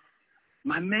God.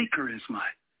 My Maker is my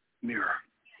mirror.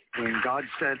 When God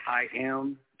said, I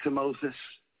am to Moses,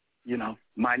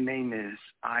 my name is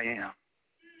I am.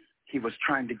 He was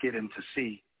trying to get him to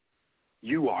see,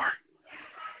 you are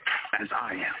as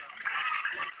I am.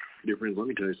 Dear friends, let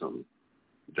me tell you something.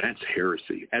 That's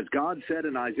heresy. As God said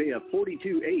in Isaiah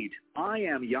 42:8, I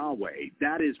am Yahweh,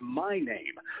 that is my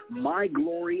name. My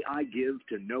glory I give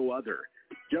to no other.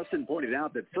 Justin pointed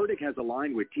out that Furtick has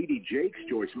aligned with T.D. Jakes,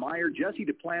 Joyce Meyer, Jesse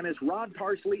Duplantis, Rod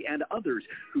Parsley, and others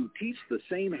who teach the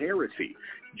same heresy.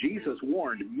 Jesus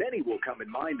warned, many will come in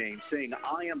my name saying,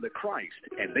 I am the Christ,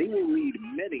 and they will lead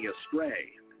many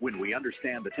astray. When we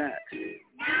understand the text.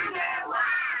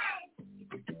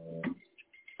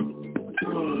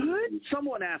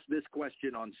 Someone asked this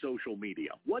question on social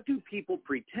media. What do people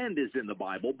pretend is in the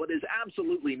Bible but is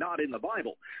absolutely not in the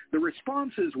Bible? The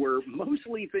responses were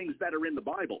mostly things that are in the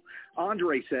Bible.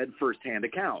 Andre said first-hand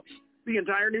accounts. The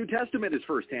entire New Testament is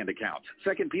first-hand accounts.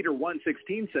 2 Peter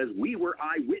 1:16 says, we were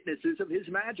eyewitnesses of his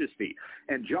majesty.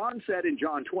 And John said in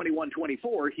John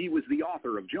 21:24, he was the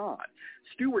author of John.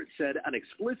 Stewart said an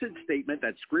explicit statement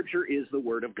that Scripture is the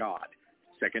Word of God.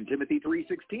 2 Timothy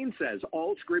 3:16 says,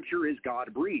 all Scripture is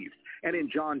God-breathed. And in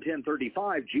John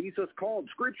 10:35, Jesus called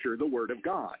Scripture the Word of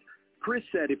God. Chris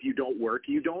said, if you don't work,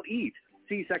 you don't eat.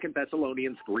 See 2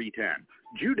 Thessalonians 3:10.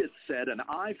 Judith said, an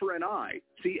eye for an eye.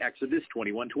 See Exodus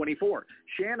 21:24.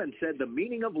 Shannon said, the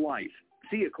meaning of life.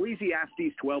 See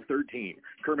Ecclesiastes 12:13.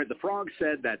 Kermit the Frog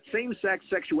said that same-sex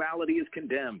sexuality is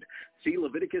condemned. See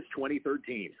Leviticus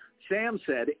 20:13. Sam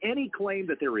said, any claim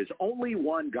that there is only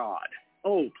one God.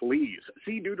 Oh, please.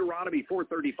 See Deuteronomy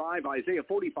 4:35, Isaiah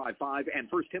 45:5, and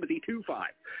 1 Timothy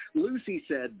 2:5. Lucy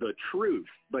said the truth,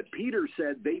 but Peter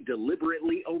said they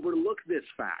deliberately overlooked this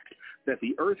fact, that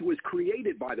the earth was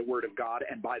created by the word of God,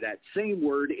 and by that same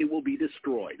word it will be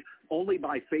destroyed. Only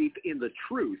by faith in the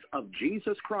truth of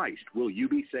Jesus Christ will you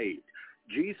be saved.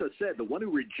 Jesus said, the one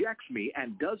who rejects me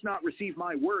and does not receive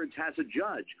my words has a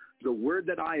judge. The word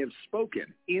that I have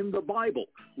spoken in the Bible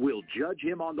will judge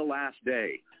him on the last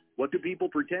day. What do people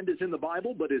pretend is in the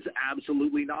Bible but is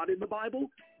absolutely not in the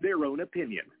Bible? Their own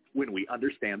opinion, when we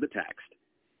understand the text.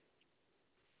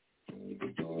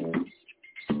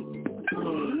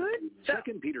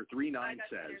 2 Peter 3:9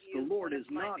 says, the Lord is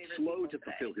not slow to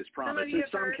fulfill his promise,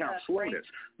 as some count slowness,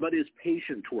 but is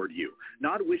patient toward you,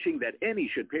 not wishing that any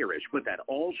should perish, but that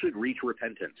all should reach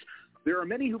repentance. There are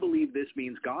many who believe this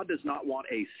means God does not want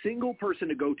a single person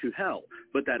to go to hell,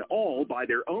 but that all, by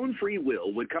their own free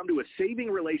will, would come to a saving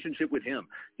relationship with him.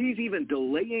 He's even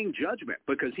delaying judgment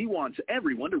because he wants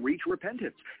everyone to reach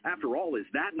repentance. After all, is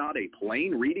that not a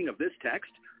plain reading of this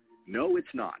text? No,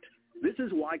 it's not. This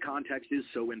is why context is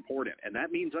so important, and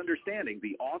that means understanding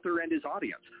the author and his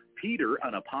audience. Peter,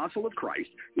 an apostle of Christ,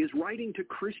 is writing to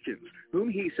Christians, whom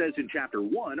he says in chapter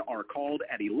 1 are called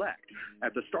and elect.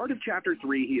 At the start of chapter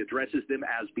 3, he addresses them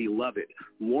as beloved,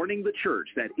 warning the church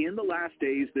that in the last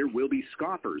days there will be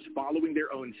scoffers, following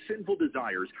their own sinful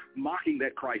desires, mocking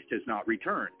that Christ has not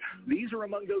returned. These are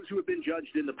among those who have been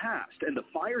judged in the past, and the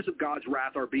fires of God's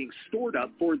wrath are being stored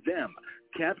up for them,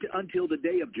 kept until the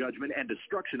day of judgment and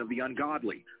destruction of the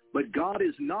ungodly. But God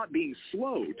is not being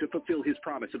slow to fulfill his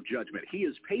promise of judgment. He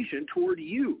is patient toward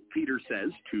you, Peter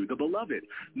says, to the beloved,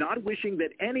 not wishing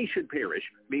that any should perish,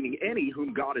 meaning any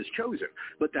whom God has chosen,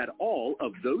 but that all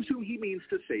of those whom he means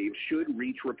to save should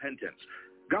reach repentance.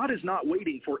 God is not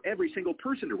waiting for every single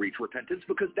person to reach repentance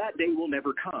because that day will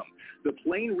never come. The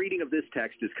plain reading of this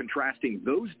text is contrasting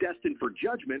those destined for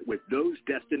judgment with those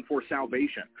destined for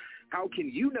salvation. How can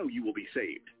you know you will be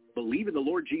saved? Believe in the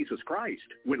Lord Jesus Christ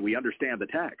when we understand the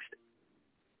text.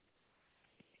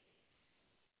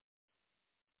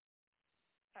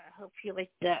 I hope you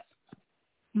like that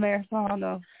marathon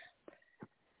of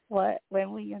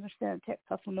when we understand the text,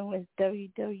 also known as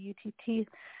WWTT. You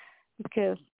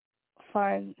can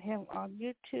find him on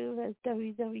YouTube as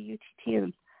WWTT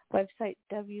and website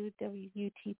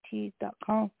www.utt.com.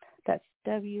 That's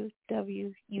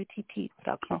www.utt.com.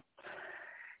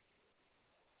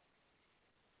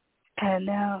 And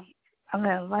now I'm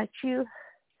going to invite you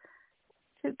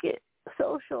to get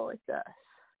social with us.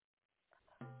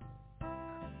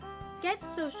 Get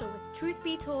social with Truth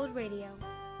Be Told Radio.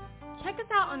 Check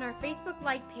us out on our Facebook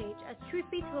like page as Truth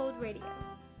Be Told Radio.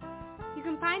 You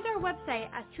can find our website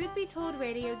at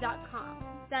truthbetoldradio.com.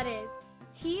 That is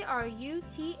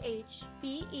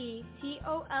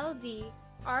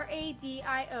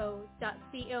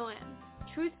truthbetoldradio.com.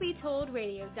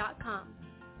 truthbetoldradio.com.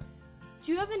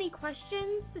 Do you have any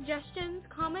questions, suggestions,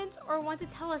 comments, or want to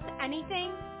tell us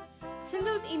anything? Send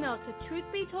those emails to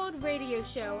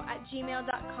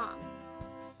truthbetoldradioshow@gmail.com.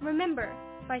 Remember,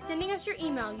 by sending us your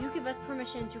email, you give us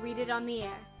permission to read it on the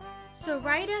air. So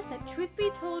write us at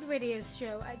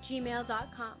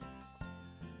truthbetoldradioshow@gmail.com.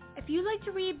 If you like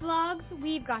to read blogs,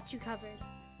 we've got you covered.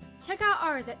 Check out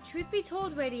ours at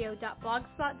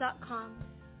truthbetoldradio.blogspot.com.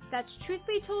 That's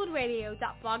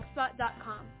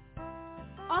truthbetoldradio.blogspot.com.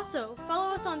 Also,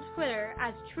 follow us on Twitter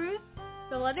as Truth,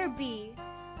 the letter B,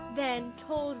 then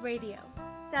Told Radio.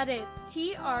 That is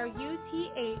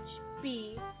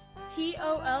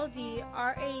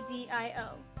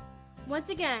TruthBToldradio. Once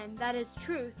again, that is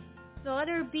Truth, the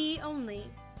letter B only,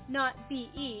 not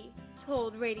BE,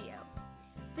 Told Radio.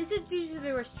 This is due to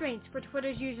the restraints for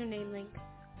Twitter's username links.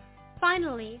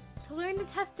 Finally, to learn the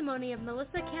testimony of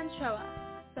Melissa Cantroa,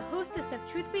 the hostess of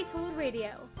Truth Be Told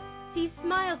Radio, see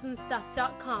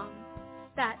smilesandstuff.com.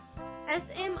 That's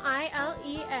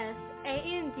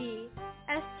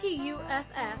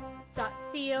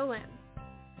smilesandstuff.com.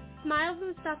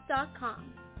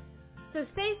 Smilesandstuff.com. So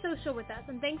stay social with us,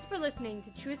 and thanks for listening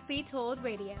to Truth Be Told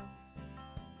Radio.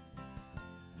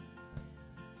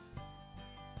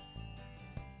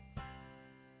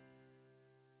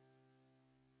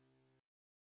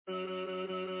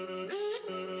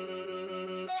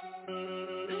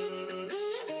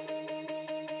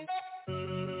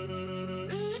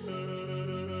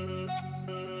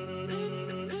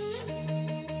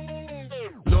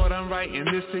 I'm writing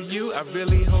this to you, I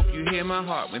really hope you hear my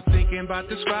heart. When thinking about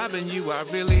describing you, I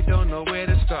really don't know where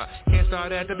to start. Can't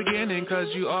start at the beginning, cause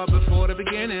you are before the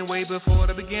beginning, way before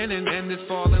the beginning. And this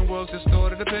fallen world's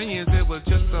distorted opinions, it was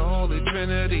just the Holy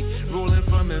Trinity, ruling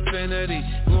from infinity.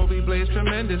 Glory blazed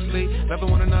tremendously,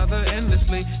 loving one another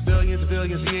endlessly. Billions and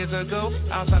billions of years ago,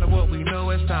 outside of what we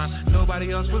know as time. Nobody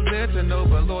else was there to know,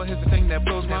 but Lord, here's the thing that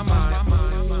blows my mind.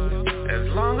 As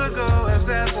long ago as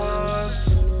that was,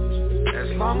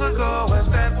 as long ago as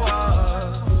that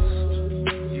was,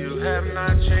 you have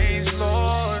not changed,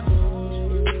 Lord.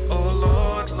 Oh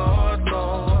Lord, Lord,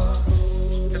 Lord.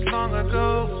 As long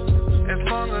ago, as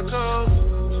long ago,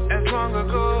 as long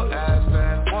ago as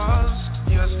that was,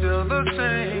 you're still the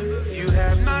same. You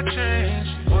have not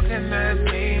changed. What can that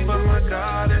mean? But my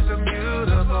God is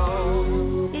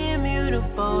immutable.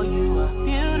 Immutable, you are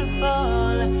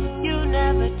beautiful. You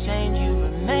never change, you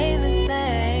remain the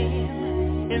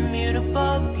same.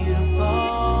 Immutable,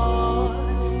 beautiful.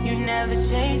 You never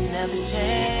change, never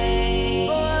change.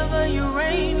 Forever you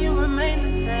reign, you remain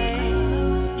the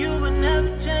same. You will never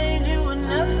change, you will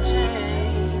never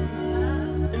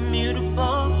change.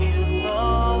 Immutable,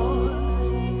 beautiful.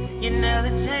 You never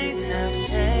change, never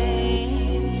change.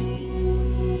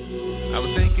 I was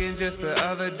thinking just the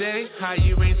other day how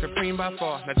you reign supreme by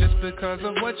far. Not just because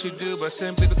of what you do, but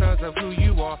simply because of who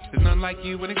you are. There's none like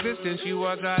you in existence. You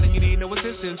are God and you need no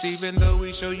assistance. Even though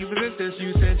we show you resistance,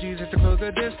 you sent Jesus to close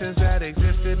the distance that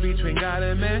existed between God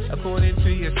and man, according to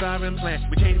your sovereign plan.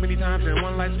 We changed many times in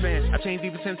one lifespan. I've changed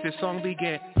even since this song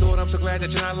began. Lord, I'm so glad that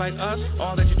you're not like us.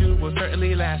 All that you do will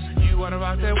certainly last. You are the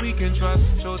rock that we can trust.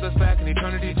 Shows us back in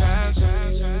eternity past.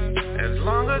 As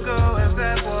long ago as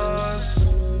that was,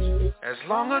 as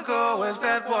long ago as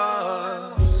that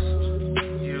was,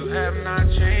 you have not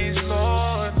changed,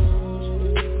 Lord.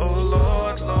 Oh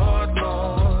Lord, Lord,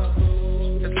 Lord.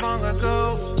 As long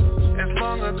ago, as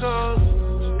long ago,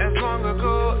 as long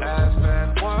ago as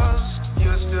that was,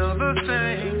 you're still the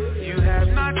same. You have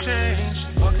not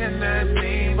changed. What can that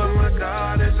mean? But my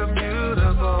God is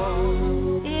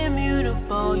immutable.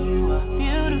 Immutable, you are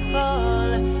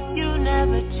beautiful. You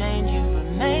never change, you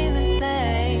remain the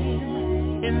same.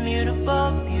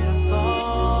 Immutable,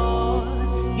 beautiful.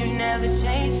 You never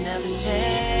change, never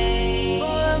change.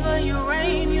 Forever you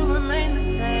reign, you remain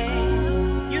the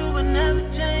same. You will never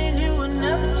change, you will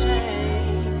never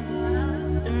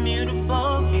change.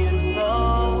 Immutable, beautiful.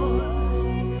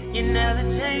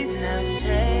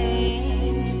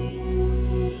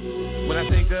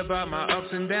 about my ups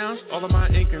and downs, all of my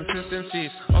inconsistencies,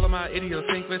 all of my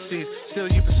idiosyncrasies. Still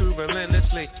you pursue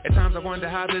relentlessly. At times I wonder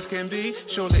how this can be.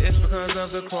 Surely it's because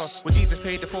of the cross, where Jesus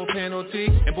paid the full penalty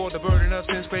and bore the burden of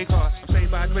sin's great cost. I'm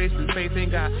saved by grace through faith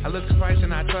in God. I look to Christ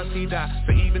and I trust He died.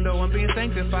 For even though I'm being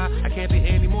sanctified, I can't be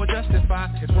any more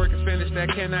justified. His work is finished, that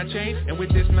cannot change. And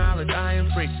with this knowledge I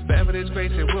am free. Forever this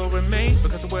grace it will remain,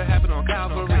 because of what happened on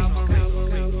Calvary.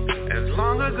 As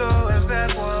long ago as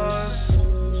that was,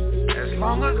 as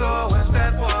long ago as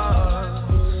that was,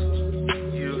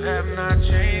 you have not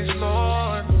changed,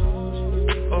 Lord.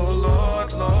 Oh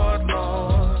Lord, Lord,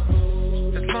 Lord.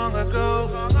 As long ago,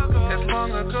 as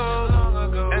long ago,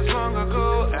 as long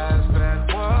ago as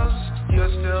that was, you're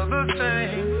still the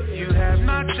same. You have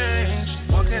not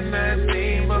changed. What can that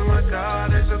mean? But my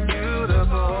God is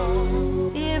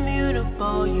immutable.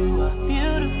 Immutable, you are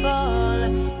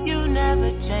beautiful. You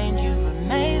never change, you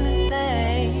remain the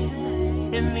same.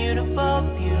 Immutable,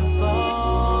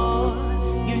 beautiful.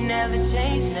 You never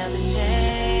change, never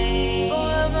change.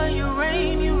 Forever you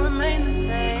reign, you remain the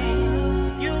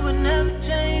same. You will never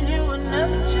change, you will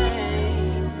never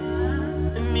change.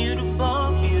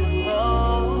 Immutable, beautiful.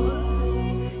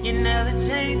 You never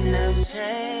change, never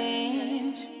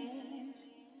change.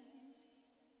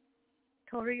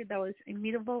 Tori, that was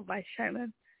Immutable by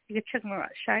Shylin. You can check them out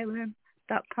at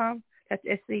Shylin.com. That's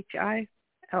SHILINNE.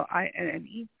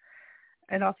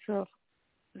 And also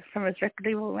from his record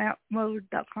label,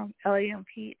 lampmode.com,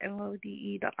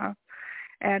 LAMPMODE.com.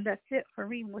 And that's it for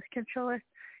me, With Controller.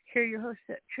 Here are your hosts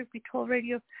at Truth Be Told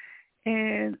Radio.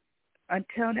 And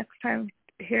until next time,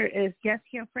 here is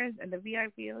Yancey and Friends and the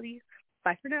VIVLE.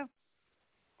 Bye for now.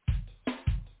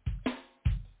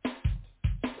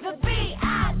 The